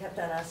people kept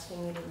on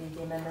asking me to read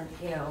the amendment,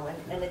 you know,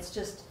 and it's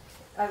just,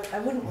 I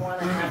wouldn't want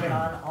to have it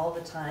on all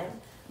the time,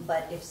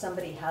 but if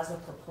somebody has a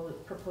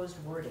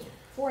proposed wording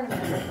for an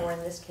amendment, or in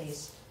this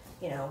case,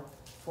 you know,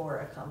 for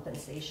a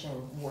compensation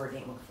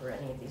wording for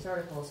any of these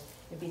articles,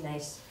 it'd be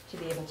nice to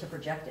be able to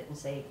project it and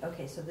say,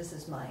 okay, so this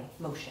is my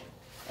motion,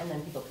 and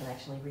then people can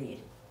actually read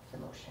the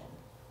motion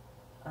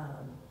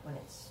when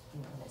it's,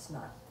 you know, when it's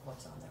not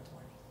what's on their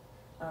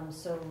warning.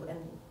 So, and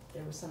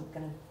there was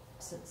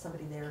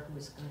somebody there who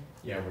was gonna,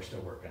 Yeah, we're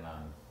still working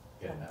on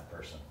getting that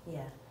person.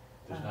 yeah.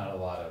 There's not a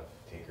lot of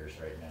takers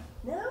right now.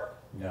 No?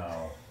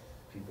 No,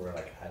 people are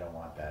like, I don't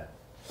want that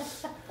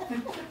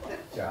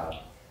job.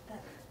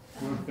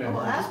 We're a fan-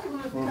 Well, ask him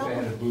if we're a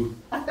fan of booth.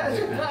 That's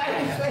what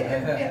I was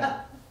saying,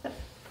 yeah.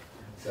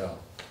 So,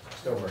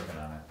 still working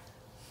on it.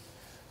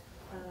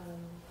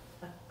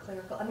 A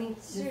clerical, I mean,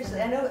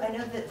 seriously, I know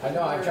that. I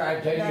know, I'm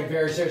we're taking not- it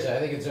very seriously, I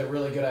think it's a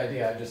really good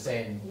idea, I'm just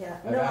saying, Yeah,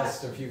 I've no,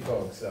 asked a few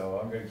folks, so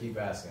I'm gonna keep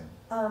asking.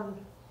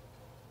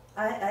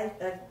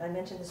 I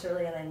mentioned this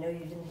earlier, and I know you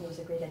didn't think it was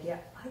a great idea.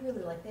 I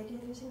really like the idea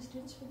of using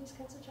students for these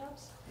kinds of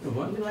jobs.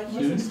 What? You like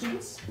using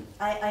Students? students?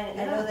 I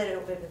know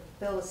that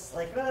Bill was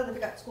like, oh, they've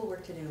got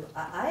schoolwork to do.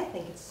 I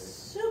think it's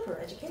super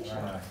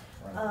educational.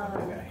 Run a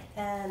big guy.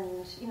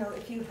 And, you know,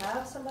 if you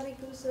have somebody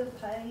who's a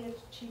high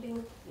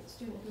achieving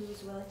student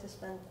who's willing to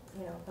spend,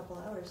 you know, a couple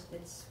hours,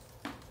 it's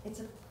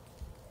a,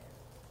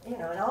 you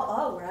know, and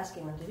all we're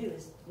asking them to do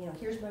is, you know,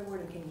 here's my word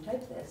and can you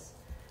type this?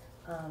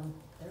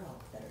 They're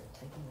all better at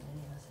typing than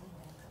any of us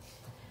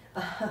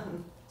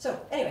anyway. So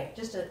anyway,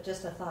 just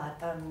a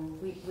thought.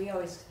 We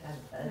always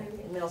have,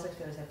 in Middlesex,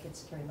 we always have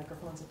kids carry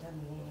microphones at town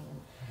meeting.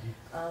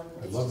 And,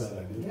 I love that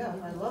idea. Yeah,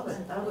 I love it.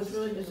 I was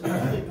really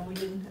disappointed, and we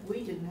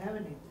didn't have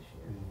any this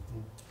year.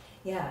 Mhm.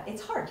 Yeah,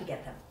 it's hard to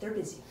get them. They're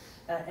busy,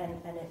 and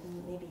it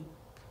maybe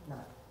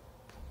not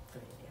a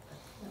great idea,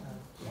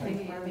 but.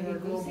 Maybe- Part of maybe our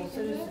global Lucy can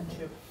do it?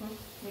 citizenship.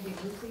 Maybe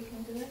Lucy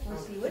can do it?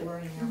 Lucy would?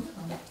 Learning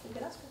outcomes. We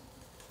could ask her.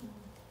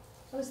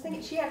 I was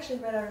thinking, she actually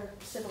read our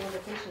civil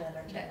invocation at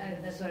our town.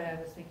 That's what I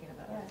was thinking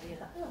about. Yeah, I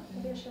thought, oh,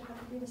 maybe I should have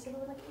to read a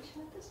civil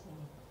invocation at this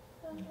meeting.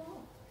 I don't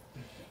know.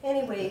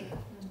 Anyway,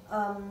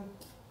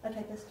 a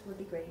typist would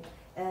be great.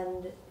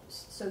 And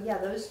so, yeah,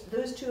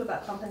 those two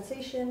about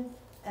compensation,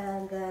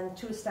 and then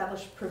to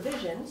establish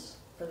provisions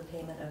for the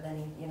payment of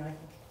any, you know, I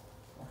think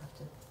we'll have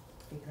to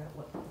figure out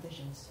what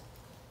provisions.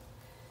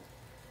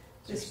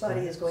 This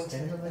body is going to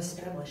Stand on that?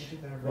 establish. We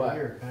do that every What?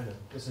 year, kind of.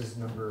 This is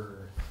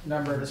number,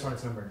 Number, this one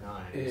is number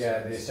 9. so yeah,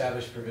 the it's-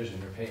 established provision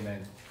for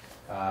payment,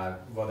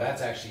 well,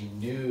 that's actually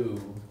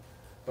new,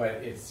 but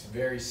it's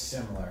very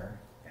similar,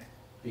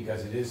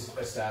 because it is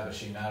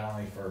establishing not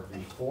only for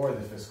before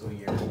the fiscal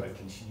year, but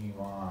continue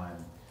on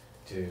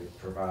to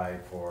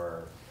provide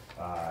for,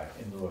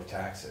 in lieu of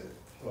taxes.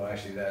 Well,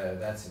 actually,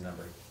 that's the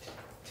number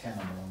 10 on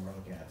the one we're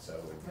looking at, so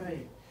it would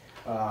be.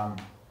 Right.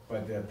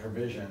 But the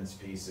provisions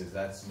pieces,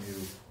 that's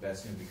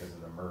new because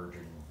of the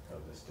merging of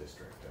this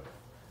district of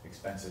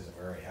expenses, if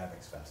we already have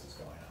expenses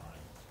going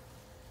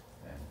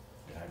on.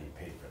 And how do you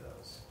pay for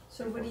those?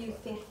 So what do you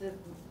think that,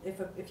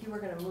 if you were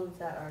gonna move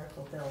that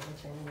article, Bill,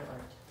 which I know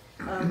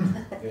you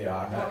aren't, Yeah,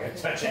 I'm not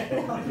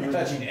gonna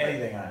touching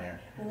anything on here.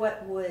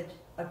 what would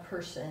a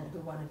person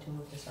who wanted to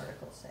move this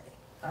article say?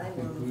 I think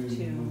we move would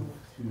to,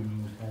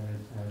 move to have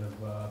it out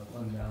of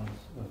fund balance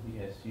of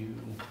the SU,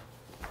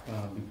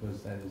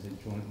 because that is a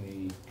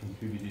jointly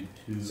contributed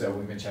to. So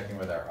we've been checking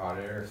with our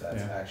auditor if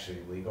that's Yeah.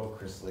 actually legal.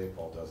 Chris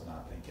Leopold does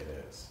not think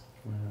it is.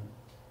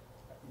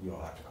 You'll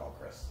have to call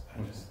Chris.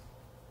 I just,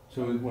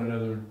 So what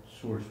other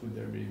source would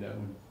there be that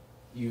would?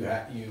 you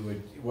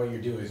would, what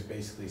you do is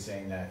basically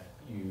saying that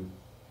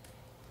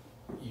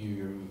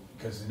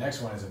because the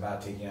next one is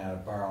about taking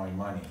out borrowing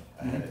money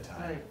ahead of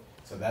time. Right.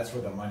 So that's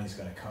where the money's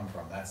gonna come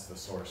from. That's the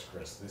source,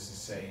 Chris. This is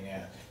saying,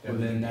 yeah, that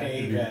Well, we then that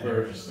pay could be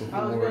vendors. first I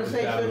was before gonna say,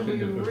 should we establishing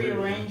the provision.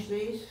 rearrange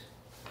these?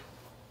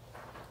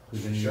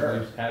 Because then you Sure.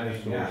 at least have a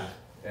source. Yeah,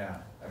 yeah.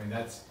 I mean,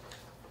 that's,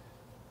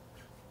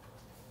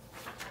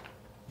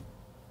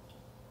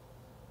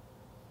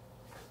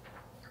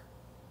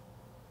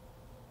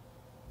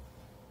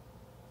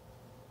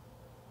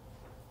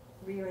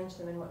 rearrange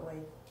them in what way?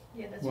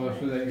 Yeah, that's Well, right.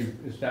 so that you're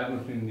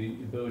establishing the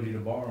ability to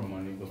borrow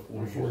money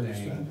before Before you're you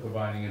saying, spend it.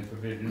 providing a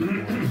provision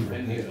for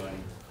spending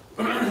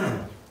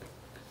money.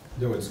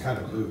 No, it's kind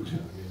of moot, I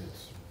mean,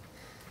 it's,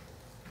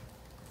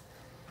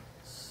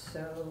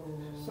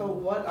 So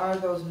what are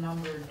those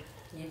numbered?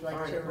 You'd like to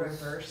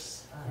Articles.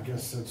 reverse? I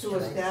guess that's. To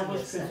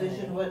establish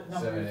provision, what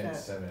number seven, is that?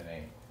 7 and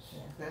 8.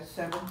 That's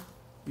 7?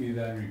 Either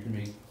that or you can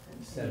make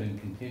 7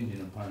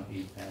 contingent upon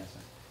 8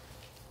 passing.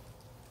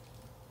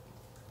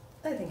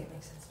 I think it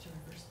makes sense to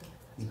reverse them.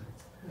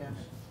 That's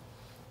Yeah.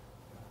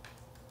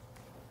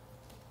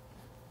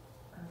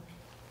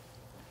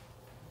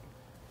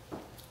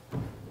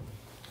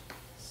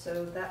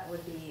 So that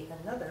would be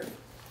another,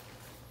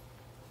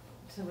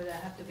 So would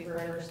that have to be part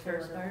of the Reverse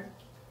first order. part?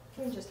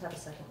 can we just have a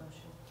second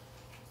motion?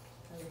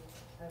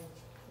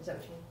 Is that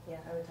what you mean? Yeah,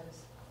 I would have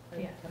I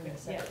would Yeah, have okay, a yeah,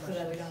 second so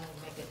that we motion.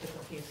 don't make it too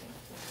confusing.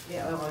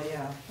 Yeah, oh,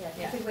 yeah. Yeah,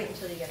 you Yeah. could wait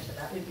until you get to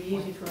that. It'd be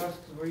easy for us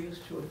because we're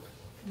used to it.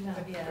 No,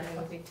 yeah, that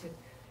would be too.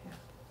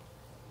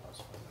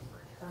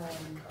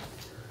 Um,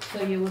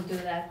 So you would do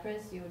that,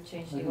 Chris? You would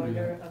change I the can do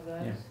order that. of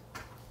those? Yeah.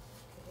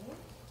 okay.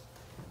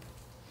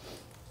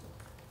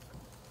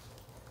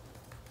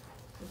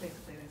 So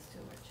basically, there's two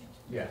we're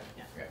changing. Yeah,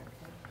 Yeah.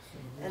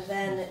 yeah. And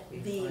then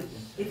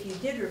if you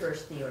did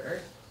reverse the order,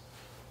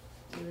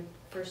 you would,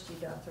 first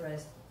you'd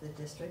authorize the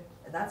district,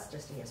 that's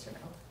just a yes or no.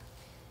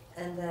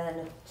 And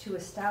then to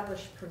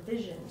establish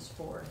provisions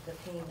for the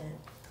payment,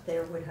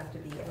 there would have to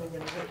be, I mean,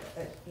 there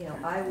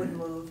would, I would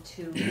move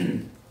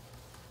to,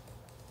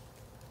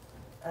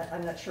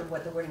 I'm not sure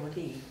what the wording would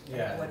be.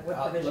 Yeah, What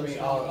let provisions me- should we be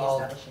I'll-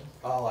 establishing?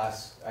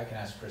 I can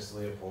ask Chris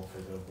Leopold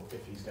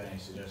if he's got any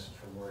suggestions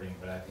for wording,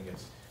 but I think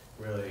it's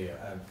really,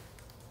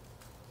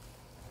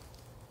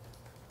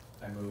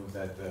 I move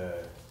that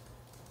the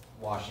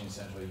Washington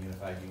Central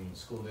Unified Union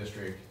School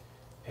District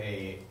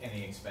pay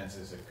any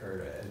expenses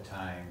incurred at a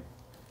time,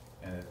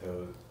 and that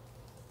those,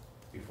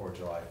 before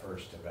July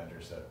 1st, to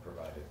vendors that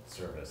provided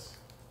service.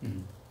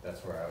 Mhm.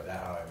 That's where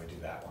how I would do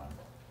that one.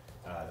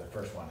 The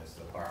first one is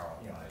the borrow,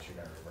 as you're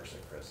gonna reverse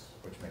it, Chris,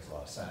 which makes a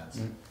lot of sense.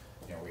 Mm.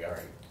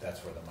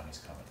 That's where the money's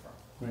coming from.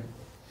 Right.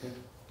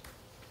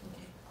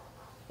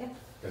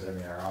 Because,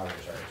 our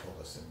auditors already told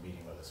us in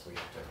meeting with us, we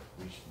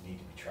need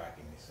to be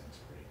tracking these things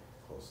pretty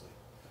closely.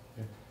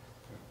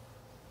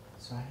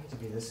 So I hate to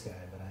be this guy,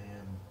 but I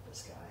am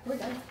this guy. We're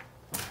done.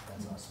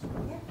 That's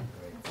awesome. Yeah.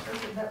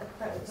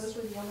 Great. Those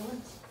were the only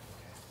ones.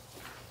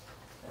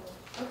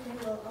 So,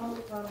 okay, well, I'll,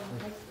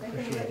 I can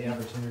Appreciate let the you,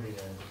 opportunity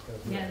to go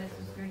through Yeah, it, this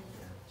is 'cause, great.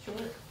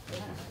 sure,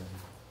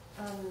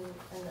 yeah.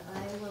 And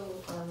I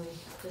will,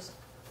 just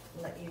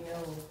let you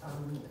know,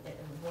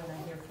 when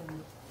I hear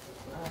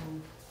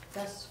from,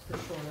 Gus for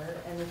sure,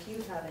 and if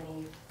you have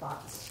any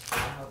thoughts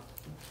about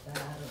that,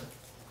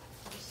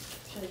 or,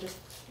 should I just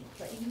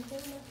let you know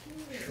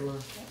that? Sure.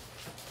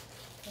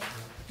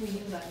 Will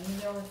you let me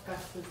know if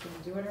Gus is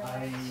gonna do it or not? So I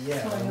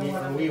know Yeah,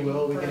 what I'm we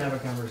will, we looking can for. have a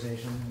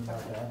conversation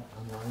about that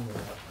online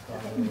without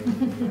Okay. probably,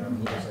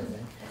 rules, I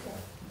think. Okay.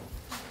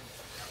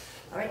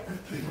 All right.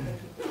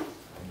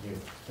 Thank you.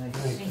 Thanks.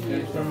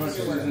 Thanks very much,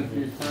 Susan, for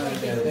your time.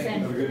 Thank you, Yeah, thank Susan. you.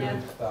 Have a good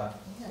Yeah. thoughts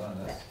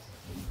on this.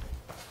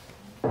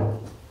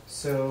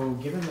 So,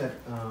 given that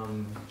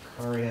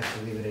Kari has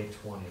to leave at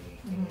 8:20,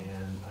 Mhm.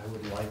 and I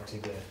would like to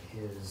get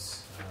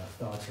his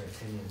thoughts or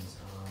opinions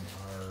on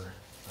our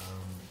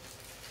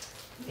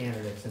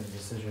candidates and a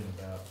decision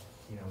about,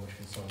 you know, which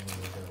consultant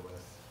we would go with.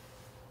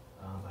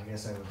 I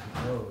guess I would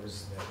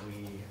propose that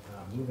we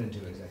move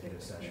into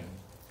executive session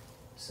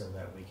so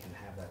that we can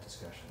have that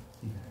discussion,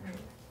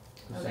 actually.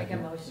 I'll make a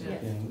motion. Yeah,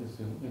 and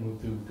we'll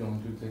go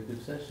into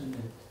executive session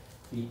at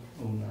 8:09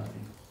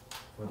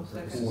 For the I'll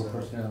second. purposes for of-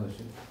 personnel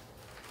issues.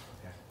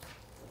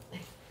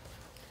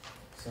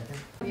 Second?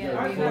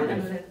 Yeah, we Second.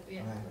 have it,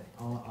 yeah.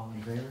 All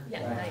in favor?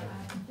 Yeah, Aye.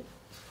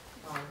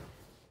 aye.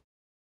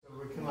 So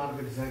we come out of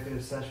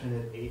executive session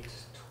at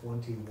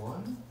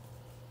 8:21,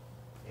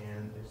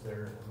 and is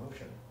there a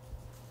motion?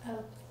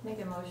 I'll make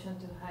a motion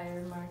to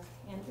hire Mark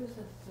Andrews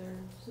as their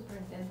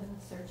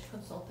superintendent search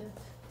consultant.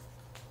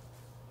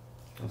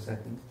 I'll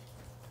second.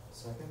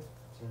 Second,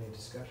 is there any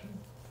discussion?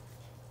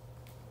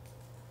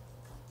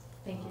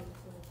 Thank you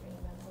for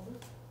bringing that over.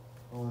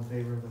 All in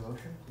favor of the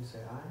motion, please say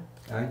aye.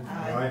 Aye.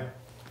 Aye.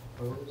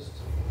 Opposed,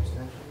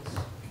 abstentions?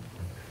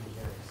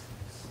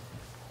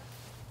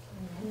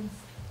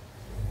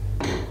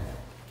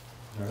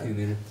 Motion carries. See you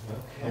later.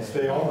 I'll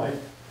stay all night.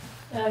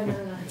 No.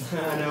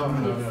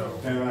 No.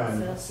 And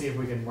Let's see if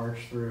we can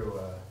march through,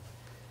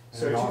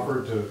 so I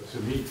offered to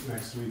meet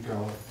next week.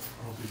 I'll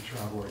be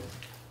traveling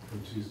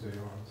from Tuesday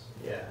on. So.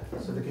 Yeah,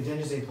 so the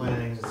contingency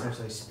planning is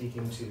essentially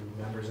speaking to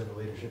members of the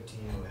leadership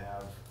team who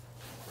have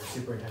their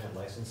superintendent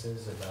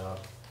licenses about,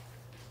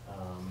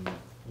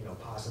 you know,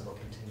 possible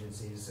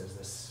contingencies as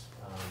this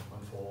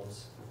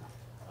unfolds.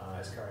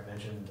 As Kari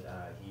mentioned,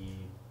 he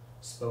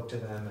spoke to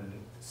them and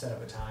set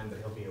up a time, but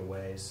he'll be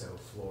away, so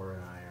Flora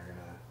and I are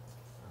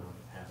gonna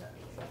have that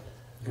meeting.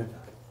 Good.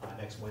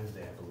 Next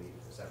Wednesday, I believe,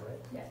 is that right?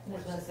 Yeah,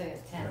 next Wednesday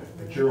at 10.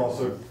 But you're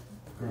also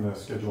going to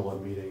schedule a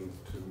meeting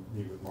to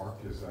meet with Mark.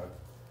 Is that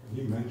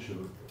he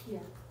mentioned? Yeah.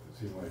 It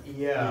seemed like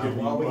Yeah, we could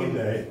meet well,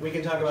 Monday. we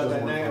can talk about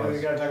that Doesn't work next, for we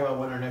us. gotta talk about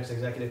when our next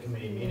executive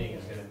committee meeting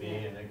is gonna be,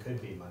 and it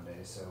could be Monday,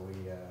 so we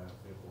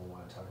will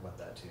wanna talk about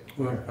that too.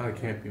 Well, it probably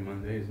can't be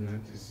Monday, isn't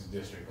it? This is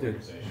district Yeah.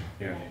 organization.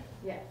 Yeah.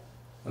 Yeah.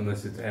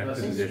 Unless it's after Unless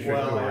the it's- district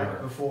Well, or.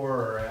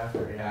 before or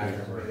after, yeah. After,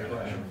 that's a good yeah.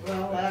 question.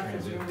 Well, after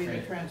will be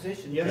the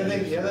transition. The other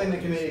thing the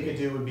committee could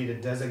do would be to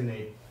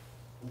designate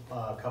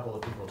a couple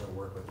of people to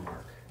work with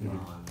Mark Mhm.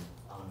 on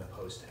the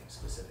posting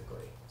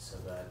specifically, so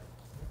that,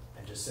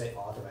 and just say,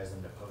 authorize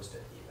them to post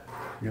it even.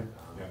 Yep.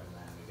 And then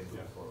we could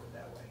move forward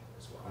that way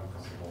as well. I'm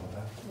comfortable with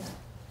that. Yeah.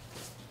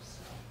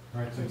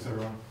 All right, thanks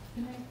everyone.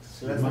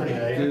 So that's See you pretty,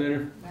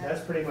 later. that's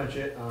pretty much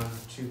it on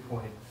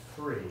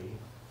 2.3.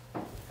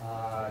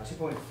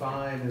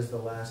 2.5 is the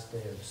last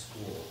day of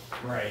school.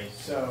 Right,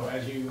 so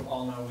as you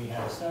all know, we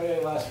had a snow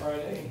day last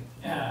Friday.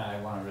 I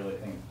want to really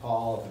thank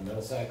Paul from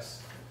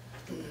Middlesex.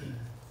 He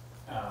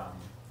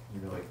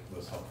really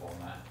was helpful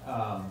in that.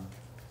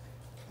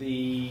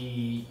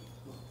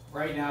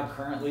 Right now,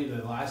 currently,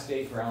 the last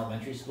day for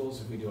elementary schools,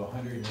 if we do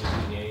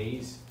 180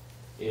 days,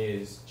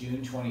 is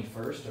June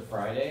 21st, a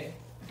Friday.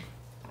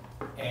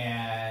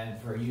 And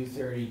for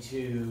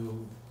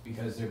U32,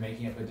 because they're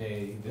making up a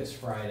day this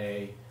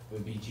Friday,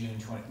 would be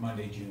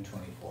Monday, June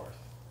 24th.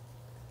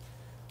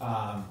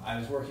 I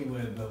was working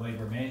with the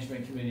Labor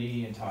Management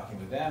Committee and talking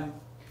with them.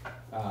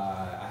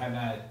 I have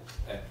not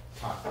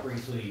talked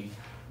briefly,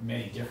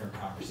 many different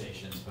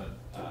conversations, but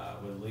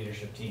with the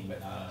leadership team, but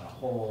not on a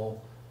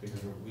whole,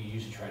 because we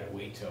usually try to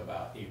wait till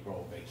about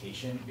April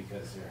vacation,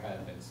 because there has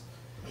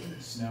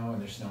been snow,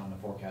 and there's snow in the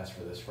forecast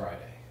for this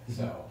Friday.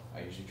 So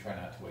I usually try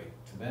not to wait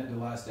till then, to the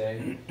last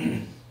day.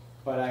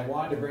 But I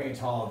wanted to bring it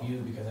to all of you,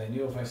 because I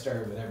knew if I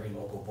started with every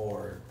local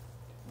board,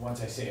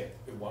 once I say it,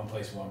 one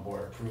place, one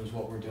board approves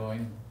what we're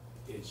doing,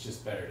 it's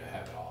just better to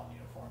have it all in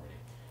uniformity.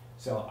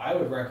 So I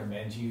would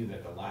recommend to you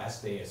that the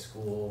last day of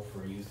school for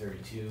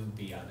U32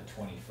 be on the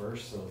 21st,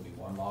 so there'll be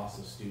one loss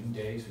of student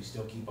days. We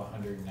still keep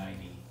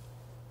 190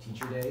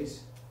 teacher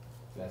days.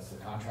 That's the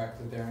contract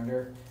that they're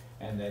under.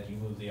 And that you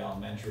move the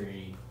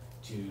elementary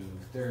to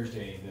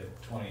Thursday, the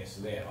 20th,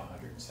 so they have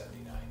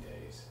 179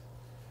 days.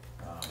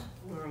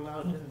 We're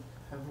allowed to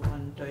have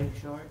one day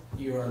short?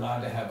 You are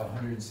allowed to have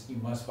you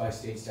must by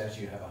state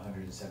statute have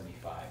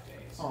 175 days.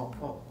 Oh,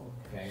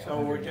 Okay, so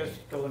we're 180.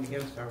 just going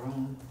against our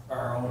own.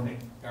 Our own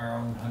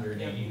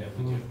 180 that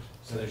we do.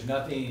 So there's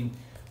nothing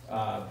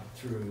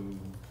through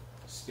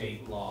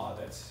state law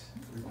that's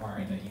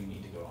requiring that you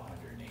need to go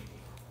 180.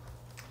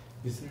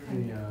 Is there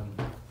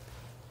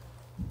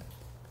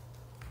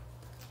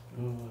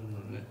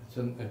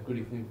some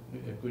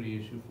equity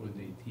issue for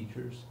the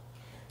teachers?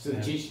 So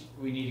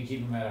we need to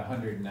keep them at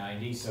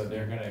 190, so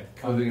they're gonna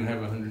Oh, they're gonna have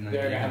 190.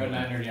 They're gonna have a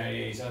 190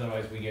 days,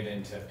 otherwise we get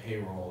into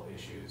payroll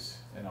issues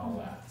and all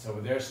that. So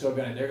they're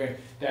gonna,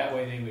 that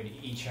way they would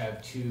each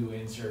have 2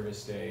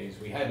 in-service days.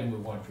 We had to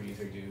move one for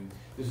U32.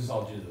 This was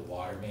all due to the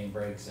water main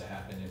breaks that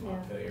happened in Yeah.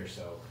 Montpelier,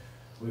 so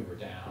we were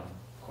down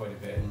quite a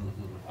bit.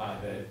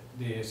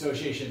 The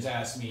associations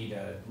asked me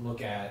to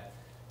look at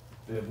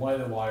one of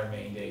the water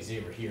main days.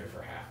 They were here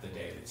for half the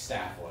day, that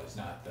staff was,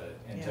 not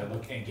and to Yeah.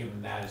 look and give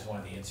them that as one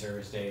of the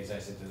in-service days. I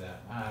said to them,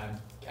 I'm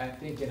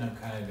thinking I'm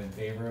kind of in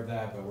favor of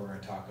that, but we're gonna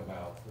talk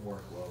about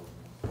workload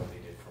and what they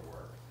did for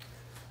work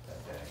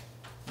that day.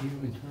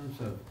 In terms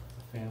of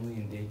family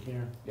and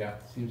daycare, Yeah,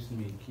 it seems to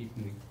me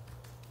keeping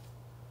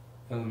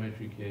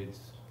elementary kids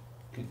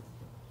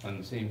on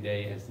the same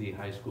day as the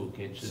high school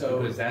kids? Just So-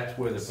 because that's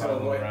where the So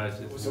problem what-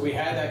 arises. So we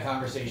had that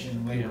conversation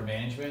in labor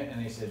management,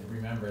 and they said,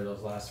 remember,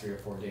 those last 3 or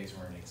 4 days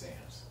were in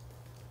exams.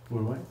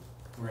 We're what?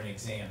 We're in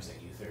exams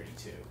at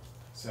U32,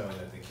 so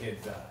that the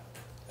kids, the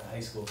high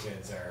school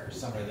kids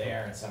some are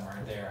there and some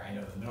aren't there. I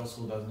know the middle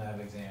school doesn't have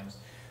exams,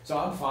 so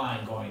I'm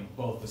fine going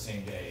both the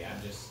same day,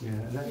 I'm just, Yeah,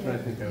 and that's what I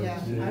think I would Yeah,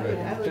 do.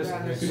 I would Just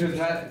rather- because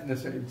not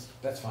necessarily, it's,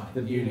 that's fine.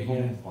 The You- being you-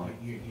 home you- fine.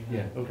 You're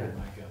Yeah, not okay. hurting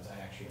my feelings, I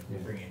actually Yeah.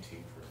 am bringing it to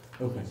you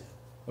for Okay.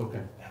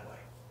 okay, that way.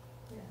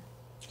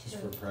 Just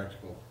for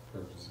practical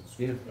purposes.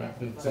 yeah.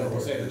 So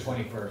we'll say the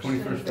 21st.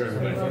 21st for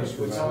everybody. 21st.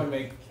 Would someone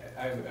make,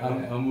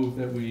 I'll move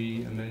that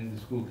we amend the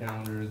school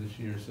calendar this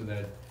year so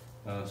that,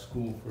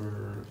 school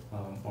for,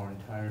 our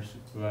entire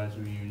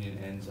supervisory union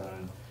ends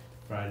on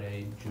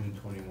Friday, June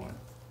 21.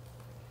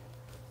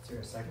 Is there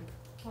a second?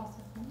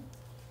 Awesome.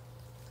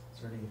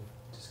 Is there any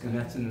And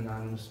that's discussion? an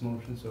anonymous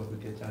motion, so if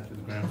it gets out to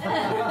the ground, we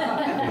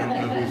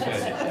don't know who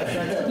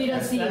said it. We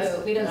don't see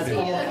you, we don't That's see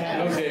all you.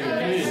 No,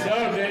 David, please,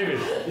 no, David.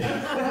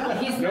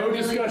 He's No not really-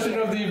 discussion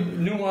of the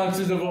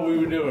nuances of what we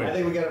were I doing.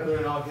 think we gotta put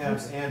in all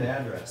caps and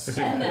address. As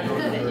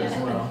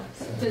well.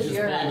 Just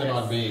your blame it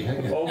on address.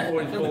 me. All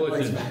point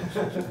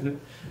bulletin.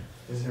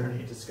 Is there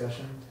any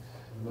discussion,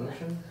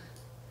 motion?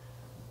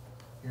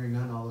 Hearing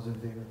none, all those in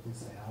favor, please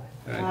say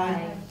aye.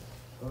 Right.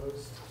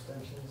 Opposed,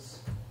 abstentions?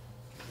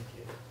 Thank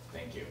you.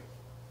 Thank you,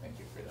 thank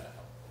you for that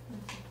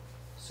help.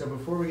 So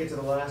before we get to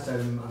the last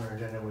item on our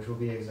agenda, which will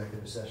be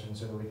executive session,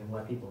 so that we can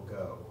let people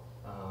go,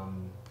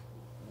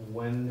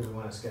 when do we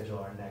want to schedule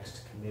our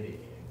next committee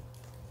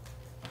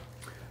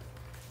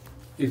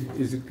meeting?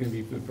 Is it gonna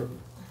be for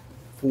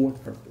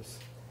what purpose?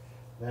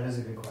 That is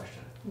a good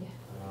question. Yeah.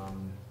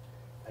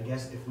 I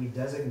guess if we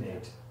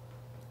designate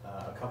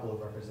a couple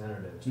of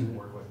representatives to Mhm.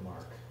 work with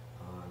Mark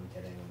on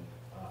getting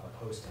a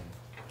posting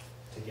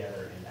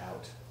together and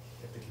out,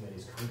 if the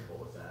committee's comfortable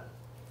with that,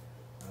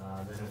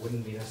 then it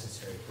wouldn't be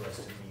necessary for us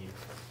to meet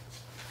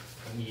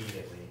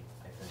immediately,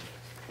 I think.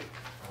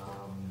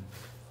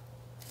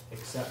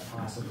 Except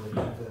possibly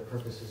for the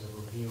purposes of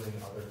reviewing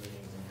other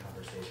meetings and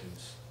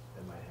conversations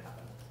that might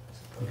happen, I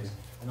suppose.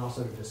 And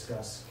also to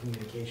discuss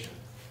communication.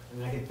 I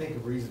mean, I can think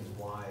of reasons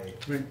why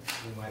Right.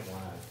 we might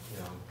wanna,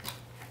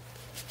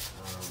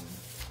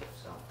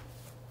 so.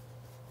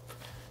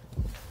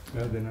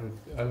 Well, then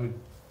I would,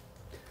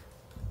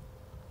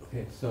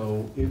 okay,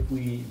 so if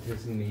we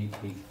designate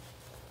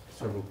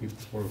several people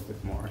to work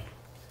with Mark,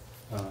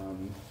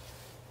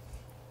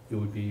 it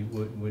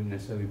wouldn't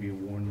necessarily be a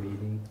warned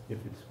meeting if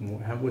it's more,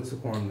 what's the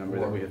quorum number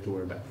that we have to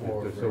worry about?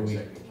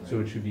 So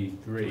it should be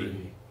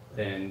 3,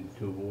 then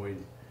to avoid,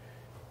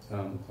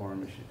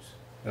 quorum issues,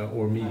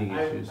 or meeting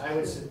issues.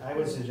 I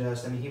would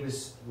suggest, I mean,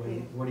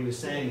 what he was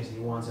saying is he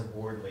wants a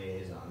board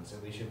liaison, so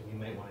we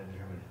might wanna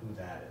determine who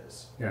that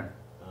is. Yeah,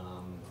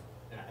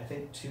 And I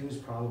think 2 is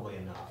probably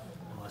enough,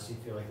 unless you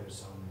feel like there's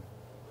some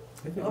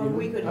I think Or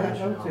we could have- I would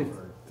say rationale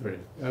for. 3,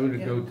 I would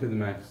Yeah. go to the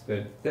max,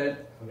 that Okay.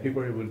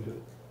 people are able to do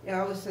it.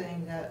 Yeah, I was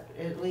saying that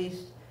at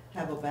least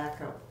have a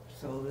backup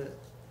so that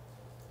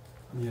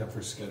Yeah,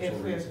 for schedule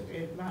if reasons.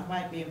 it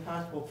might be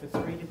impossible for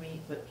 3 to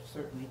meet, but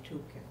certainly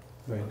 2 can.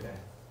 Right. Okay.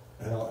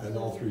 And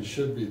all 3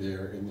 should be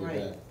there in the Right.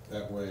 event.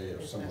 That way,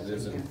 if If someone that's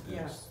isn't,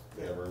 yeah.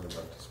 they have earned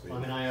up to speed.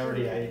 Well, I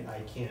mean,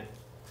 I can't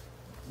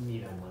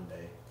meet on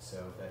Monday,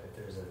 so if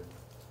there's a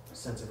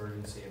sense of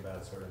urgency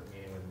about sort of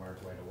meeting with Mark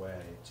right away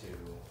to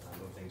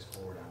move things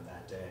forward on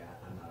that day,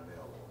 I'm not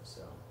available,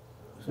 so.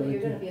 So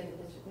you're gonna be at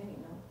the district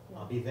meeting, no?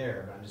 I'll be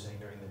there, but I'm just saying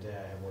during the day,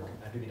 I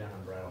have to be down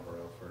in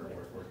Brattleboro for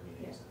work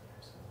meetings.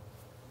 So.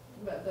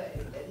 But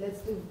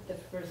let's do the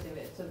first of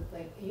it, so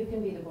like, you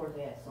can be the board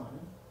liaison,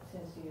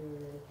 since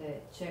you're the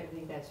chair,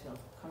 you guys feel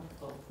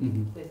comfortable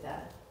Mhm. with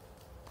that.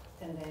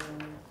 And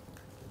then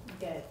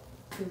get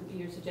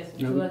you're suggesting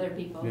Yeah, 2 other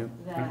people yeah,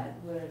 that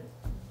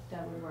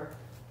would work.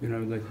 I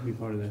would like to be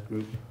part of that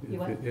group. You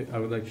what? I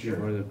would like to be Sure.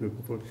 part of that group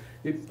before.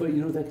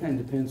 But that kind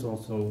of depends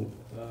also,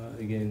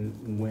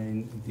 again,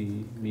 when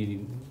the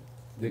meeting,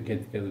 the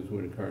get-togethers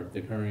would occur. If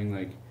they're occurring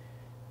like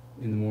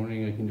in the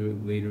morning, I can do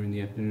it later in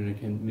the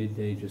afternoon,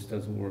 midday just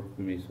doesn't work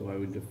for me, so I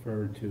would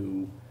defer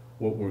to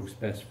what works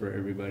best for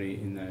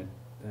everybody in that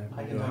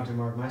I can talk to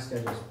Mark, my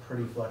schedule's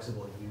pretty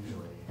flexible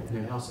usually, and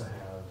I Yeah. also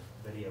have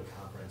video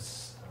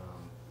conference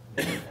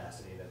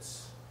capacity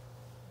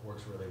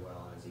works really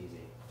well and is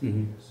easy to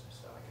Mhm. use,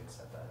 so I can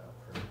set that up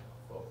for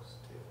folks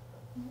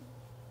too.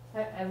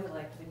 I would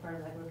like to be part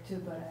of that group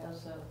too, but I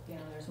also,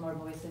 there's more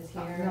voices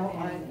here. No,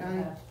 and,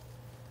 I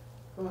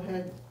go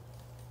ahead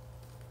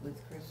with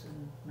Chris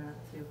and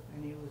Matthew,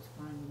 and he was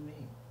fine with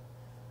me.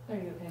 Are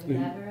you okay with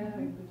that, Vera, or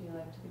would you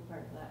like to be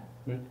part of that?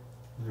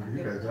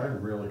 You guys,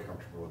 I'm really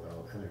comfortable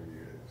without any of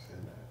you guys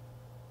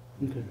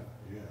in that. Okay.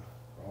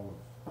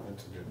 Yeah,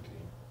 it's a good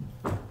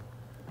team.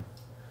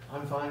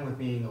 I'm fine with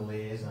being a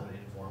liaison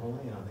informally,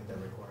 I don't think that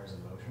requires a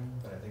motion,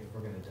 but I think if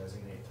we're gonna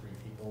designate 3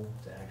 people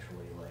to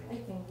actually I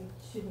think we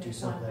should do make one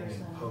something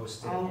person. and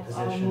post a I'll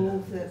position.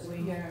 move that we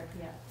Here,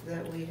 yeah.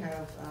 that we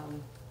have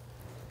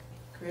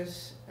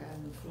Chris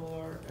and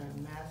Flor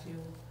and Matthew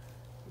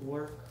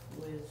work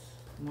with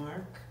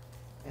Mark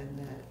and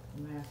that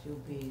Matthew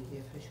be the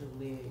official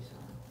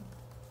liaison.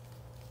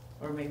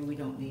 Or maybe we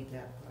don't need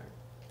that part.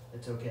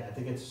 It's okay, I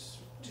think it's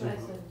But I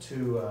said-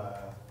 to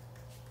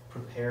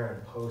prepare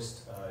and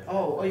post.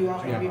 Oh, you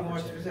want me to be job more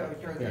opportunity.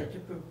 specific, okay, Yeah. to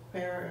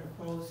prepare and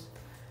post,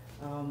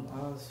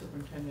 a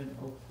superintendent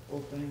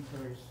opening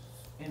for his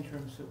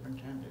interim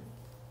superintendent.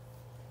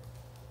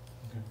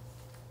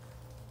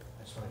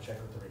 I just wanna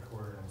check with the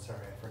recorder, I'm sorry,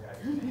 I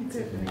forgot your name.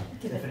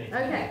 Tiffany.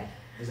 Okay,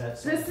 Is that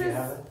this something you is,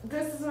 have it?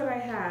 this is what I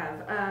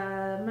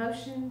have.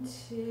 Motion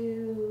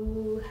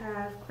to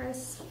have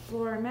Chris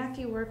or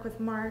Matthew work with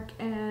Mark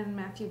and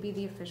Matthew be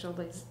the official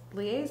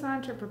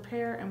liaison to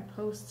prepare and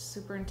post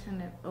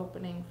superintendent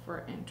opening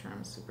for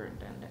interim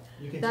superintendent.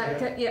 You can That,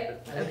 take out, yeah,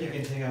 I think you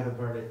can take out the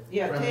part of.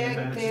 Yeah, friendly take-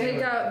 amendments.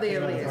 take out the Take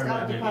out liaison. part Not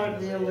about the making part it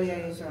of the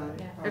liaison.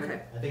 Yeah. part.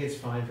 okay. I think it's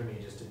fine for me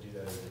just to do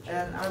that as a.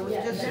 And I was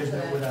Yeah, just, that's There's no-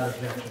 right. Without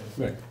objection.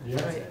 Right.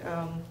 Yeah.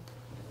 right,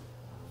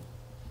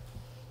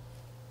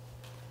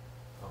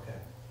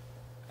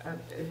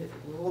 Okay.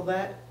 will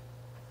that,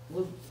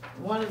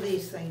 one of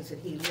these things that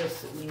he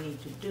lists that we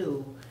need to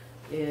do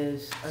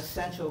is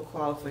essential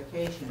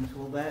qualifications,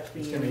 will that It's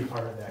be, gonna be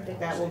part of that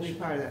that will be conversation,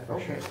 part of that, for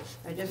okay.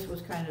 sure. I just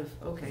was kind of,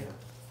 okay,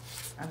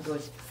 I'm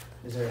good.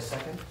 Is there a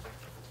second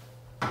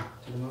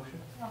to the motion?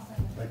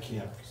 I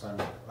can't, because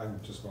I'm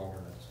just going over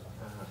it, so.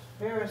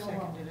 Vera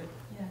seconded it.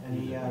 Yeah.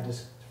 Any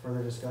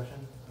further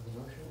discussion of the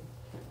motion?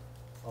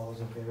 All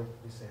those in favor,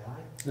 please say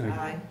aye.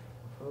 Aye.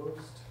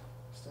 Opposed,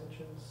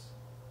 abstentions?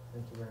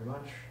 Thank you very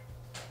much.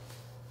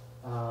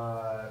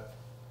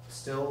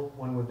 Still,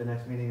 when would the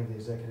next meeting of the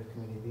executive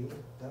committee be,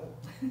 though?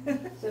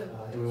 So.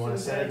 Do we wanna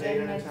should set a do it date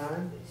again and a next-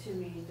 time? Should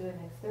we do it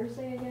next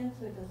Thursday again,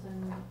 so it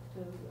doesn't,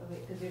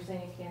 because you're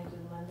saying you can't do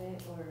Monday,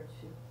 or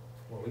should,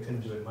 Well, we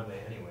couldn't do it Monday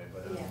anyway,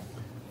 but, yeah.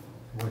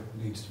 What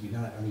needs to be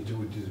done, I mean,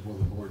 will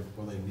the board,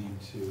 will they need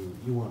to,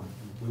 we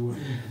would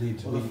need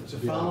to well, meet the to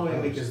be able to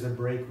following week post. is the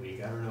break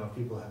week. I don't know if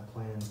people have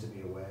plans to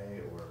be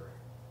away or.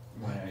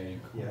 May I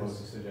Yes.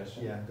 propose a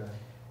suggestion? Yeah, go ahead.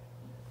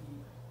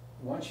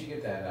 Once you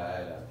get that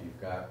added up, you've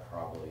got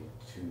probably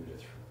 2 to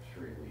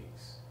 3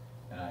 weeks.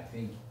 And I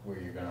think where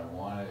you're gonna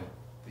wanna,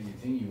 the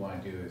thing you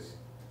wanna do is,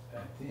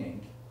 I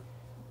think,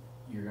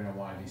 you're gonna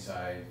wanna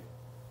decide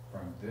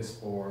from this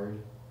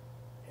board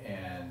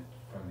and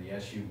from the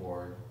SU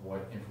board,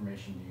 what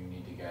information do you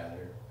need to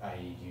gather?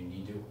 i.e.,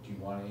 do you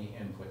want any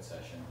input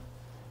session?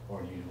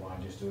 Or do you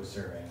wanna just do a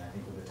survey? And I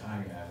think with the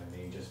time you have, it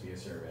may just be a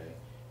survey.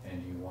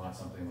 And you want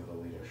something with a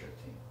leadership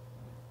team.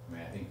 I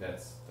mean, I think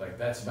that's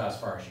about as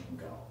far as you can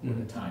go with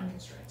the time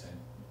constraints, and,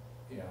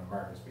 you know,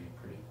 Mark was being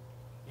pretty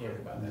quick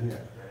about that. Yeah.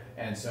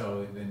 And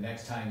so the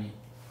next time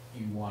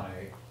you wanna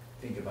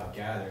think about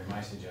gathering,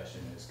 my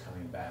suggestion is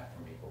coming back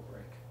from April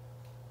break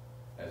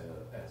as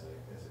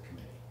a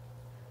committee.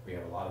 We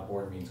have a lot of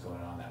board meetings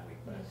going on that week,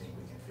 but I think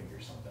we can figure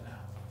something out.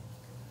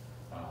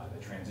 The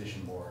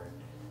transition board,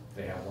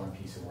 they have one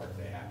piece of work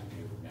they have to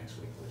do next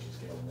week, which is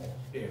get a,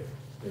 if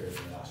there's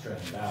an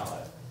Australian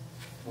ballot,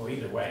 well,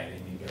 either way,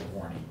 they need to get a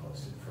warning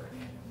posted for an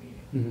annual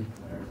meeting,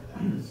 whatever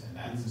that is, and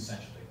that's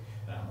essentially,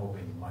 and I'm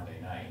hoping Monday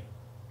night,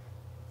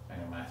 I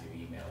know Matthew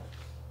emailed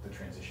the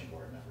transition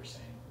board members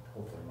saying,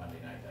 hopefully Monday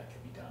night that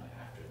can be done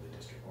after the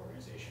district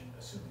organization,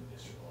 assuming the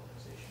district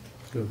organization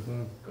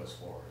goes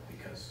forward,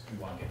 because we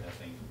want to get that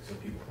thing, so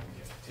people can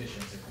get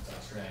petitions if it's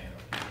Australian,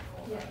 or people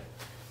know about it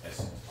as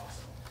soon as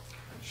possible.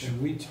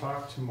 Should we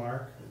talk to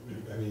Mark,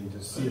 I mean,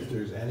 to see if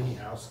there's any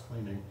house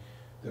cleaning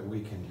that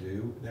we can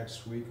do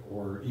next week,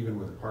 or even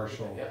with a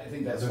partial? Yeah, I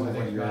think that's other one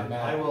than thing, what you're-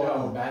 I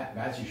will-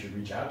 Matthew should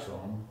reach out to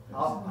him.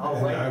 I'll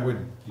And I write,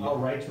 would, I'll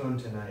write to him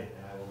tonight,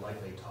 and I will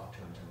likely talk to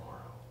him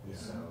tomorrow. Yeah.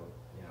 So,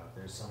 you know, if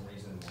there's some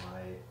reason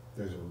why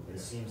there's it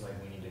seems like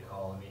we need to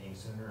call a meeting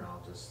sooner,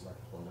 I'll just let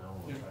people know,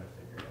 and we'll try to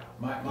figure it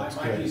out. My That's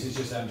my good. piece is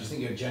just, I'm just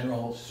thinking of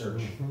general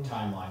search Mhm.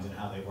 timelines and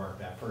how they work.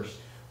 That first,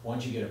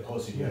 once you get it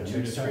posted, you have Yeah, 2 to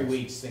makes 3 sense.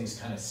 weeks, things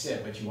kind of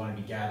sit, but you want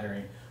to be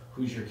gathering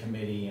who's your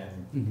committee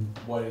and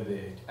what are the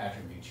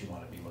attributes you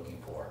want to be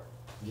looking for.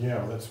 Yeah,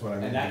 well, that's what I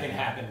mean. And that can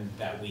happen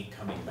that week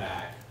coming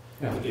back.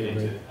 Yeah, To get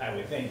into, right. I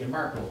would think, and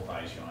Mark will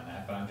advise you on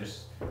that, but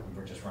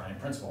we're just running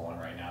principal one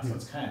right now, so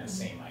it's kind of the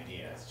same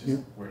idea. It's just Yeah.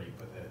 where do you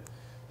put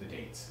the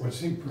dates? Well,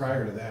 see,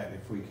 prior to that,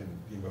 if we can,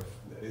 you know,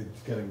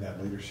 it's getting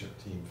that leadership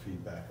team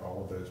feedback,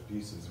 all of those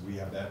pieces, we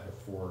have that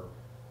before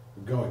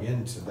going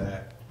into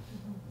that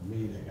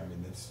meeting. I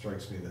mean, it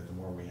strikes me that the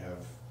more we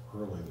have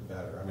early, the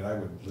better. I mean, I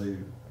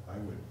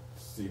would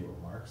see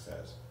what Mark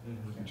says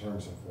in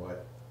terms of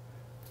what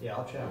Yeah,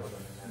 I'll chat with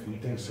him. and then he we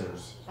thinks can,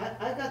 there's.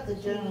 I got the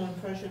general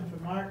impression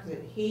from Mark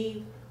that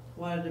he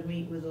wanted to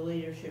meet with the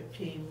leadership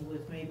team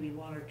with maybe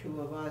 1 or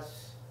 2 of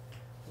us,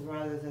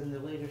 rather than the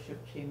leadership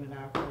team and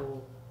our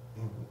whole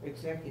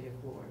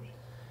executive board.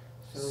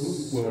 So,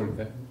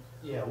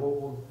 Yeah,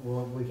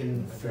 we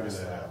can Figure address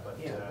that that, out. but,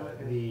 Yeah,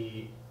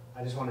 okay.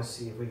 I just wanna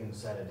see if we can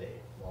set a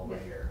date while we're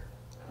Yeah. here.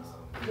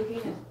 Looking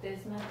at this,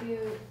 Matthew,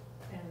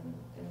 and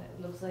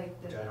it looks like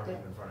Which I don't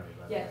have in front of me,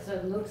 but. yeah, so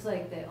it looks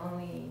like the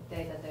only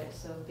day that there's,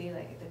 so it'd be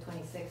like the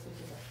 26th, which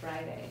is a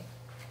Friday.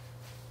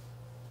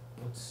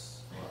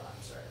 Let's, Well,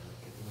 I'm sorry.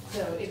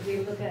 So if we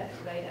look at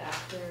right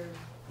after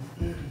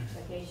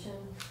vacation,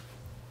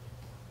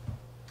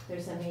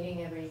 there's a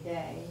meeting every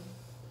day,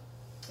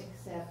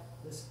 except,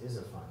 This is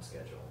a fun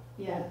schedule.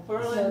 yeah.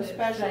 Berlin so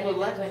special Friday the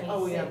election,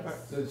 oh yeah,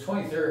 26th. So the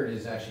 23rd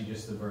is actually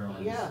just the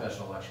Berlin Yeah.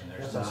 special election.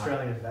 There's That's not.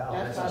 Australian ballot.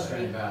 That's That's not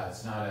Australian me. ballot.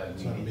 It's not a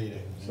It's not a meeting.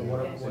 meeting. So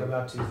what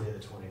about Tuesday, the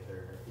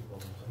 23rd? Are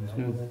people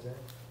available that day? I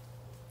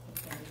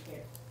can't be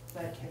here,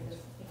 but I just, I can't.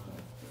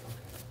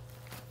 Okay.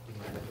 Do you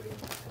mind if we go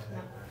ahead? No.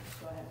 All right.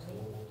 Go ahead. So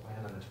we'll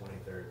plan on the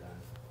 23rd then.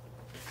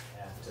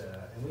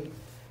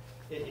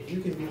 And if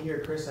you can be here,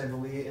 Chris, I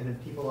believe, and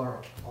if people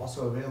are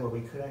also available,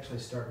 we could actually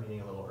start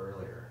meeting a little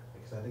earlier,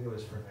 because I think it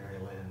was for Mary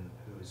Lynn,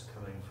 who's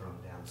coming from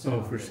down south.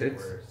 Oh, for that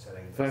 6? we're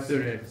setting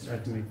 5:30, this- I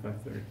can make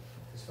 5:30.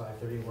 Does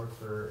 5:30 work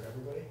for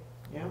everybody?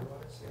 Yeah.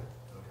 Otherwise? Yeah,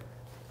 okay.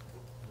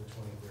 The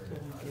 23rd.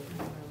 at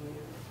 5:30.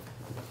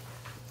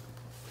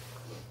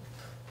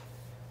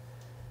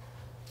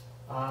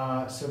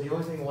 So the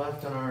only thing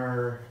left on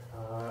our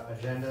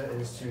agenda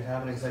is to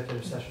have an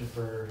executive session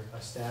for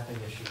a staffing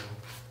issue.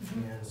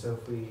 And so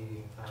if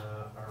we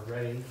are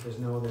ready, there's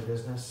no other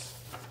business,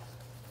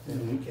 then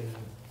we can,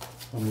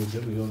 And we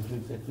go into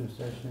executive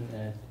session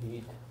at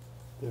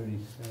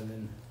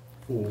 8:37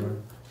 for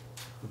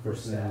the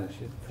personnel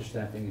issue, for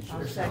staffing issue.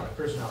 I'll second.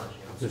 personnel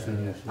issue, I'm sorry.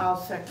 Personnel issue. I'll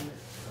second it.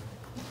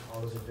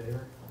 All those in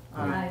favor?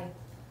 Aye.